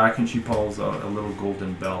goes to the back and she pulls out a little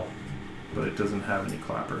golden bell, but it doesn't have any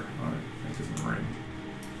clapper on it. It doesn't ring.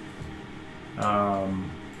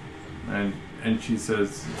 And she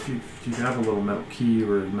says, if you have a little metal key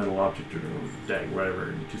or a metal object or a dag, whatever,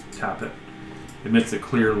 and you just tap it, it emits a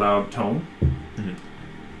clear, loud tone. Mhm.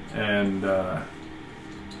 And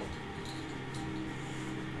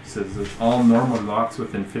says that all normal locks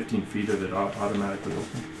within 15 feet of it automatically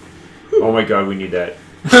open. Oh my god, we need that.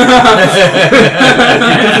 It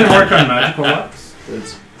doesn't work on magical locks.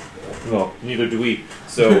 Well, neither do we.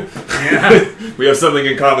 So we have something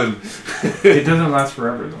in common. It doesn't last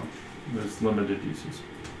forever though. There's limited uses.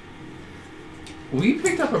 We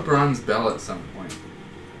picked up a bronze bell at some point.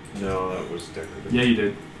 No, that was decorative. Yeah, you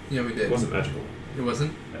did. Yeah, we did. It wasn't magical. It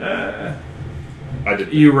wasn't? I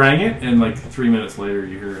did. You rang it, and like 3 minutes later,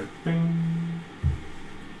 you hear it. Bing.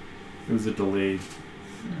 It was a delayed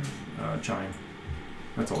chime.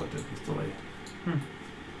 That's all it did. It was delayed.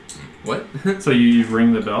 What? So you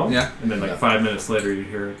ring the bell. Yeah. And then like 5 minutes later, you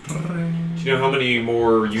hear it. Do you know how many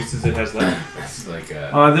more uses it has left? It's like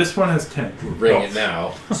This one has 10. ring it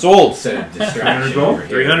now. Sold. Instead of distraction. 300 gold? over here,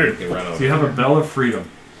 300. you can run over. So you have a bell of freedom.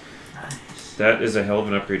 That is a hell of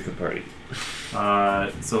an upgrade for the party.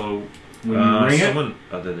 So when you ring it, Someone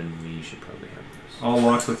other than me should probably have this. all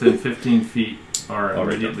locks within 15 feet are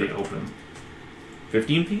Already immediately done. open.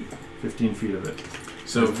 15 feet? 15 feet of it.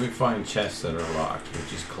 So if we find chests that are locked, we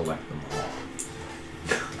just collect them all.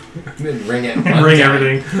 And then ring it. Ring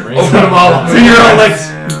everything. Ring Open them all. So you're all like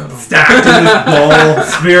stacked in this ball,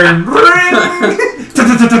 spearing. Ring!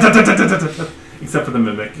 Except for the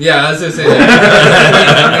mimic. Yeah, I was going to say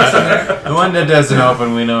that. The one that doesn't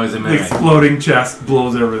open, we know is a The mimic. exploding chest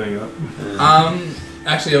blows everything up.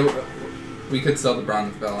 Actually, we could sell the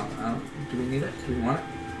bronze bell. Do we need it? Do we want it?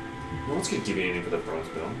 No one's going to give you anything for the bronze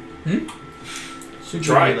bell. Should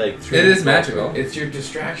Try. be like It is magical. It's your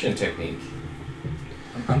distraction technique.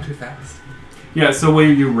 I'm too fast. Yeah, so where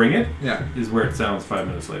you ring it Yeah. is where it sounds 5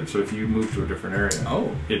 minutes later. So if you move to a different area,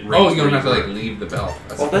 Oh. it rings. Oh, you where don't have to like were. leave the bell.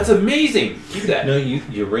 Oh, that's amazing. Keep that. No, you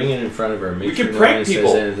ring it in front of her. Make We sure can no prank one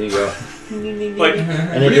people. says anything. You go, Like, and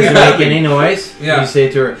it What are you doesn't make having? any noise. Yeah. You say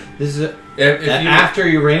to her, "This is a." If you, After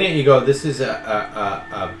you ring it, you go, "This is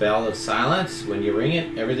a bell of silence." When you ring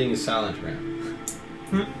it, everything is silent around.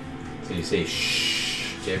 So you say,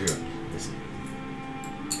 "Shh" to everyone. Listen.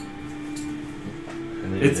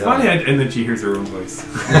 And then It's you tell funny, them. and then she hears her own voice.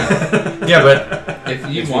 Yeah, but if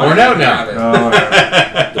you It's want worn it, out you now. have it. Oh,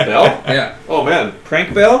 yeah. the bell? Yeah. Oh man,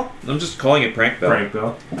 prank bell? I'm just calling it prank bell. Prank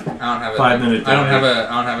bell. I don't have it. 5 minute I don't delay.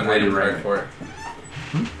 have an Where you item ring card it. for it.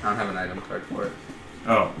 I don't have an item card for it.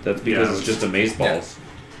 Oh, That's because yeah, it's just amaze balls.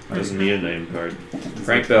 It doesn't need a name card.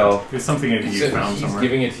 Prank bell. It's something that you So found he's somewhere.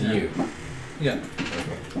 giving it to you. Yeah.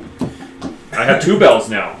 I have 2 bells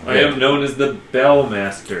now. I Yeah. am known as the Bell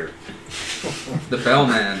Master. The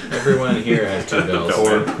bellman. everyone here has 2 bells.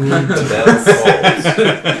 Or The bell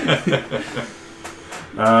falls.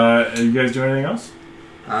 Are you guys doing anything else?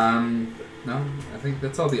 No, I think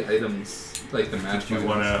that's all the items, like the match. Do you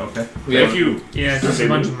want to? Okay. Thank you. Yeah, just Say a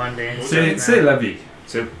bunch the- of mundane Say, stuff. say la vie.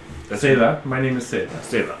 Say, Say that. My name is Say.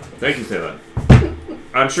 Say that. Thank you, say that.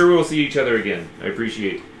 I'm sure we will see each other again. I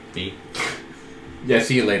appreciate Yeah,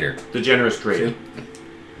 see you later. the generous trade.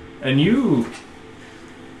 And you,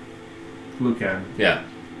 Lucan, Yeah.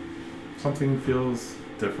 something feels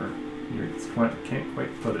different. Can't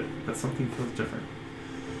quite put it, but something feels different.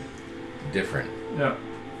 Different Yeah.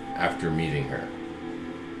 after meeting her.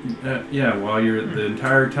 Yeah, while you're the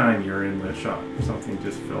entire time you're in the shop, something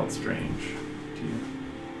just felt strange to you.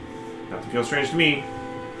 Nothing feels strange to me.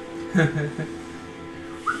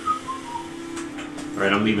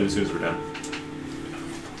 Alright, I'm leaving as soon as we're done.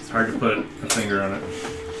 It's hard to put a finger on it.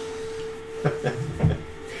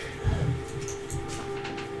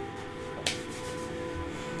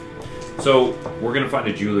 So, we're gonna find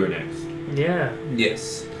a jeweler next. Yeah.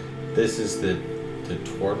 Yes. This is the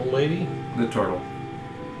turtle lady. The turtle.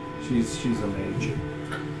 She's a mage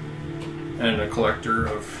and a collector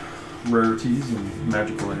of rarities and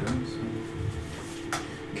magical items.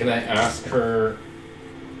 Can I ask her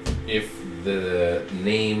if the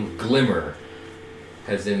name Glimmer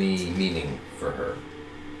has any meaning for her?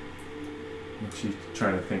 And she's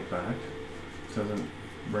trying to think back. Doesn't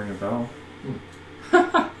ring a bell.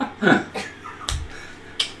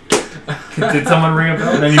 Did someone ring a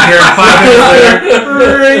bell? Then you hear it 5 minutes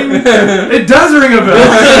later. Ring! It does ring a bell.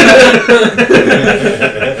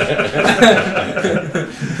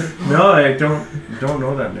 No, I don't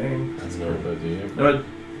know that name. That's no idea. But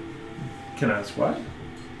can I ask why?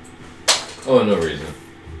 Oh, no reason.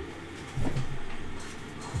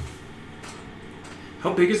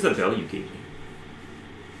 How big is the bell you gave me?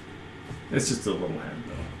 It's just a little hand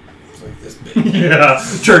bell. It's like this big. Yeah,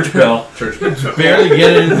 church bell. Barely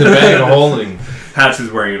get it into the bag of holding. Hatch is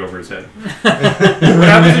wearing it over his head. What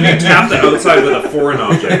happens if you tap the outside with a foreign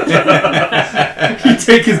object? You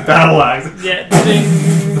take his battle axe. Yeah. Ding.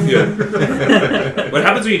 Yeah. What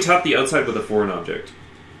happens when you tap the outside with a foreign object?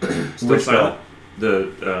 Still Which silent.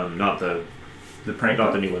 Not the prank not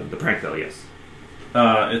bell. the new one. The prank bell, yes.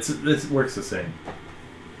 It works the same.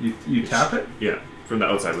 You tap it. Yeah, from the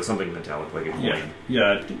outside with something metallic like a coin.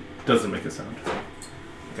 Yeah. It doesn't make a sound.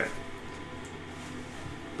 Okay.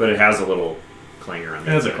 But it has a little clanger on It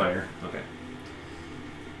the has a outside. clanger. Okay.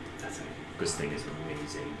 This thing is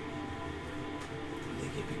amazing. They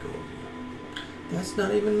give you gold. That's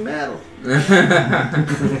not even metal.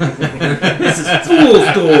 This is fool's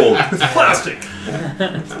gold. It's plastic.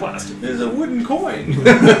 It's plastic. There's a wooden coin.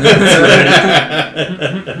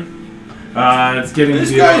 It's getting This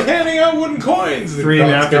to guy's handing out wooden coins. Three in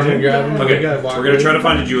the Cops come and afternoon. grab 'em. Okay, We gotta walk we're gonna away. try to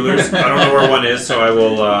find a jeweler's. I don't know where one is, so I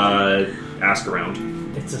will ask around.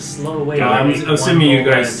 It's a slow way. I'm to make assuming one you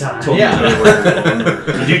goal at guys a time. told Yeah. each other where you're going.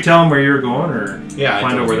 Or did you tell them where you were going, or Yeah,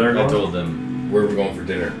 find out where they're I going? told them. Where we're going for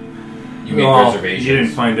dinner? You made Well, reservations. you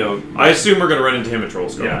didn't find out. I assume we're gonna run into him at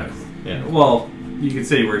Trollskull. Yeah. Yeah. Well, you could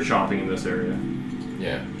say we're shopping in this area.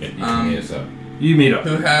 Yeah. You meet us up. You meet up.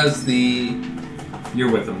 Who has the? You're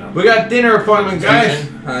with them now. We got dinner appointment, guys.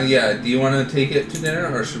 Yeah. Do you want to take it to dinner,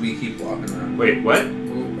 or should we keep walking around? Wait, what?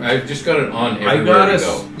 I've just got it on I everywhere got we us-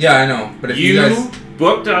 go. Yeah, I know. But if you, You guys,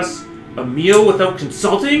 booked us a meal without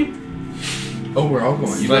consulting? oh, we're all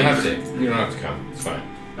going. You don't have to. You don't have to come. It's fine.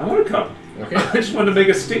 I want to come. Okay. I just wanted to make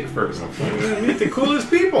a steak first. Meet the coolest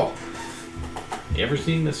people. You ever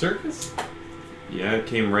seen the circus? Yeah, it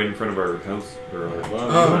came right in front of our house. Or our, Well,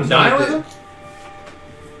 Oh, you wanna no, dine it with did. him?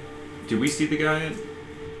 did we see the guy?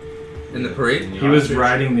 In the parade? He was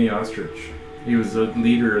riding the ostrich. He was the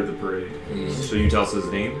leader of the parade. So you tell us his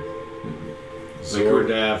name?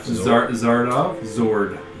 Zordaf Zardov?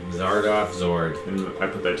 Zord. Zardoff Zord. And I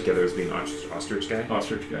put that together as being ostrich guy.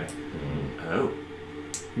 Ostrich guy. Oh,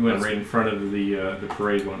 He went right in front of the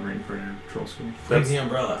parade, went right in front of patrol school. Take the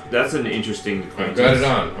umbrella. that's an interesting. I've got it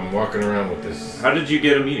on. I'm walking around with this. How did you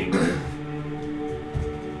get a meeting?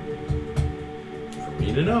 For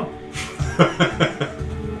me to know.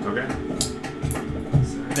 Okay.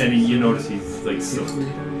 And you notice he's like still.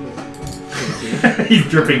 He's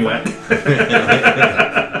dripping wet.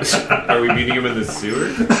 Are we meeting him in the sewer?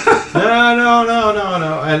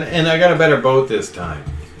 No. And I got a better boat this time.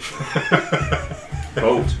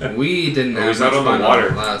 Boat. We didn't Oh, have he's out much on the fun water.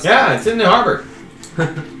 it last Yeah, time. it's in the harbor.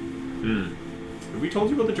 Have we told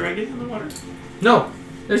you about the dragon in the water? No.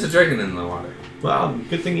 There's a dragon in the water. Well,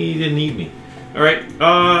 good thing he didn't eat me. All right.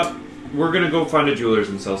 We're gonna go find a jeweler's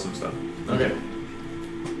and sell some stuff. Okay.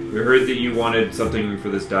 We heard that you wanted something for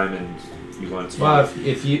this diamond. You want some. Well,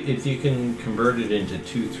 if you can convert it into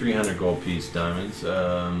 300 gold piece diamonds,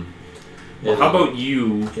 Well, how about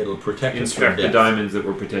you it'll protect us from inspect the death. diamonds that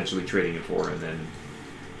we're potentially trading it for, and then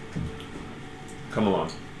come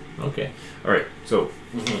along. Okay. All right. So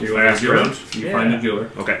You I ask you around. You Yeah. find a jeweler.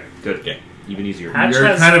 Okay. Good. Okay. Even easier. Hatch You're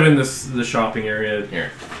has- kind of in the shopping area.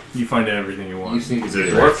 Here. You find everything you want. You seem to Is be it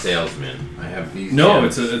the dwarf? right salesman. I have these. No,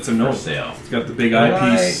 gems it's a for no. sale. It's got the big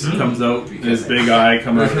eyepiece Why? comes out. Because His big eye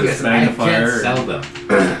coming out of his Because I can't magnifier. sell them.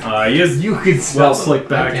 He is You can sell well them. slicked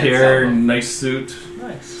back I can't hair, sell them. nice suit.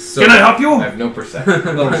 Nice. So, Can I help you? I have no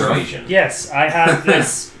persuasion. Yes, I have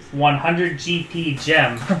this 100 GP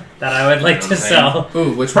gem that I would like to Okay. sell.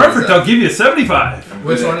 Ooh, which one Perfect. is I'll that? give you 75.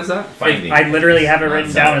 Which one is that? Finding. I literally have it written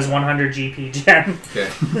Not down selling. as 100 GP gem. Okay.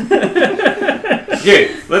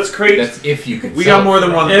 Okay. Let's create. That's if you can. We sell got more it than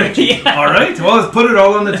for one us. thing. All right. Well, let's put it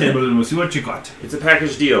all on the table and we'll see what you got. It's a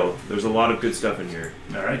package deal. There's a lot of good stuff in here,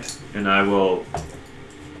 All right. and I will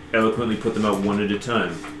eloquently put them out one at a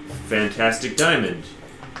time. Fantastic diamond.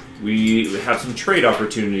 We have some trade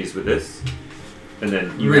opportunities with this, and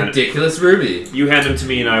then you hand Ridiculous ruby. them to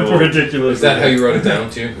me, and I will. Ridiculous. Is that how you wrote it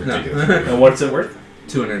down too? No. Ridiculous. And what's it worth?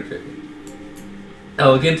 250.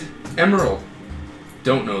 Elegant emerald.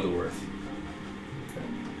 Don't know the worth.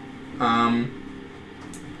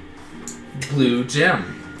 Blue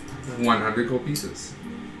gem. 100 gold pieces.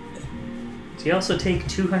 Do you also take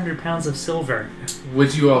 200 pounds of silver?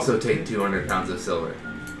 Would you also take 200 pounds of silver?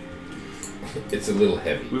 It's a little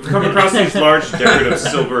heavy. We've come across these large decorative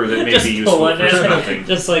silver that may Just be useful pulling for it, smelting.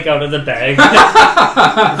 just like out of the bag.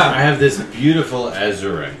 I have this beautiful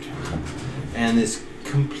azurite and this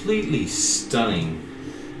completely stunning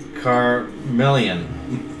carmelian.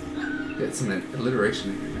 Get some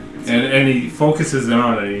alliteration in here. And he focuses in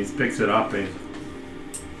on it. He picks it up and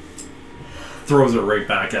throws it right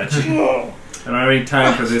back at you. I don't have any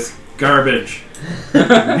time for this garbage.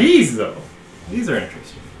 These though, these are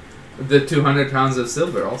interesting. The 200 pounds of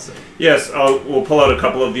silver also. Yes, we'll pull out a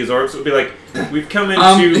couple of these orbs. We'll be like, we've come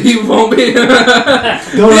into. He won't be. He'll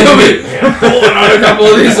Don't be pulling out a couple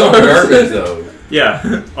of these Garbage orbs. though.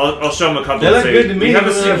 Yeah, I'll show them a couple. They and look say, good to me we have a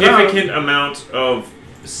when they're significant amount of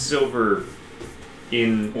silver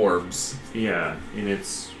in Orbs. in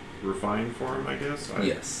its refined form, I guess.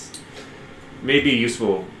 Yes. May be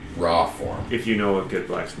useful Raw form. if you know a good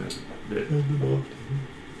blacksmith.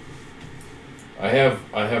 I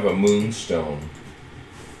have a moonstone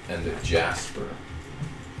and a jasper.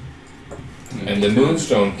 And the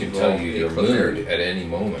moonstone can tell you your mood at any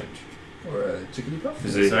moment. Or a chickadee puff.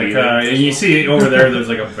 Is It's it like, healing? and you see over there, there's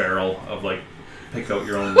like a barrel of like, pick out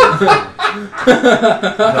your own.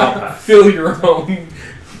 Fill your own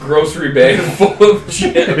grocery bag full of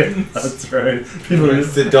gems. That's right. People are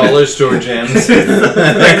just The dollar store gems.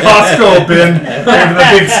 the Costco bin, and the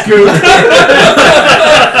big scoop.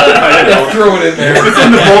 Throw it in there. It's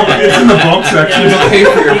in the bulk. It's in the bulk section. You'll pay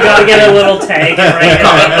for your You gotta get a little tag and write your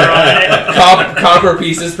number on it. copper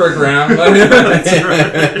pieces per gram.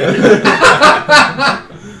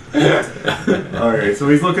 All right, so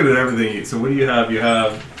he's looking at everything. So what do you have? You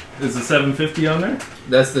have is the 750 on there?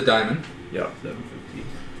 That's the diamond. Yeah, 750.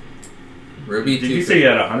 Ruby. Did you say you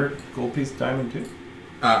had 100 gold piece diamond too?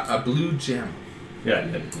 A blue gem? Yeah,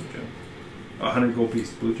 you had blue gem. 100 gold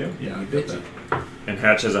piece blue gem. Yeah, you did that. And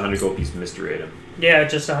Hatch has a 100 gold piece mystery item. Yeah,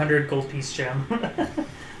 just 100 gold piece gem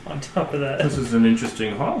on top of that. This is an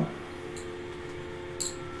interesting haul.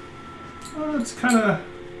 It's kind of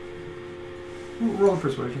roll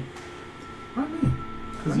persuasion.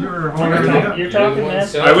 Because you're hauling everything up. You're talking, man.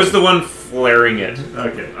 I was the one flaring it.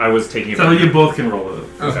 Okay. I was taking it. So you both can roll it.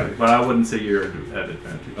 Okay. But I wouldn't say you're at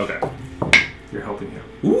advantage. Okay. You're helping him.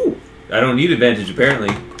 Ooh. I don't need advantage apparently.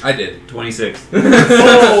 I did. 26.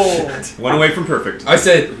 Oh! One away from perfect. I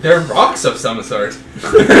said they're rocks of some sort.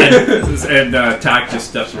 And Tack just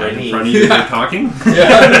steps right in front of you. You're talking.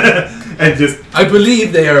 Yeah. And just I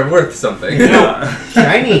believe they are worth something.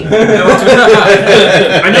 Shiny.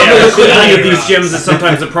 I know the liquidity of these gems is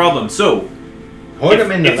sometimes a problem, so Put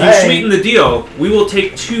them in the if you bag. sweeten the deal, we will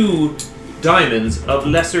take 2 diamonds of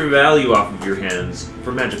lesser value off of your hands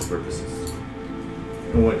for magical purposes.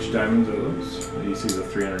 which diamonds are those? You see the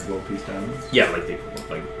 300 gold piece diamonds? Yeah, like they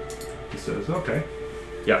like. He says, okay.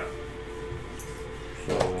 Yeah.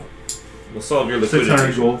 So we'll solve your liquidity.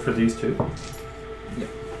 600 gold for these 2. Yeah.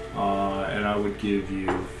 And I would give you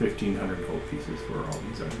 1,500 gold pieces for all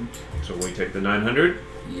these items. So we take the 900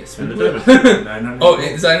 Yes, and the we will. diamond. 900. Oh, gold.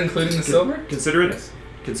 is that including the silver? Consider it. Yes.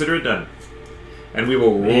 Consider it done. And we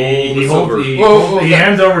will roll He the silver. Whoa, he that-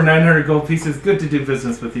 hands over 900 gold pieces. Good to do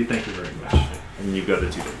business with you. Thank you very much. And you've got the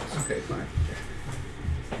 2 diamonds. Okay, fine.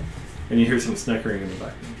 And you hear some snickering in the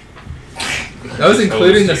back. That was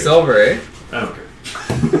including the silver, eh? I don't care.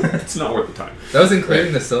 It's not worth the time. That was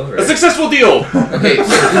including the silver. A successful deal. Okay, so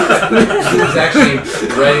who's actually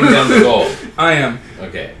writing down the gold? I am.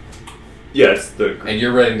 Okay, Yes, the. and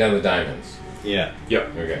you're writing down the diamonds. Yeah.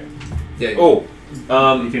 Okay. Yeah. Oh,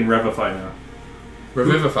 You can revivify now.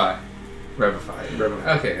 Revivify.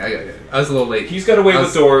 Revivify. Okay, I got it. I was a little late. he's got away I with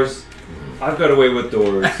was- doors. I've got away with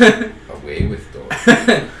doors. Away with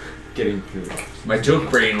doors. Getting through. My joke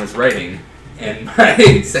brain was writing, and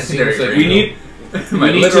my secondary Seems like brain. We need my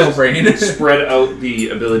we need literal to brain. spread out the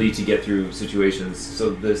ability to get through situations. So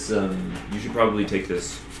this, you should probably take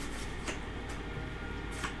this.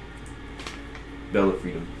 Bell of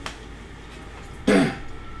Freedom.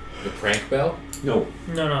 The prank bell? No.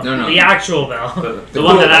 No. No. The actual bell. The, The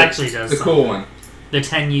one cool- that actually does the cool one. the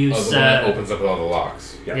 10 Oh, use. the one that opens up all the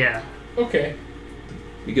locks. Yeah. Okay.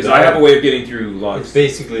 because I have a way of getting through It's locks.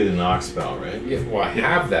 basically the Nox spell, right? Yeah, well, I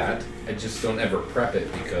have that. I just don't ever prep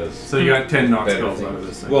it because. So you got 10 knock Better spells out of things.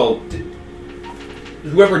 this thing. Well,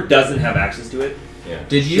 whoever doesn't have access to it Yeah.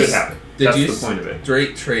 Did you? should have it. Did That's you the point of it.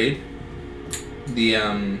 straight trade? The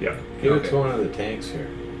Yeah. Give it Okay. to one of the tanks here.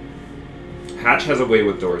 Hatch has a way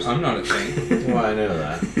with doors. I'm not a tank. Well, I know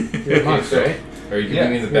that. You're a monk, so, right? or you can Yeah,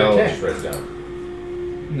 give me the you're bell okay. and just write it down.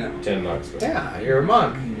 No, 10 knocks. Yeah, you're a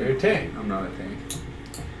monk. You're a tank. I'm not a tank.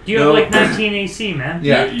 You No. have like 19 AC, man.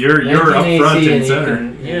 Yeah. You're up 19 front AC and you center.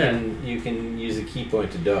 can- You can use a key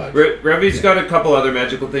point to dodge. Revi's got a couple other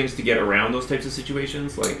magical things to get around those types of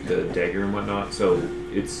situations, like the dagger and whatnot. So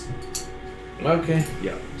it's Okay.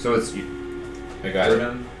 yeah. So it's I got it.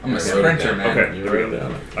 I'm I a wrote it sprinter, down. man. okay. You There we wrote go.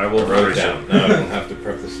 down. I I will wrote write it down. Now I don't have to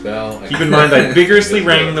prep the spell. Keep in mind, I vigorously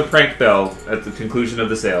rang the prank bell at the conclusion of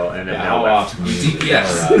the sale, and am Yeah, now how left. often?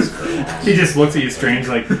 DPS. He just looks at you strange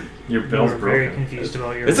like your bell's We're very broken. confused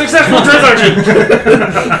about your. It's successful transaction.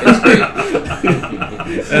 It's great.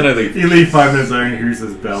 And I leave. You leave 5 minutes later and here's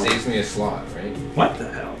his bell. Saves me a slot, right? What the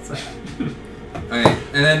hell is that? Alright,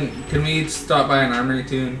 and then can we stop by an armory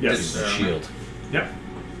too? Yes. Just, uh, Shield. Yep.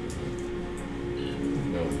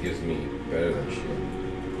 No, it gives me better than shield.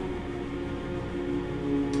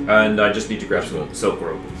 And I just need to grab some silk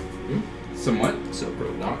rope. Somewhat. Silk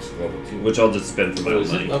rope. Knocks level 2. Which I'll just spend for my What own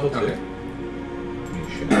is money. it? Level 2. Okay.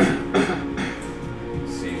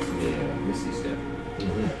 Saves me a Misty Step.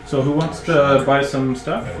 So who wants to buy some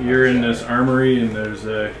stuff? You're in this armory and there is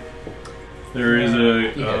a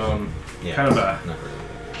Yeah. kind of a Not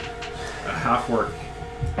really. half-work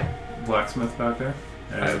blacksmith back there.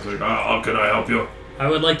 And I was like, oh, how can I help you? I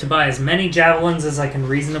would like to buy as many javelins as I can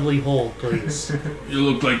reasonably hold, please. You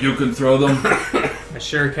look like you can throw them. I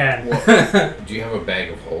sure can. Do you have a bag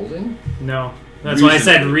of holding? No. That's why I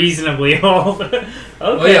said reasonably hold. Okay.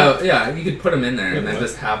 Oh yeah, you could put them in there and then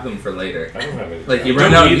just have them for later. I don't have any. Like you You run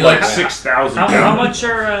don't out, need you like like 6,000. How much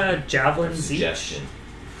are javelins each? Suggestion.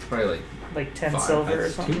 probably like Like 10 Five. silver or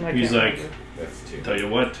That's something like He's that. like, That's 2. tell you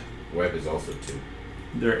what, Web is also 2.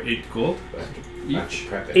 they're 8 gold. But I have to Each?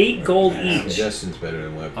 prep it. 8 gold Yeah. each. Suggestion's better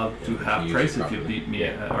than weapon. Up to Yeah, half use price it if you properly. beat me,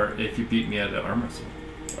 Yeah. or if you beat me at the armor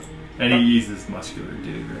sword. And he's this muscular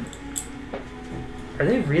dude, right? Are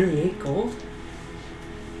they really 8 gold?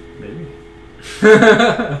 Maybe.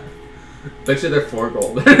 bet you they're 4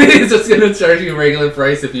 gold. He's just gonna charge you a regular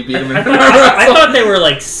price if you beat him in I thought they were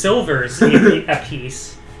like silvers a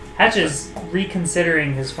piece. Hatch is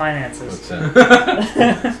reconsidering his finances. What's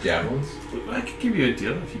that? Javelins? I could give you a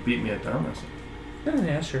deal if you beat me at the armor sword. Oh,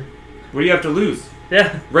 yeah, sure. What do you have to lose?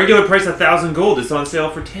 Yeah. Regular price 1,000 gold. It's on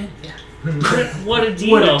sale for 10. What a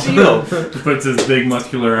deal. What a deal! He puts his big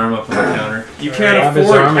muscular arm up on the counter. You can't Grab his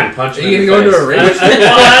afford. arm and punch Are him you in gonna the go into a face. rage?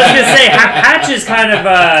 Well, I was gonna say Hatch is kind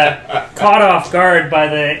of caught off guard by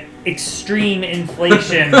the extreme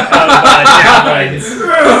inflation of javelins.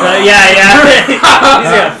 Yeah. He's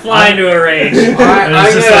gonna fly into a rage.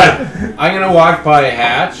 I'm gonna walk by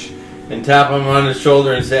Hatch and tap him on his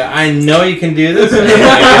shoulder and say, "I know you can do this."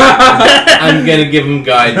 I'm gonna give him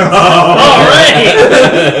guidance. All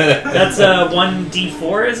right. That's a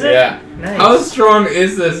 1d4, is it? Yeah. Nice. How strong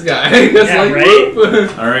is this guy? Yeah, right?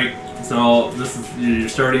 All right. So this is you're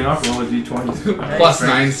starting off. Roll a d20. Plus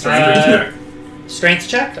 9 strength. check. Strength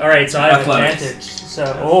check? Alright, so I have Athletics. advantage. So,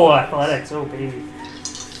 athletics. Oh, baby.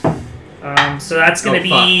 So that's going to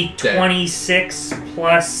be dead. 26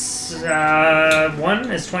 plus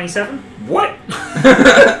 1 is 27? What?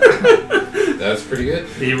 That's pretty good.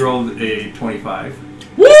 He rolled a 25.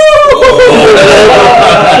 So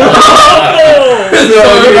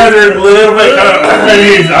you guys are a little bit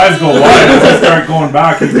His eyes go wide as I start going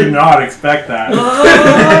back. He did not expect that.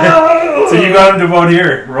 So you got him to about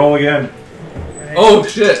here. Roll again. Oh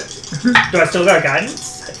shit! Do I still got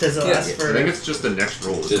guidance? Does it last I for... think it's just the next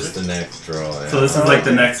roll. Just the next roll. Yeah. So this is like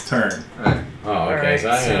the next turn. Alright. Oh, okay. Alright, So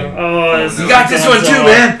I'm gonna... this You is got this going one so too,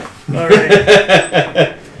 well.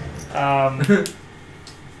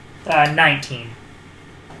 Alright. 19.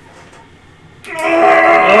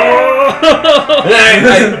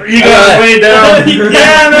 You got way down.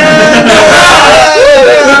 Yeah, man!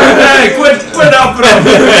 Hey, quit helping him.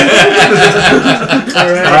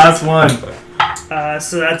 Alright. Last one.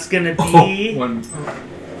 So that's gonna be One.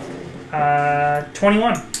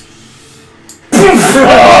 21.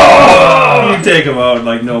 You take him out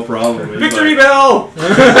like no problem. It's Victory like, bell! In a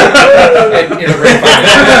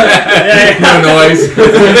no noise. he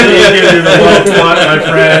gives you the well fought, my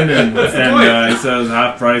friend, and he says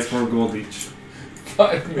half price, 4 gold each.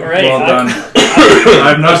 Alright. Well done.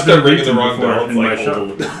 I've not been ringing beaten the wrong before bell. in It's my like,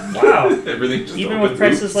 shop. Wow. Everything just Even opens. with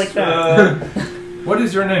prices like that. What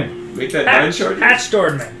is your name? Make that 9 Hatch charges.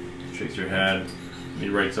 Dordman. Shakes your head. He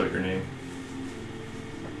writes out your name.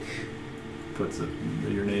 Puts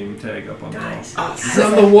your name tag up on the wall. Guys, It's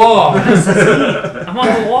on the wall. I'm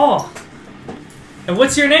on the wall. And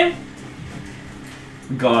what's your name?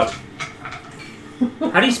 God.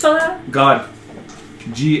 How do you spell that? God.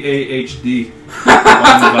 G-A-H-D.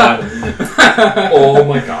 God. Oh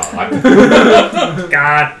my god.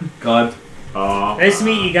 God. God. Nice to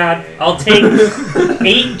meet you, God. I'll take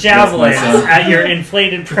 8 javelins son. at your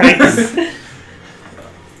inflated price.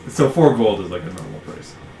 So 4 gold is like a normal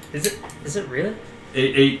price. Is it really?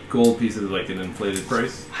 8 gold pieces is like an inflated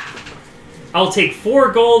price. I'll take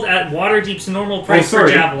 4 gold at Waterdeep's normal price for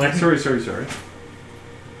javelin. Sorry.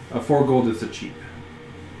 4 gold is a cheap.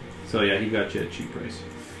 So yeah, he got you a cheap price.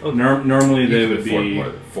 Okay. Normally they would afford be more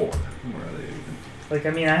than 4. Where are they even? Like, I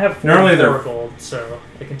mean, I have 4 Normally they're- gold, so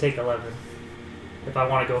I can take 11 if I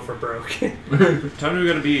want to go for broke. Time are we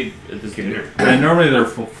gonna be at this dinner? And normally they're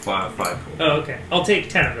 5 gold. Oh, okay. I'll take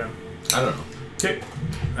 10 of them. I don't know. Okay.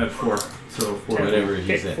 At 4. So 4 gold. Whatever he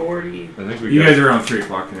Okay, said. 40. I think we You got- guys are around 3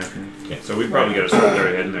 o'clock in the afternoon. So we probably got to start our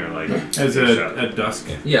head in there like. As at dusk.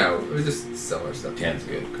 Yeah, we just sell our stuff. 10's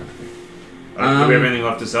good. Do we have anything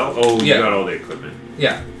left to sell? Oh, yeah. you got all the equipment.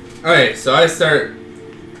 Yeah. Okay, so I start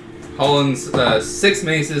hauling 6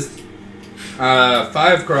 maces,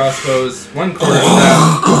 5 crossbows, 1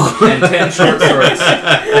 quarterstaff, and 10 short swords.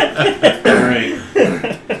 Alright.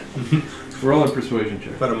 Roll a persuasion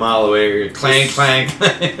check. About a mile away. Clank, clank.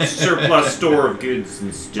 Surplus store of goods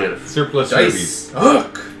and stuff. Surplus Dice. service.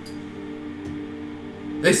 Hook.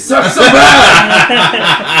 They suck so bad.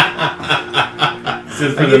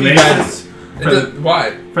 So for the maces,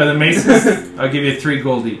 Why? for the maces, I'll give you 3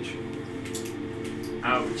 gold each.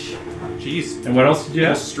 Ouch. Jeez. And what else did you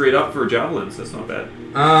have? Just straight up for javelins. That's not bad.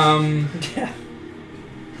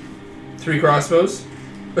 3 crossbows.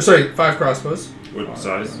 Oh, sorry, 5 crossbows. What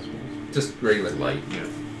size? Just regular. Light. Yeah.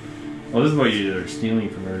 Well, this is what you were stealing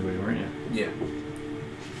from everybody, weren't you? Yeah.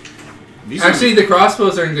 These Actually, the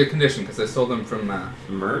crossbows are in good condition because I stole them from. are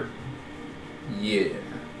Mert, Yeah.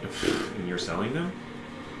 and you're selling them.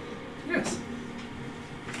 Yes.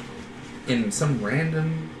 In some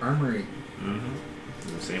random armory. Mm-hmm.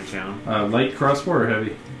 In the same town. Light crossbow or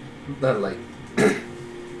heavy? That like.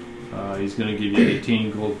 He's going to give you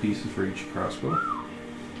 18 gold pieces for each crossbow.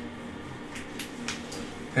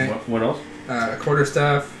 Okay. What else? A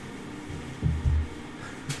quarterstaff.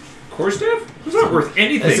 Core staff? It's not worth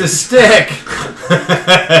anything. It's a stick.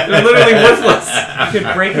 They're literally worthless. You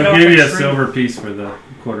could break it I'll off. give you a and shrink- silver piece for the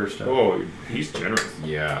quarter staff. Oh, he's generous.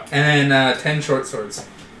 Yeah. And then 10 short swords.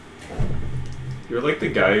 You're like the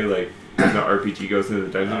guy who, like, when the RPG goes into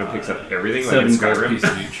the dungeon and picks up everything, like 7 in gold Skyrim.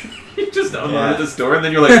 pieces each. You just unloaded the store, and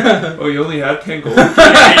then you're like, oh, you only have 10 gold.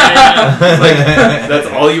 Yeah. Like, that's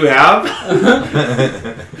all you have?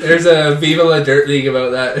 It there's a Viva La Dirt League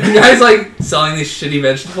about that. The guy's like selling these shitty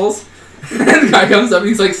vegetables. And the guy comes up and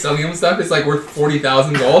he's like selling him stuff. It's like worth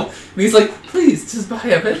 40,000 gold. And he's like, please just buy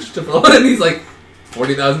a vegetable. And he's like,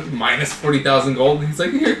 40,000 minus 40,000 gold. And he's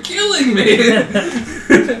like, you're killing me.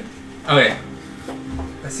 Okay.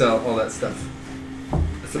 I sell all that stuff.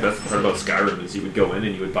 That's the best part about Skyrim is you would go in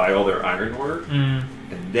and you would buy all their iron ore, Mm.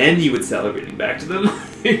 and then you would sell everything back to them.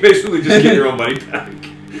 You basically just get your own money back.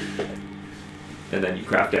 And then you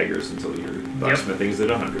craft daggers until you're blacksmithing's at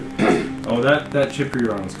 100. Oh, that chip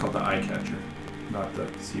you're on is called the Eye Catcher, not the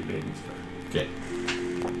Sea Maiden's Fair. Okay.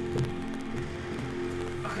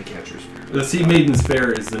 Eye catchers. The Sea Maiden's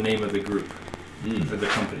Fair is the name of the group, or the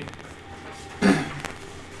company.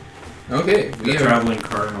 Okay. The Traveling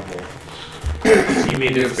Carnival. You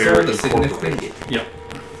made it have fair sold a to significant. incorporate. Yep.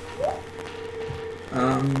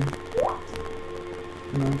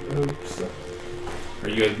 Are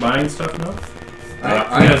you guys buying stuff now?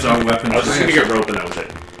 I has all weapons. I was just gonna get rope and that was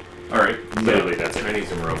it. Alright. Literally, that's it. I need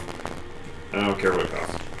some rope. I don't care what it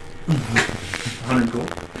costs. 100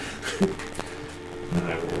 gold.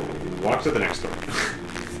 I will walk to the next door.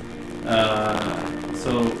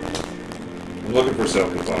 So I'm looking for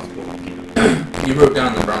silk if possible. You wrote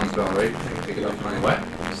down the bronze bell, right? I can pick it up mine. what?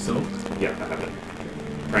 Silk? Yeah, I have it.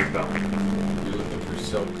 Frank Bell. You're looking for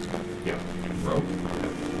silk. Yeah. Rope.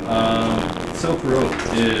 Silk rope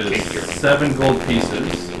is 7 gold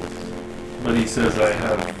pieces, but he says I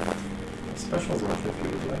have a special rope if you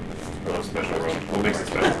would like. Oh, special rope. What makes it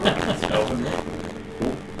special? Elven rope.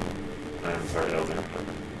 I'm sorry, Elder.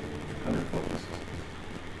 100 gold pieces.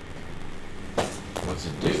 What's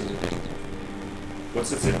it do?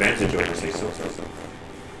 What's its advantage over, say, silk?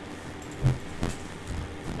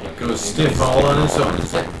 It goes stiff all on its own.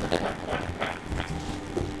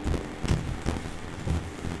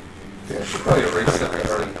 I should probably erase that. I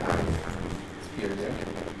already have it. It's Peter there.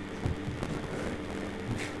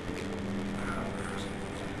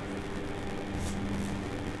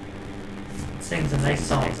 Sings a nice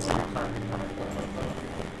song.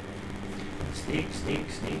 Sneak, sneak,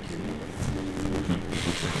 sneak, sneak.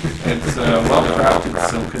 It's well-crafted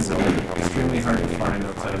silk is extremely hard to find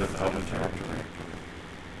outside of Elven territory.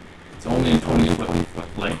 It's only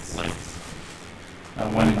 20-foot lengths.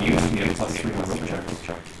 When in use, you get plus 3 on rope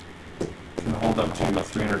checks. It can hold up to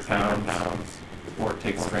 300 pounds, or it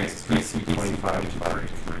takes strength DC 25 to break.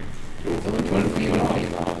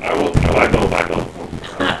 I will go.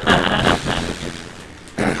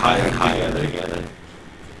 High together.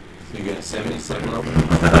 So you got 77 rope.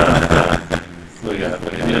 So yeah,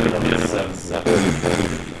 but the other one is 7.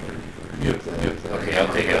 Okay,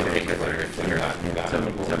 I'll take it. Flitter.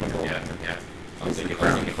 7 gold. Yeah. I'll take it.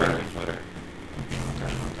 Flitter.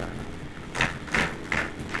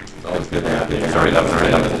 It's always good to have it. Sorry, that was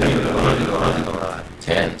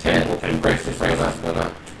 10. Price. I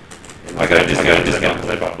got a discount because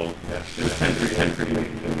I bought both. Yeah, there's 10 for you.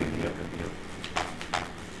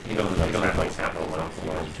 He doesn't have like sample ones.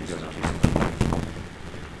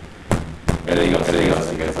 Anything else?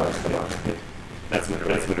 You guys want? That's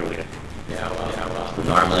literally it. Yeah, well.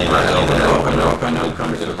 Normally, I know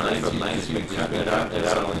comes to nice, you can cut it up,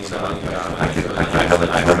 it's only selling. I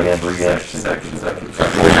have every section.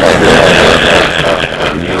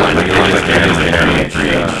 You want to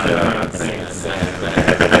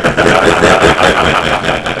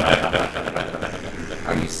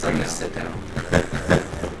How do you sit down?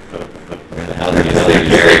 Where the hell did you say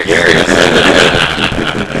Gary?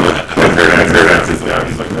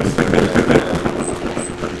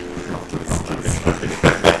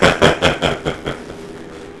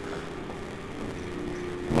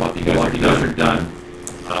 Well, you guys are done.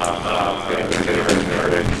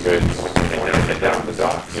 Head down the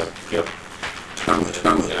docks. Yep.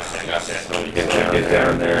 Get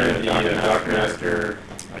down there, and the dockmaster.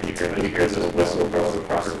 You hear the whistle goes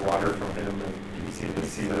across the water from him, and you see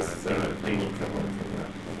this leaning from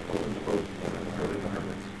the boat early in the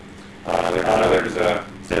harbor. There's a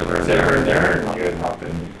sailor in there, and you can hop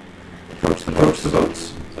in. Approach the boats.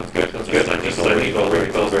 Sounds good. Like just letting you go very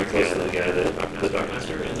close to the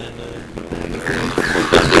dockmaster, and then.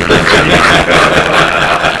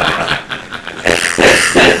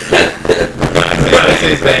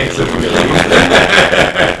 Say thanks. So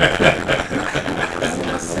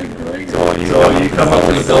you come up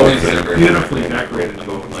with this beautifully decorated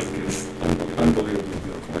boat, like it's unbelievably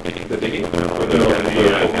beautiful. The digging with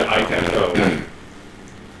the icon boat.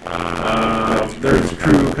 There's a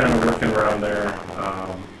crew kind of working around there.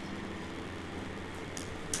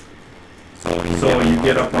 So you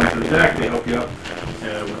get up onto the deck, they help you up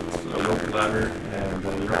with a rope ladder, and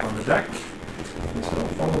you're up on the deck. So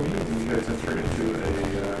follow me, and you guys enter into a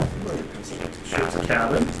ship's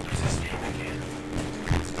cabin.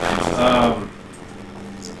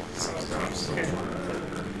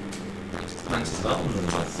 When something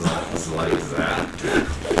that's like that.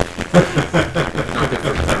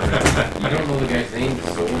 You don't know the guy's name?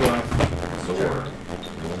 Zolaf Zor.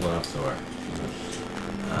 Zolaf Zor.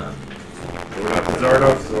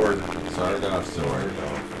 Zardov Zord. Zardov Zor.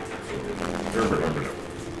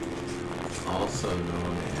 Also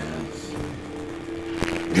known as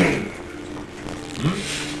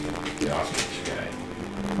The ostrich guy.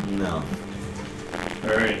 no.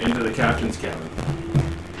 Alright, into the captain's cabin.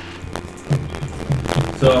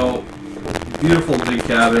 So, beautiful big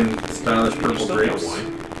cabin, stylish purple drapes,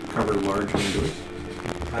 covered large windows.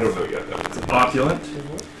 I don't know yet, though. It's opulent.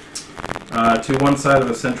 To one side of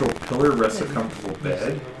a central pillar rests a comfortable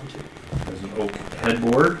bed. There's an oak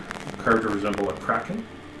headboard, carved to resemble a kraken.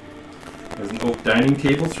 There's an oak dining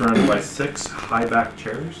table surrounded by 6 high-backed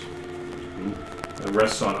chairs. It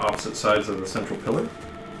rests on opposite sides of the central pillar.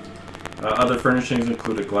 Other furnishings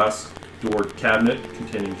include a glass-doored cabinet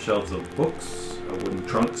containing shelves of books, a wooden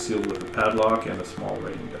trunk sealed with a padlock, and a small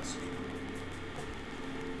writing desk.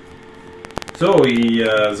 So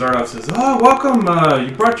Zardov says, "Oh, welcome!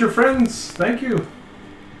 You brought your friends. Thank you.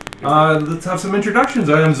 Let's have some introductions.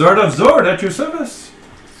 I am Zardov Zord at your service.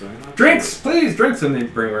 Drinks, please, drinks!" And they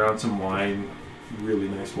bring around some wine, really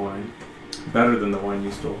nice wine, better than the wine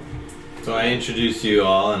you stole. So I introduce you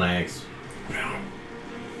all, and I'm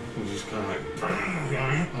just kind of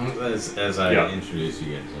like as I introduce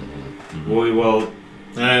you guys. Well,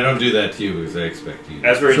 And I don't do that to you because I expect you.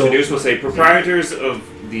 as we're introduced, we'll say proprietors of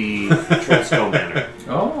the Trollskull Manor.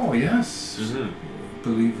 Oh yes, Mm-hmm.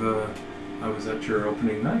 believe I was at your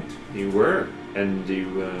opening night. You were, and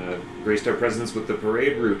you graced our presence with the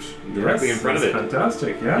parade route directly Yes, in front of that's it.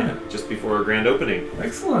 Fantastic, yeah. Just before our grand opening.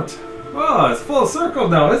 Excellent. Oh, it's full circle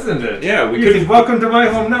now, isn't it? Yeah, we You couldn't. can welcome to my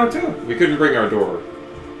home now too. We couldn't bring our door.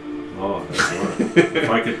 Oh, that's right. If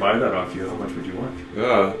I could buy that off you, how much would you want?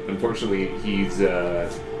 Unfortunately, he's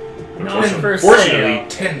Not for Fortunately,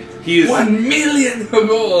 sale. he's 1 million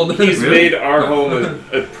gold. he's Really? made our home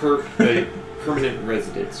a permanent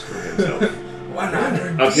residence for himself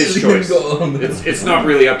 100 of his billion choice. gold. It's not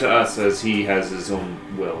really up to us as he has his own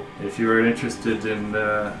will. If you are interested in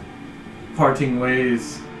parting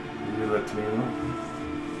ways, you let me know.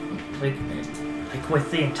 Like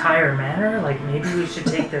with the entire manor? Like, maybe we should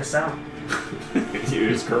take this out. He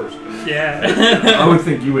is cursed, Yeah. I would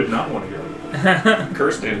think you would not want to go.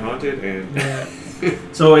 cursed and haunted, and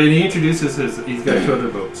So and he introduces he's got 2 other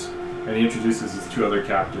boats, and he introduces his 2 other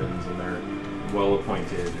captains, and they're well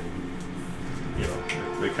appointed, and you know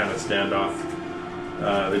they kind of stand off.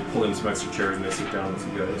 They pull in some extra chairs and they sit down with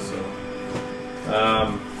you guys. So,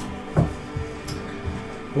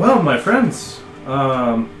 well, my friends,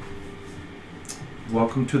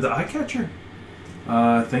 welcome to the Eye Catcher.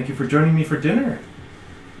 Thank you for joining me for dinner.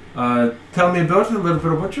 Tell me a little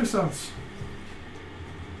bit about yourselves.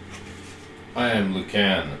 I am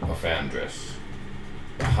Lucan of Andres,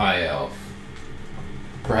 a high elf.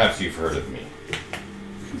 Perhaps you've heard of me.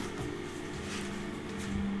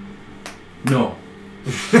 No.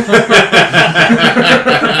 You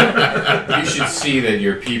should see that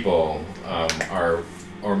your people are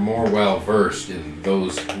more well versed in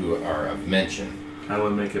those who are of mention. I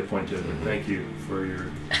will make a point of it. Thank you for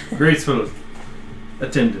your graceful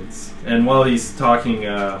attendance. And while he's talking,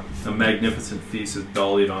 a magnificent feast is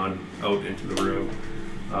dollied on out into the room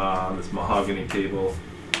on this mahogany table.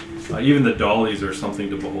 Even the dollies are something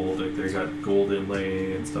to behold. Like they got gold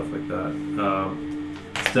inlay and stuff like that.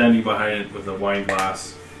 Standing behind it with a wine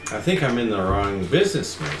glass. I think I'm in the wrong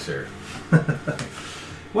business, sir.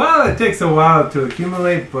 Well, it takes a while to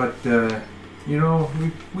accumulate, but you know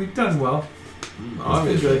we've done well.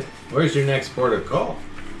 Obviously. Where's your next port of call?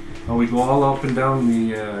 We go all up and down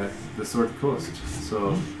the Sword Coast,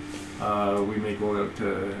 so we may go out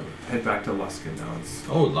to head back to Luskan now.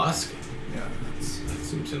 Oh, Luskan. Yeah, That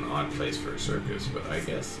seems an odd place for a circus, but I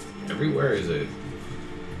guess everywhere is a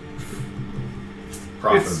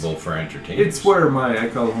profitable for entertainment. it's where I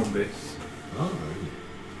call home base. Oh.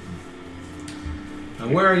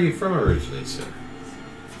 And where are you from originally, sir?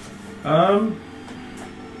 Let me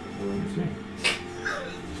see.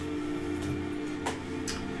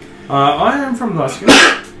 I am from Luskan.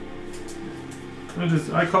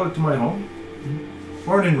 I call it my home.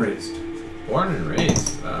 Born and raised. Born and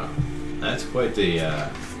raised. Wow, that's quite the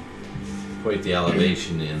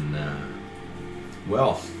elevation in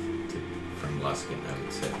wealth from Luskan, I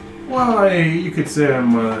would say. Well, you could say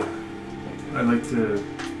I'd like to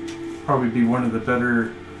probably be one of the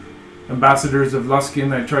better ambassadors of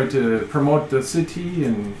Luskan. I try to promote the city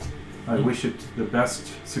and I wish it the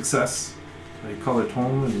best success. I call it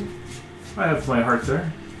home, and I have my heart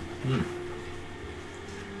there.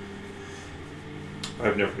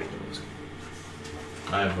 I've never been to Moscow.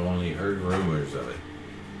 I've only heard rumors of it.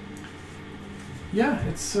 Yeah,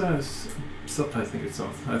 it's so, I think it's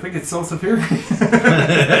south. I think it's south of here.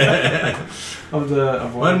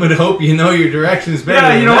 of One would hope you know your directions better.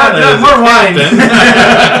 Yeah, you know what? than More that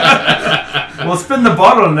wine. We'll spin the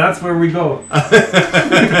bottle, and that's where we go.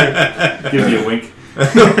 Give me a wink.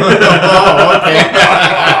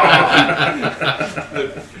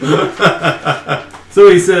 So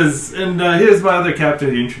he says, and here's my other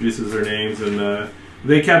captain. He introduces their names, and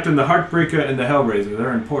they captain the Heartbreaker and the Hellraiser.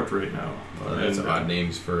 They're in port right now. Well, that's And, odd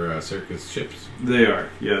names for circus ships. They are,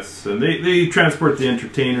 yes. And they transport the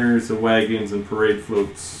entertainers, the wagons, and parade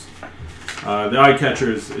floats. The Eye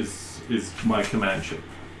Catchers is my command ship.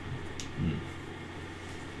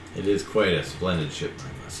 It is quite a splendid ship,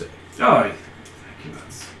 I must say. Oh, thank you.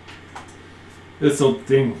 This old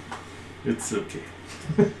thing, it's okay.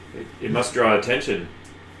 It must draw attention.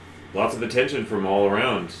 Lots of attention from all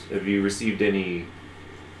around. Have you received any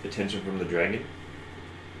attention from the dragon?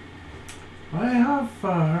 I have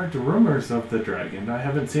heard rumors of the dragon. I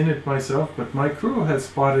haven't seen it myself, but my crew has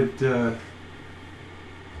spotted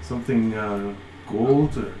something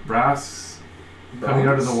gold or brass coming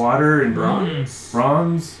out of the water and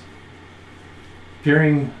bronze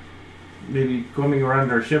appearing, maybe coming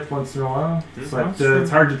around our ship once in a while. But it's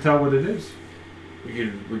hard to tell what it is. We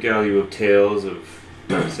could regale you with tales of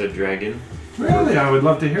said dragon. Really, I would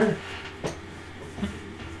love to hear.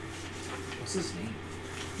 What's his name?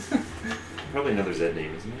 Probably another Z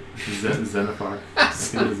name, isn't it? Xenophar. I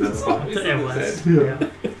think it's Xenophar. It was. Yeah.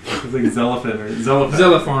 It's like Zelophan or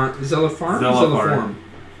Zelophan.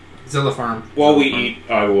 Zellifarm. While we eat,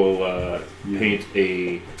 I will paint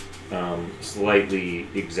a slightly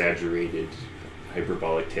exaggerated,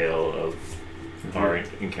 hyperbolic tale of our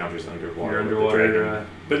encounters underwater. Your with the underwater, dragon.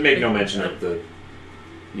 But make no mention of the,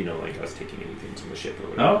 like us taking anything from the ship or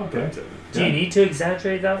whatever. Oh, okay. But, Do you need to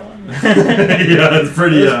exaggerate that one? Yeah, it's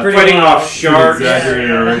pretty. fighting off sharks.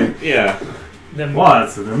 Exaggerated already. Yeah. Wow,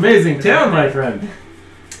 it's an amazing tale, my friend.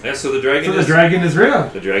 Yeah. So the dragon. So the dragon is real.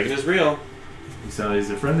 The dragon is real. So he's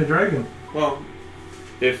a friendly dragon. Well,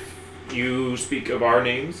 if you speak of our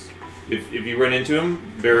names, if you run into him,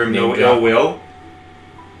 bear him no Name drop. ill will,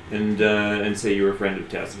 and say you're a friend of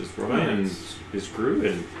Tacitus Roy and his crew,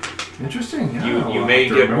 and Interesting. Yeah, you I'll may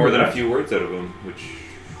have to get more remember than a that. few words out of him, which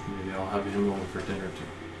Maybe I'll have him over for dinner too.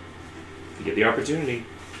 if you get the opportunity,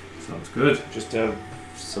 Sounds good. just have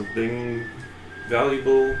something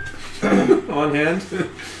valuable on hand.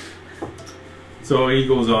 So he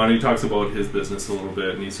goes on. He talks about his business a little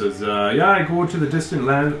bit, and he says, "Yeah, I go to the distant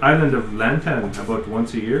island of Lantan about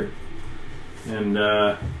once a year, and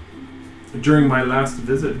during my last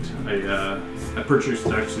visit, I purchased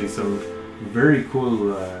actually some very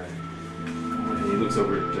cool." When he looks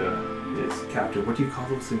over at his captain, what do you call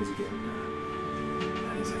those things again?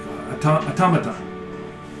 And he's like, automaton.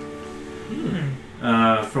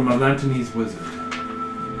 From a Lantanese wizard.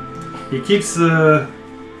 He keeps.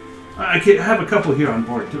 I have a couple here on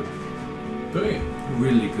board too. Brilliant.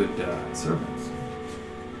 Really good servants.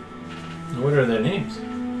 What are their names?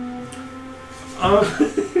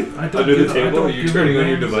 I don't Under the give- I table, don't are you give turning them on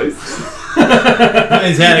your names. device?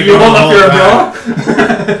 He's had You hold up your umbrella.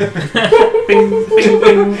 bing, bing,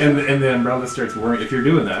 bing, and the umbrella starts whirring. If you're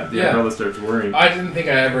doing that, the Yeah. umbrella starts whirring. I didn't think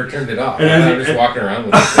I ever turned it off. And I as thought you- I was just walking around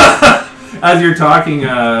with it. As you're talking,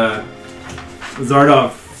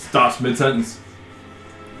 Zardov stops mid-sentence.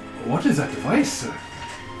 What is that device, sir?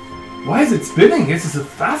 Why is it spinning? This is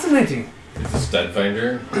fascinating. It's a stud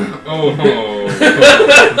finder. Oh.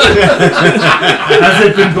 Has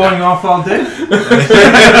it been going off all day?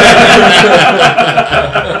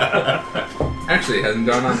 Actually, it hasn't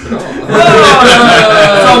gone off at all.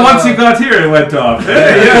 So once you got here, it went off.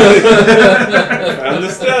 Hey, yeah.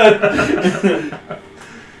 Understood.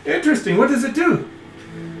 Interesting. What does it do?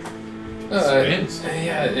 Yeah, it's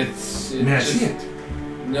May I just- see it?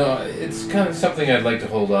 No, it's kind of something I'd like to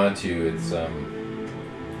hold on to. It's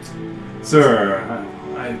Sir,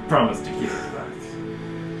 I promise to keep it back.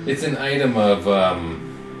 it's an item of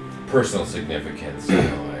personal significance. I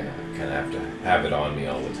kind of have to have it on me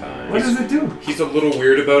all the time. What does it do? He's a little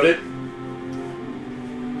weird about it,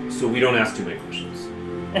 so we don't ask too many questions.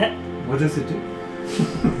 What does it do?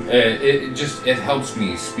 It helps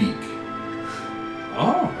me speak.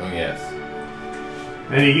 Oh. Oh yes.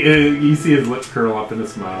 And you see his lip curl up in a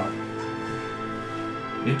smile.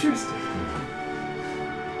 Interesting.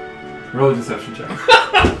 Roll a deception check.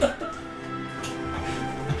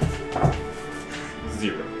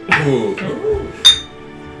 0. Ooh.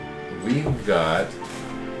 We've got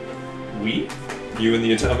We? You and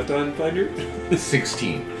the automaton finder?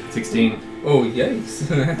 16. 16. Oh, yikes.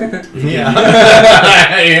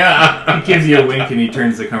 Yeah. Yeah. He gives you a wink and he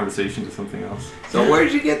turns the conversation to something else. So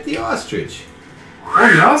where'd you get the ostrich?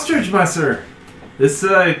 Oh, the ostrich, my sir. This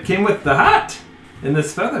came with the hat and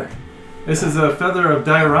this feather. This is a feather of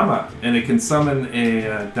diorama, and it can summon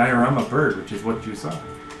a diorama bird, which is what you saw.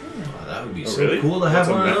 Oh, that would be Oh, so really? cool to have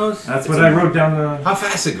That's one of a those. That's It's what a- I wrote down. How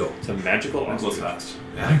fast it go? It's a magical That goes ostrich.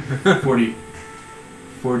 fast. 40.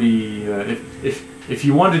 If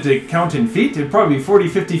you wanted to count in feet, it'd probably be 40,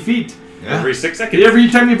 50 feet. Yeah. Every 6 seconds. Every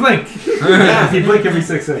time you blink. If you blink every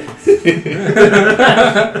 6 seconds.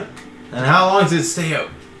 And how long does it stay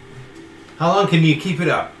out? How long can you keep it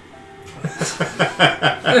up?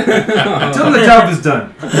 Until the job is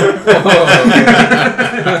done.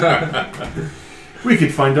 We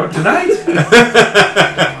could find out tonight.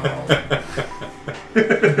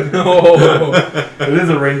 No. It is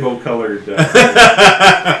a rainbow colored.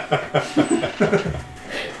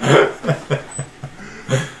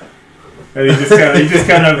 And he just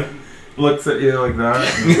kind of looks at you like that.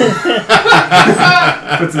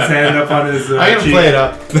 Puts his hand up on his I'm gonna cheek. play it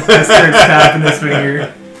up. Starts tapping his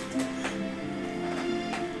finger.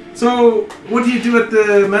 So, what do you do at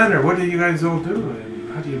the manor? What do you guys all do?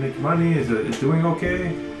 And how do you make money? Is it doing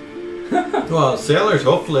okay? Well, sailors,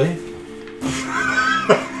 hopefully.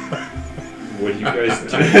 What do you guys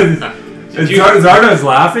do? And Zardo's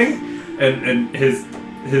laughing, and his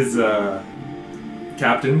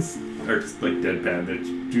captains are just like deadpan. They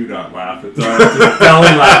do not laugh. It's just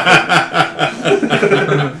belly laughing.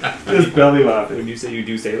 Just belly laughing. When you say you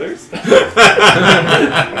do sailors?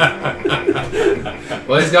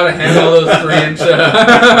 Well, he's got to handle those 3-inch,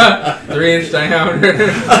 3-inch diameter.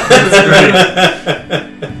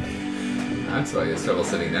 That's why he has trouble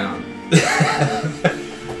sitting down. You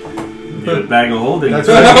need a bag of holding. That's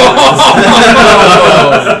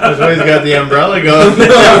why he's got the umbrella going.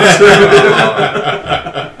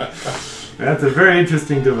 That's a very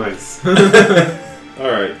interesting device.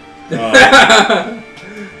 Alright.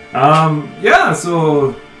 Yeah.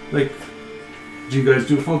 So, like, do you guys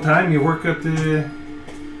do full time? You work at the,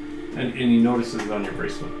 and he notices on your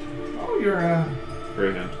bracelet. Oh, you're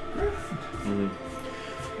Greyhound. Mm-hmm.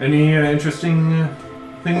 Any interesting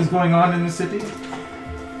things going on in the city?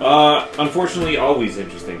 Unfortunately, always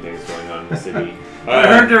interesting things going on in the city. I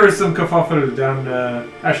heard there was some kerfuffle down,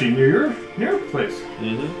 actually near your place.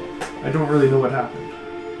 Mm-hmm. I don't really know what happened.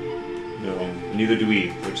 No, neither do we,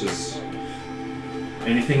 which is...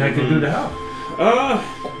 Anything I can do to help?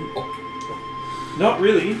 Not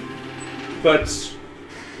really. But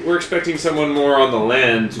we're expecting someone more on the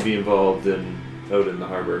land to be involved than out in the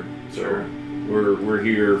harbor. So Sure. we're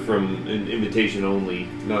here from an invitation only,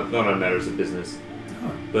 not on matters of business.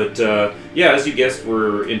 Oh. But yeah, as you guessed,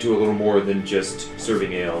 we're into a little more than just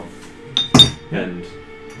serving ale, and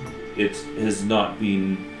it has not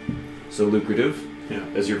been so lucrative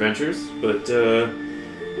as your ventures. But the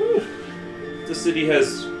city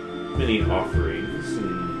has many offerings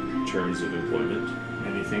in terms of employment.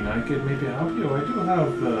 Anything I could maybe help you? I do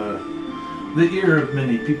have the ear of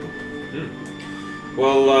many people.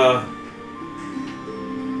 Well,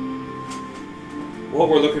 what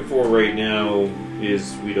we're looking for right now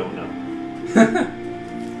is we don't know.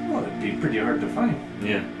 Well, it'd be pretty hard to find.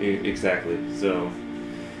 Yeah, exactly. So,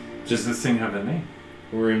 Does this thing have a name?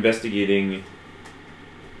 we're investigating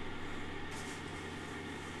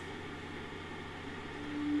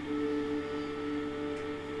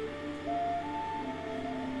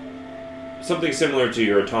something similar to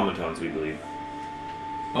your automatons, we believe.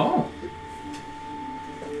 Oh.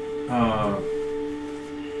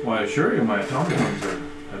 Why, I assure you, my automatons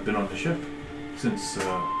have been on the ship since the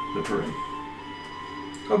parade.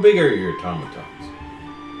 How big are your automatons?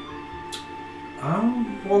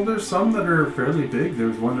 Well, there's some that are fairly big.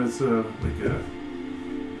 There's one that's like a,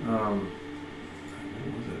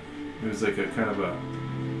 what was it? It was like a kind of a.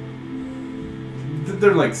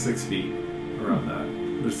 They're like 6 feet around that.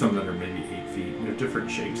 There's some that are maybe 8 feet. They're different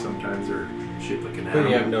shapes. Sometimes they're shaped like an But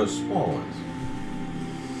animal. you have no small ones.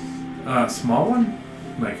 Small one,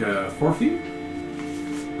 like 4 feet.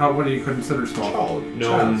 What do you consider small?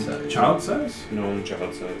 Gnome. Child size? Gnome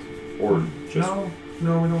child size. Or just...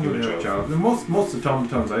 No, we don't Human really have child. child. Most of the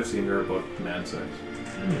automatons I've seen are about man size.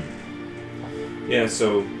 Yeah,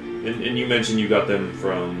 so... And you mentioned you got them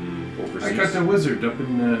from overseas? I got the wizard up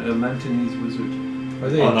in Atlantinese wizard, Are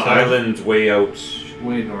they on the island way out...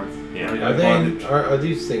 way north. Yeah. Are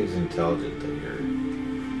these things intelligent that you're?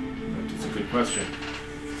 That's a good question.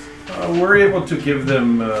 We're able to give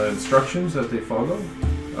them instructions that they follow.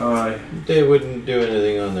 They wouldn't do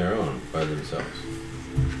anything on their own by themselves.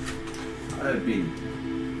 I'd be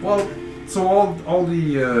well. So all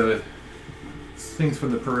the things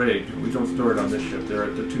from the parade, we don't store it on this ship. They're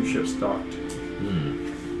at the 2 ships docked.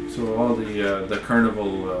 So all the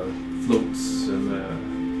carnival floats and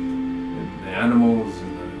the animals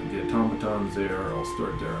and the automatons, they are all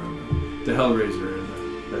stored there on the Hellraiser and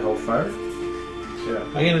the Hellfire. Yeah.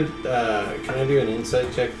 I'm gonna. Can I do an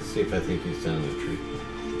insight check to see if I think he's telling the truth?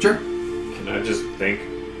 Sure. Can I just think?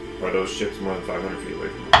 Are those ships more than 500 feet away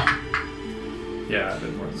from us? Yeah, a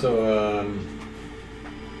bit more than that. So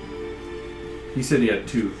He said he had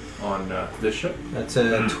 2 on this ship. that's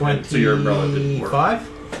a 25. So your umbrella didn't work.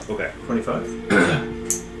 Okay. 25? Yeah.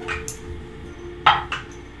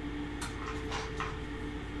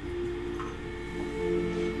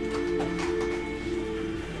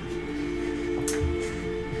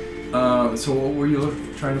 So what were you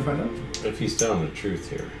trying to find out? If he's telling the truth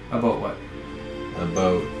here About what?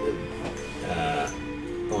 about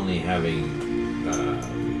only having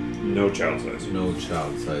No child size. no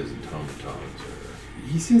child-sized automatons, or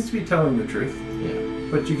He seems to be telling the truth, yeah.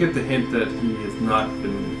 but you get the hint that he has not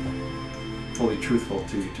been fully truthful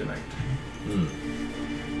to you tonight.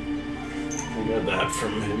 I got that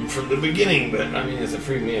from him from the beginning, but I mean it's a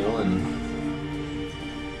free meal and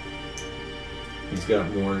he's got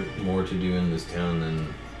more to do in this town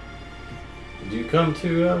than. Do you come to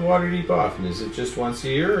Waterdeep often? Is it just once a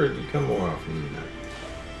year, or do you come more often than that?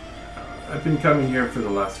 I've been coming here for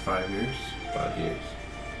the last 5 years. 5 years.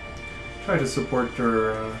 Try to support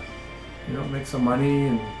her, make some money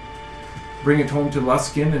and bring it home to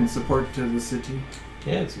Luskin and support the city.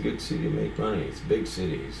 Yeah, it's a good city to make money. It's a big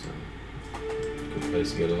city, so good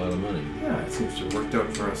place to get a lot of money. Yeah, it seems to have worked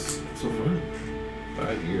out for us so far.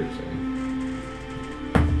 5 years, eh?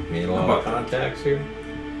 Made a lot About of contacts here.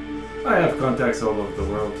 I have contacts all over the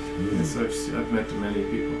world. Mm. Yes, I've met many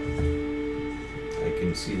people. I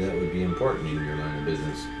can see that would be important in your line of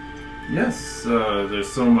business. Yes,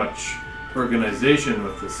 there's so much organization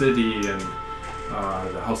with the city and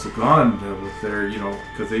the House of Gond with their,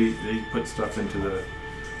 because they put stuff into the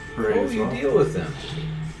parade Oh, as you well. deal with them.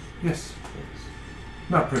 Yes,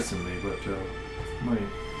 not personally, but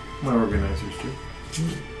my organizers do.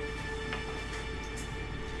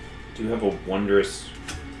 Do you have a wondrous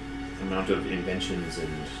amount of inventions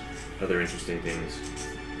and other interesting things?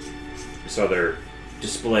 I saw their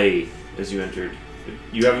display as you entered.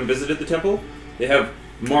 You haven't visited the temple? They have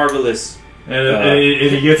marvelous. And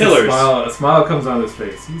he gets pillars. a smile comes on his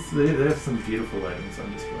face. They have some beautiful items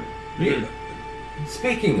on display. Yeah.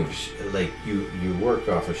 Speaking of, you work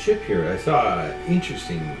off a ship here, I saw an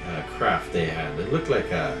interesting craft they had. It looked like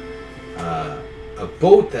a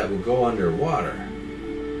boat that would go underwater.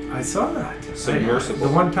 I saw that. Submersible.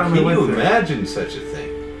 The one time I Can went you there. imagine such a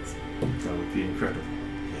thing? That would be incredible.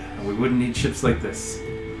 Yeah. And we wouldn't need ships like this.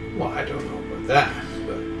 Well, I don't know about that,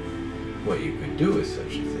 but what you could do with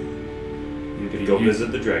such a thing. You could go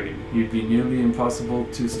visit the dragon. You'd be nearly impossible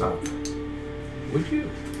to stop. Would you?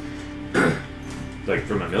 Like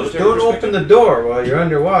from a military Don't perspective? open the door while you're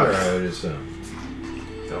underwater, I would assume.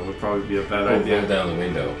 That would probably be a bad Roll idea. down the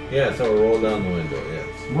window. Yeah, so roll down the window, yes.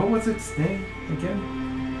 What was its name again?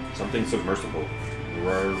 Something submersible.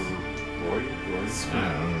 Roy? I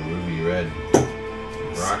don't know, ruby red.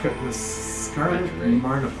 Rocket? The Scarlet Ray.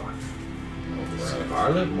 Marnabot.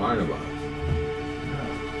 Scarlet Marnabot.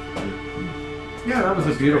 Yeah, that was a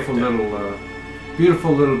That's beautiful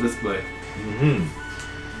great, little display. Mm-hmm.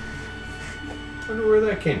 Wonder where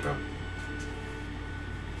that came from.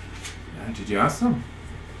 Did you ask them?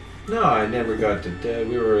 No, I never got to.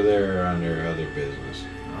 We were there on their other business.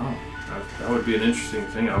 Oh, that would be an interesting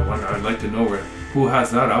thing. I'd like to know who has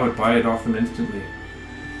that. I would buy it off them instantly.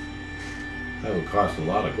 That would cost a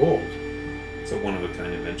lot of gold. It's a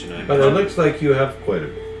one-of-a-kind invention. But it looks like you have quite a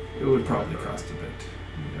bit. It would probably cost a bit.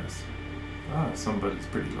 Yes. Somebody's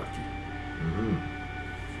pretty lucky. Mm-hmm.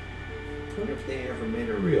 Wonder if they ever made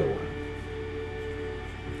a real one.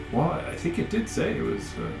 Well, I think it did say it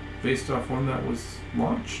was based off one that was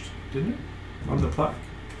launched, didn't it? On the plaque.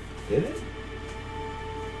 Did it?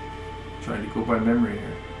 Trying to go by memory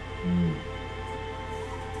here. Mm.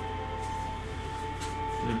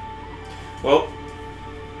 Well,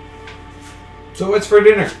 So what's for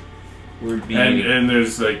dinner? we're being... And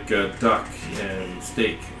there's like duck and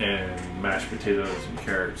steak and mashed potatoes and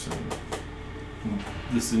carrots and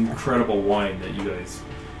this incredible wine that you guys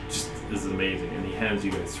just is amazing. And he hands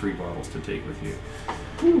you guys 3 bottles to take with you.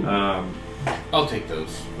 I'll take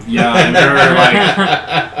those. Yeah, and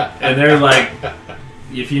they're like,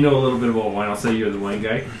 if you know a little bit about wine, I'll say you're the wine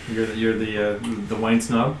guy. You're the wine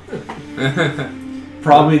snob.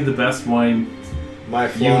 Probably the best wine. My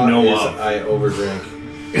flaw know is of. I overdrink.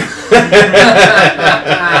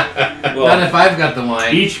 Not if I've got the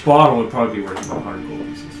wine. Each bottle would probably be worth about 100 gold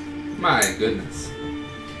pieces. My goodness.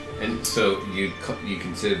 And so you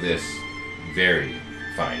consider this very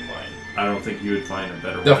fine wine. I don't think you would find a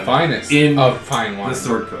better The wine. finest in of fine wine. the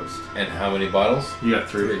Sword Coast. And how many bottles? You got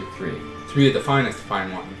 3. Three. 3 of the finest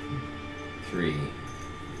fine wine. 3.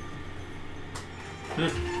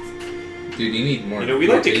 Dude, you need more. You know, we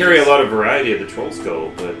like to carry a lot of variety at the Troll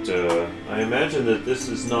Skull, but I imagine that this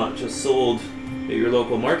is not just sold at your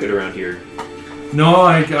local market around here. No,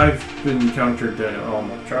 I've been encountered all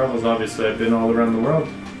my travels. Obviously, I've been all around the world,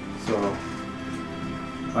 so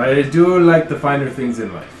I do like the finer things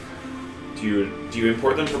in life. Do you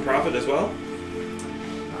import them for profit as well?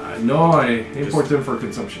 No, I import them for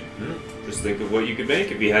consumption. Just think of what you could make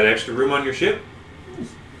if you had extra room on your ship.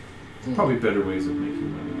 Probably better ways of making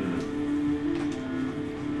money.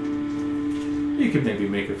 You could maybe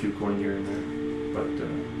make a few coin here and there, but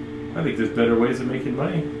I think there's better ways of making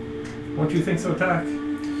money. Won't you think so, Tak?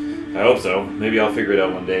 I hope so. Maybe I'll figure it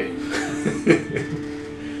out one day.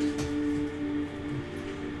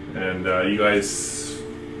 And you guys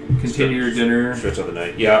continue your dinner, Stretch out the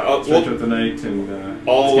night. Yeah, stretch out the night, and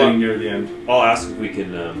it's getting near the end. I'll ask if we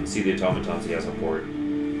can see the automatons he has on board.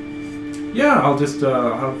 Yeah, I'll just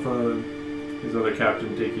have his other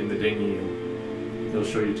captain take you in the dinghy, and he'll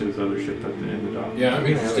show you to his other ship in the dock. Yeah, I'm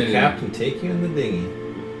Have interested the in captain take you in the dinghy.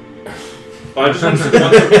 Oh, I just want to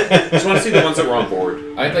see the ones that were on board.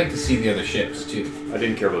 I'd like to see the other ships too. I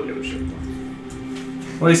didn't care about the other ship.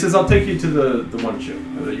 Well, he says, I'll take you to the one ship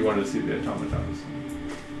that you wanted to see the automatons.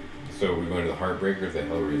 So we're going to the Heartbreaker or the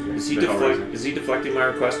Hellraiser? Is he deflecting my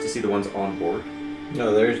request to see the ones on board?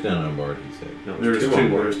 No, there's none on board, he said. No, There's two on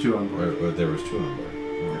board. There's 2 on board. Or there was 2 on board.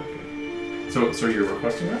 Oh, okay. So you're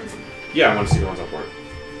requesting that? Yeah, I want to see the ones on board.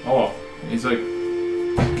 Oh, he's like,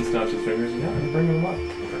 he snaps his fingers and yeah, bring them up.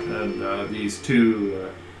 And these 2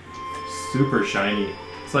 super shiny,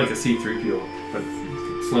 it's like a C-3PO, but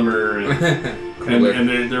slimmer and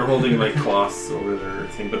and they're holding like cloths over their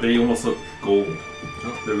thing, but they almost look gold.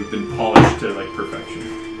 They've been polished to like perfection.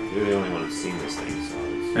 You're the only one who's seen this thing, so.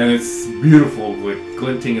 And it's beautiful, like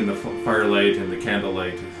glinting in the firelight and the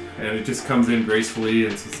candlelight. And it just comes in gracefully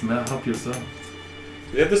and says, help yourself.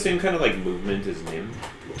 Do they have the same kind of like movement as Nim?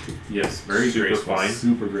 Yes, very Super graceful. fine.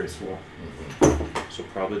 Super graceful. So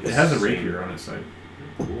probably It has a rapier on its side.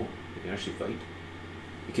 Cool. You can actually fight.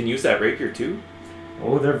 You can use that rapier too?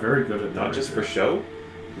 Oh, they're very good at that. Not just for show?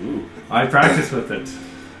 Ooh. I practice with it.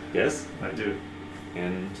 Yes? I do.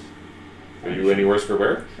 And are you any worse for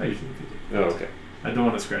wear? I usually do. Oh, okay. I don't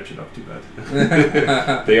want to scratch it up too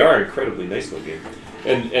bad. They are incredibly nice looking.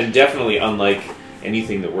 And definitely unlike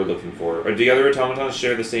anything that we're looking for. Or do the other automatons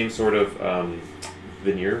share the same sort of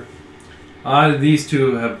veneer? These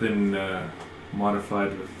 2 have been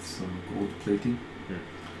modified with some gold plating.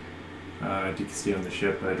 You can see on the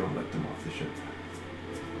ship, I don't let them off the ship.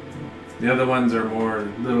 The other ones are a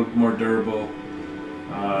little more durable,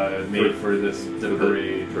 made for the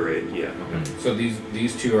parade. Parade, yeah. Okay. So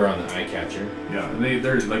these 2 are on the Eye Catcher. Yeah, and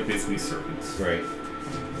they're like basically serpents. Right.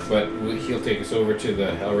 But he'll take us over to the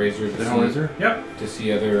Hellraiser The Hellraiser? Yep, to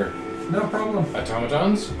see other no problem.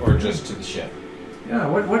 automatons, or just to the ship? Yeah,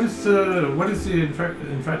 what is the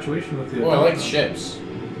infatuation with the Well, I like automaton? ships.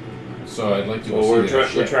 So I'd like to go Well, see we're the other we're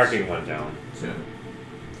ships. tracking one down. Yeah.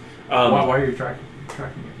 Um, Why are you tracking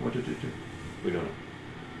it? What did it do? We don't know.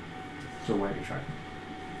 So why are you tracking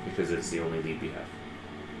Because it's the only lead we have.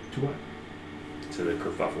 it? To what? To the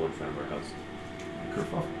kerfuffle in front of our house.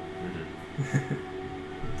 Kerfuffle.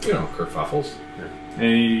 You know, kerfuffles. And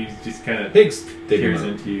he just kind of Pigs dig peers him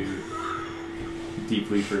up. into you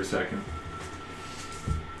deeply for a second.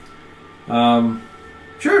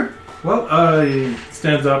 Sure. Well, he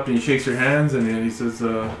stands up and he shakes your hands and he says,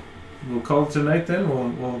 "We'll call it tonight then.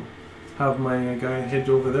 We'll have my guy head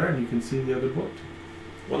over there and you can see the other boat."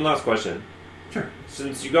 One last question. Sure.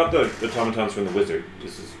 Since you got the automatons from the wizard,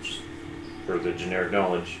 this is just for the generic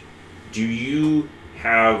knowledge, do you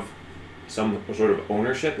have some sort of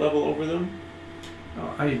ownership level over them?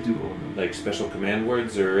 I do own them. Like special command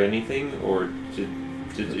words or anything? Or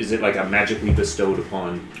is it like a magically bestowed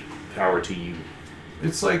upon power to you?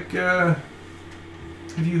 It's like, have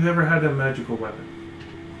you ever had a magical weapon?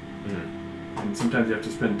 And sometimes you have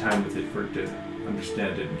to spend time with it for it to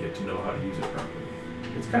understand it and get to know how to use it properly.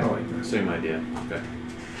 It's kind of like that. Same idea. Okay.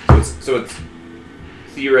 So it's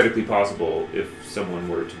theoretically possible if someone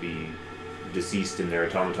were to be deceased and their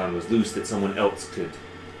automaton was loose that someone else could.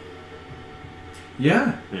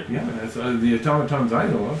 Yeah. Yeah. That's the automatons I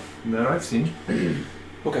know of and that I've seen.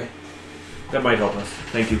 Okay. That might help us.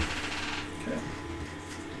 Thank you.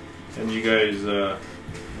 And you guys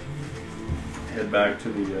head back to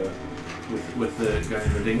the with the guy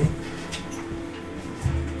in the dinghy.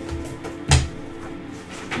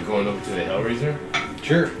 You going over to the Hellraiser?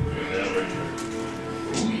 Sure.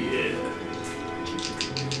 Oh yeah.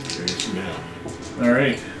 Very smell. All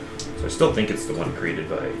right. So I still think it's the one created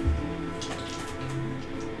by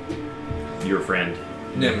your friend.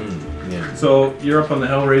 Yeah. So you're up on the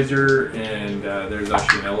Hellraiser, and there's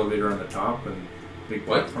actually an elevator on the top and big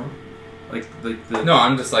What? platform. Like the No,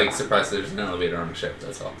 I'm just like surprised there's an elevator on the ship.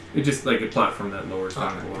 That's all. it's just like a platform that lowers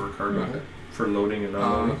down Okay. the lower cargo Okay. for loading and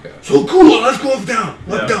unloading. Okay. So cool. Let's go up down.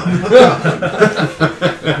 Yeah. down.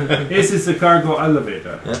 This is the cargo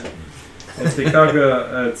elevator. It's the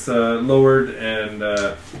cargo. It's lowered and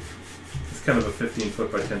it's kind of a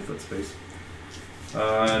 15-foot by 10-foot space.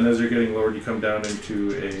 And as you're getting lowered, you come down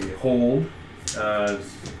into a hold.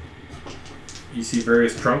 You see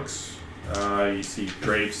various trunks. You see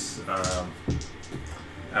drapes,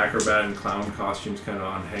 acrobat and clown costumes kind of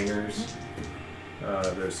on hangers.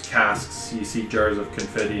 There's casks. You see jars of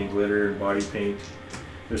confetti and glitter and body paint.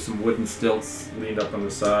 There's some wooden stilts leaned up on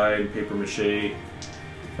the side, paper mache.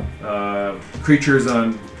 Creatures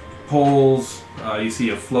on poles. You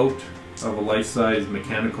see a float of a life-size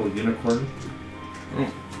mechanical unicorn,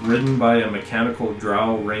 ridden by a mechanical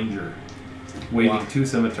drow ranger, waving 2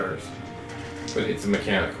 scimitars. But it's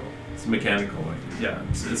mechanical. It's mechanical. Yeah,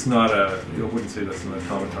 it's not a. You wouldn't say that's an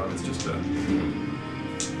automaton. It's just a.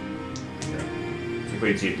 You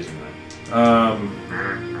can see it doesn't matter.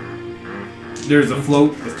 There's a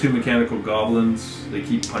float with 2 mechanical goblins. They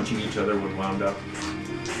keep punching each other when wound up.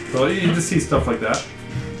 So you just see stuff like that.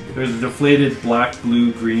 There's a deflated black,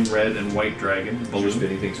 blue, green, red, and white dragon. Balloon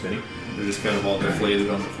spinning, thing spinning. They're just kind of all deflated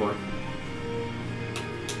on the floor.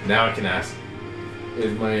 Now I can ask: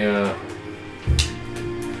 is my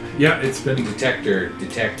Yeah, it's spinning. detector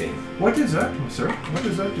detecting? What is that, sir? What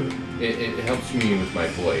does that do? It helps me with my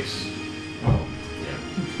voice. Oh. Yeah.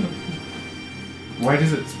 Why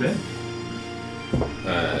does it spin?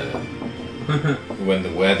 When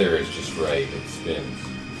the weather is just right, it spins.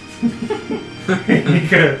 He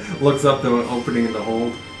kind of looks up the opening in the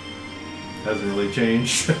hold. Hasn't really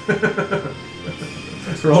changed.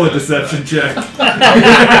 Roll a deception check.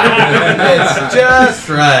 It's just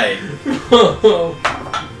right.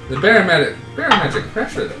 The barometric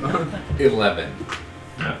pressure though. 11.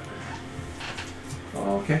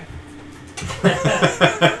 Okay.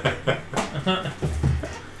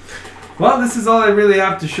 Well, this is all I really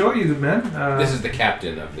have to show you, men. This is the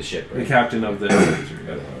captain of the ship, the right? captain of the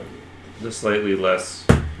Hellraiser. The slightly less.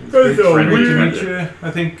 Great to friendly meet commander. you.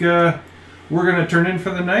 I think we're gonna turn in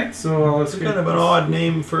for the night, so let's It's get kind of an odd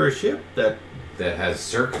name for a ship. That That has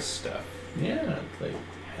circus stuff. yeah, it's like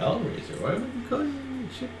Hellraiser. Why would you call your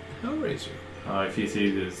ship Hellraiser? If you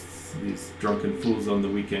see these drunken fools on the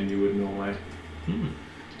weekend, you would know why.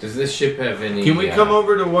 Does this ship have any? Can we come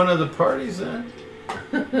over to one of the parties then?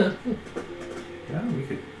 Yeah, we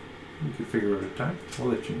could figure out a time. We'll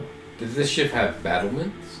let you know. Does this ship have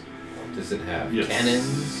battlements? Does it have Yes.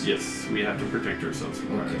 cannons? Yes, we have to protect ourselves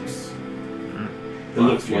from Okay. pirates. It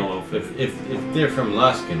looks well outfitted. If they're from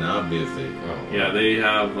Luskin, obviously. Oh. Yeah, they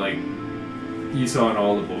have like you saw in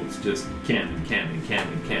all the boats, just cannon.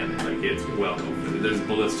 Like it's well outfitted. There's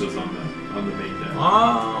ballistas on the main deck.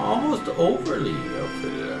 Almost overly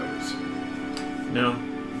outfitted, I would say. No.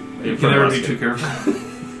 You can never be too careful.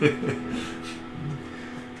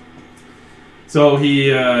 So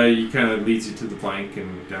he kind of leads you to the plank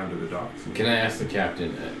and down to the docks. Can I ask the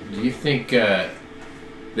captain? Do you think the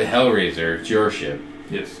Hellraiser, it's your ship?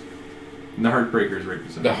 Yes. And the Heartbreaker is right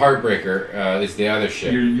beside. The Heartbreaker is the other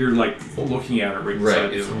ship. You're like looking at it right beside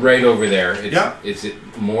Right, it's you. right over there. It's, Yeah. Is it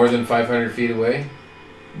more than 500 feet away?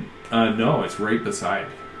 No, it's right beside.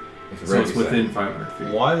 It's So right it's beside. within 500 feet.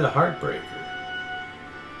 Why the Heartbreaker?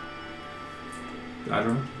 I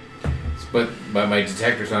don't know. But my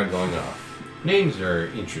detector's not going off. Names are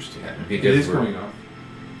interesting. It Because is going off.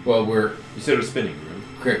 Well, we're You said it was spinning, remember?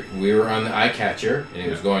 correct. We were on the eye catcher and it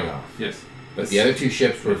was Yeah. going off. Yes. But the other 2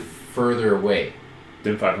 ships were further away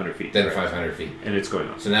Then 500 feet. than correct. 500 feet. And it's going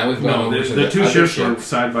on. So now we've gone No, over to the two other ships are ships.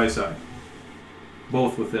 side by side.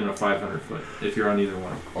 Both within a 500 foot, if you're on either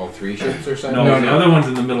one. All 3 ships are side. No, No, the no. other one's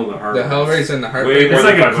in the middle of the harbor. The Hellraiser and the Wait, Heartbreaker. It's more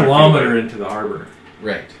like than a 500 feet kilometer away. into the harbor,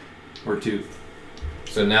 Right. or 2.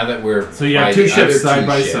 So now that we're So you by have 2 the other ships side 2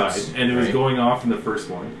 by ships, side, and it was right? going off in the first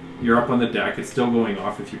one. You're up on the deck, it's still going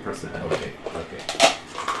off if you press the head. Okay.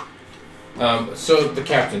 So the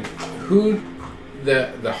captain, who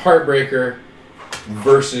the Heartbreaker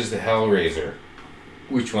versus the Hellraiser,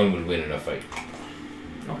 which one would win in a fight?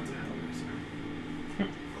 Oh, it's a Hellraiser.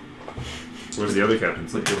 Where's the other captain?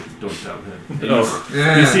 It's like, don't tell him. And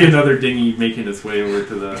Oh. you see another dinghy making its way over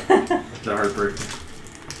to the Heartbreaker.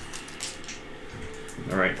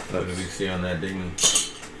 All right. What do we see on that dinghy?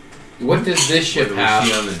 What does this What ship do we have?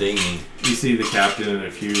 see on the dinghy? You see the captain and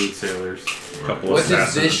a few sailors. Couple What of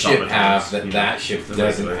does assassins this on top ship of have tanks. that that ship The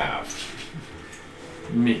doesn't regular. have?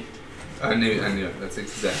 Me. I knew it. That's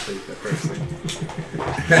exactly the first thing.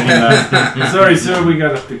 Sorry, sir, we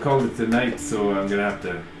got to call it tonight, so I'm gonna have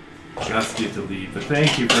to ask you to leave. But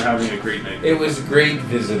thank you for having a great night. It was great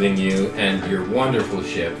visiting you and your wonderful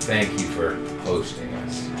ship. Thank you for hosting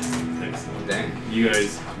us. Thanks. Dang. You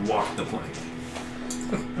guys walk the plank,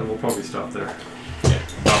 and we'll probably stop there.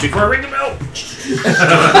 Not before I ring the bell.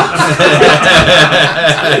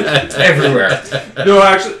 Everywhere. No,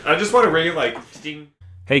 actually, I just want to ring it like ding.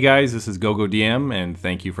 Hey guys, this is GoGo DM, and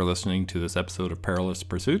thank you for listening to this episode of Perilous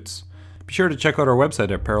Pursuits. Be sure to check out our website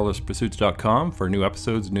at perilouspursuits.com for new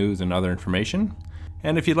episodes, news, and other information.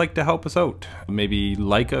 And if you'd like to help us out, maybe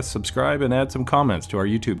like us, subscribe, and add some comments to our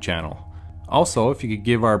YouTube channel. Also, if you could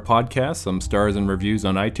give our podcast some stars and reviews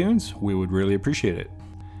on iTunes, we would really appreciate it.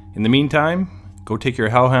 In the meantime, go take your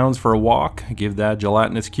hellhounds for a walk, give that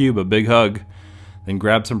gelatinous cube a big hug, then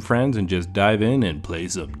grab some friends and just dive in and play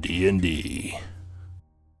some D&D.